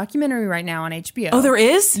a documentary right now on HBO. Oh, there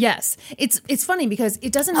is? Yes. It's funny because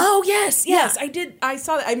it doesn't. Oh, yes. I did. I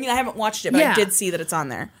saw that. I mean, I haven't watched it, but I did see that it's on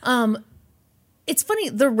there. It's funny.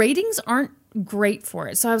 The ratings aren't great for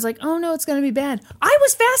it. So I was like, oh no, it's going to be bad. I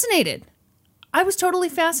was fascinated. I was totally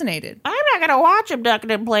fascinated. I'm not going to watch him ducking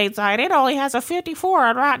in plain sight. It only has a 54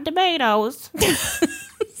 on Rotten Tomatoes.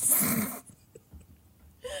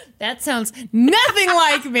 That sounds nothing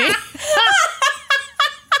like me.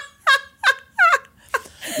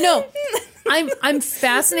 No, I'm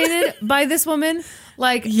fascinated by this woman.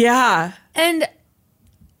 Like, yeah. And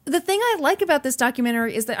the thing I like about this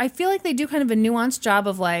documentary is that I feel like they do kind of a nuanced job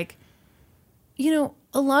of like, you know,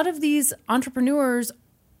 a lot of these entrepreneurs,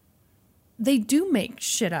 they do make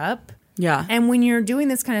shit up. Yeah. And when you're doing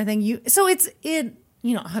this kind of thing, you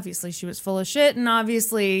know, obviously she was full of shit, and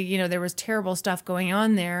obviously, you know, there was terrible stuff going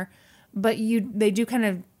on there, but they do kind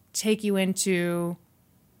of take you into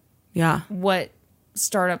what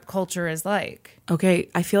startup culture is like. Okay,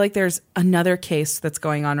 I feel like there's another case that's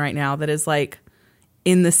going on right now that is like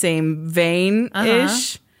in the same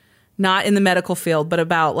vein-ish, not in the medical field, but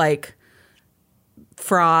about like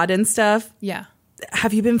fraud and stuff. Yeah.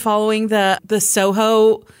 Have you been following the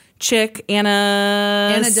Soho chick,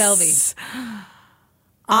 Anna Delvey?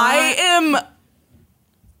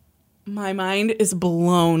 My mind is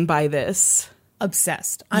blown by this.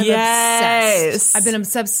 Obsessed. I'm obsessed. I've been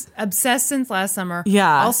obsessed since last summer.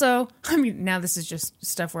 Yeah. Also, I mean, now this is just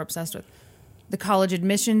stuff we're obsessed with. The college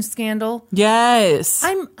admissions scandal. Yes.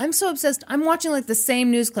 I'm so obsessed. I'm watching like the same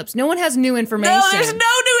news clips. No one has new information. No, there's no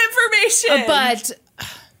new information. But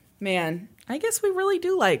man, I guess we really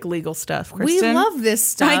do like legal stuff, Kristen. We love this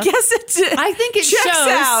stuff. I guess I think it checks shows.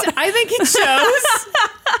 out. I think it shows.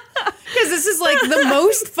 Because this is like the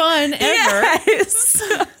most fun ever. Yes.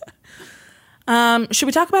 Should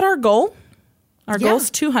we talk about our goal? Our goal's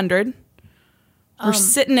 200. We're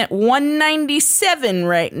sitting at 197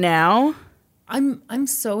 right now. I'm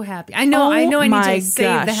so happy. I know I need to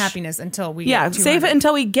save the happiness until we get to 200. Save it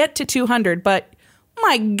until we get to 200, but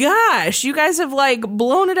my gosh, you guys have like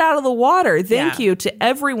blown it out of the water. Thank you to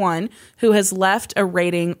everyone who has left a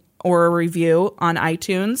rating or a review on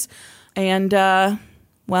iTunes. And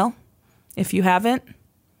well, if you haven't,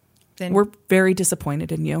 then we're very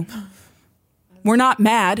disappointed in you. We're not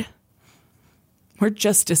mad. We're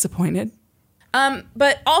just disappointed.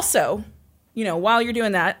 But also, you know, while you're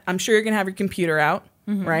doing that, I'm sure you're going to have your computer out,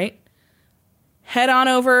 right? Head on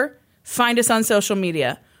over, find us on social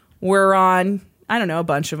media. We're on, I don't know, a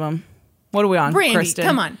bunch of them. What are we on, Brandy, Kristen?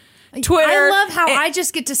 come on. Twitter. I love how I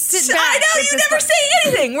just get to sit back. I know, you never say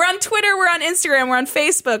anything. We're on Twitter, we're on Instagram, we're on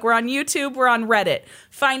Facebook, we're on YouTube, we're on Reddit.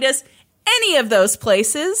 Find us any of those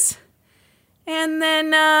places. And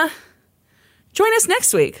then join us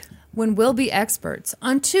next week, when we'll be experts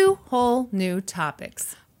on 2 whole new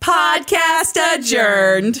topics. Podcast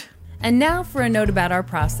adjourned. And now for a note about our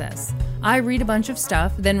process. I read a bunch of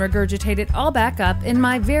stuff, then regurgitate it all back up in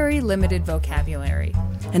my very limited vocabulary.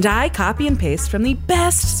 And I copy and paste from the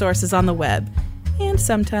best sources on the web, and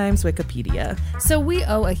sometimes Wikipedia. So we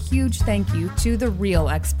owe a huge thank you to the real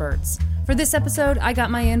experts. For this episode, I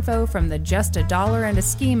got my info from the Just a Dollar and a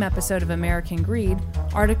Scheme episode of American Greed,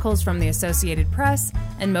 articles from the Associated Press,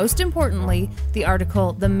 and most importantly, the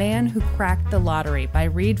article The Man Who Cracked the Lottery by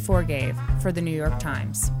Reed Forgave for the New York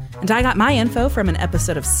Times. And I got my info from an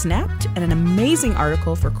episode of Snapped and an amazing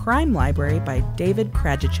article for Crime Library by David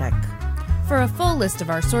Krajicek. For a full list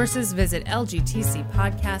of our sources, visit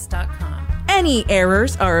lgtcpodcast.com. Any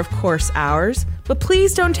errors are, of course, ours, but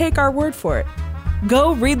please don't take our word for it.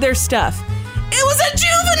 Go read their stuff. It was a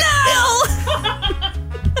juvenile!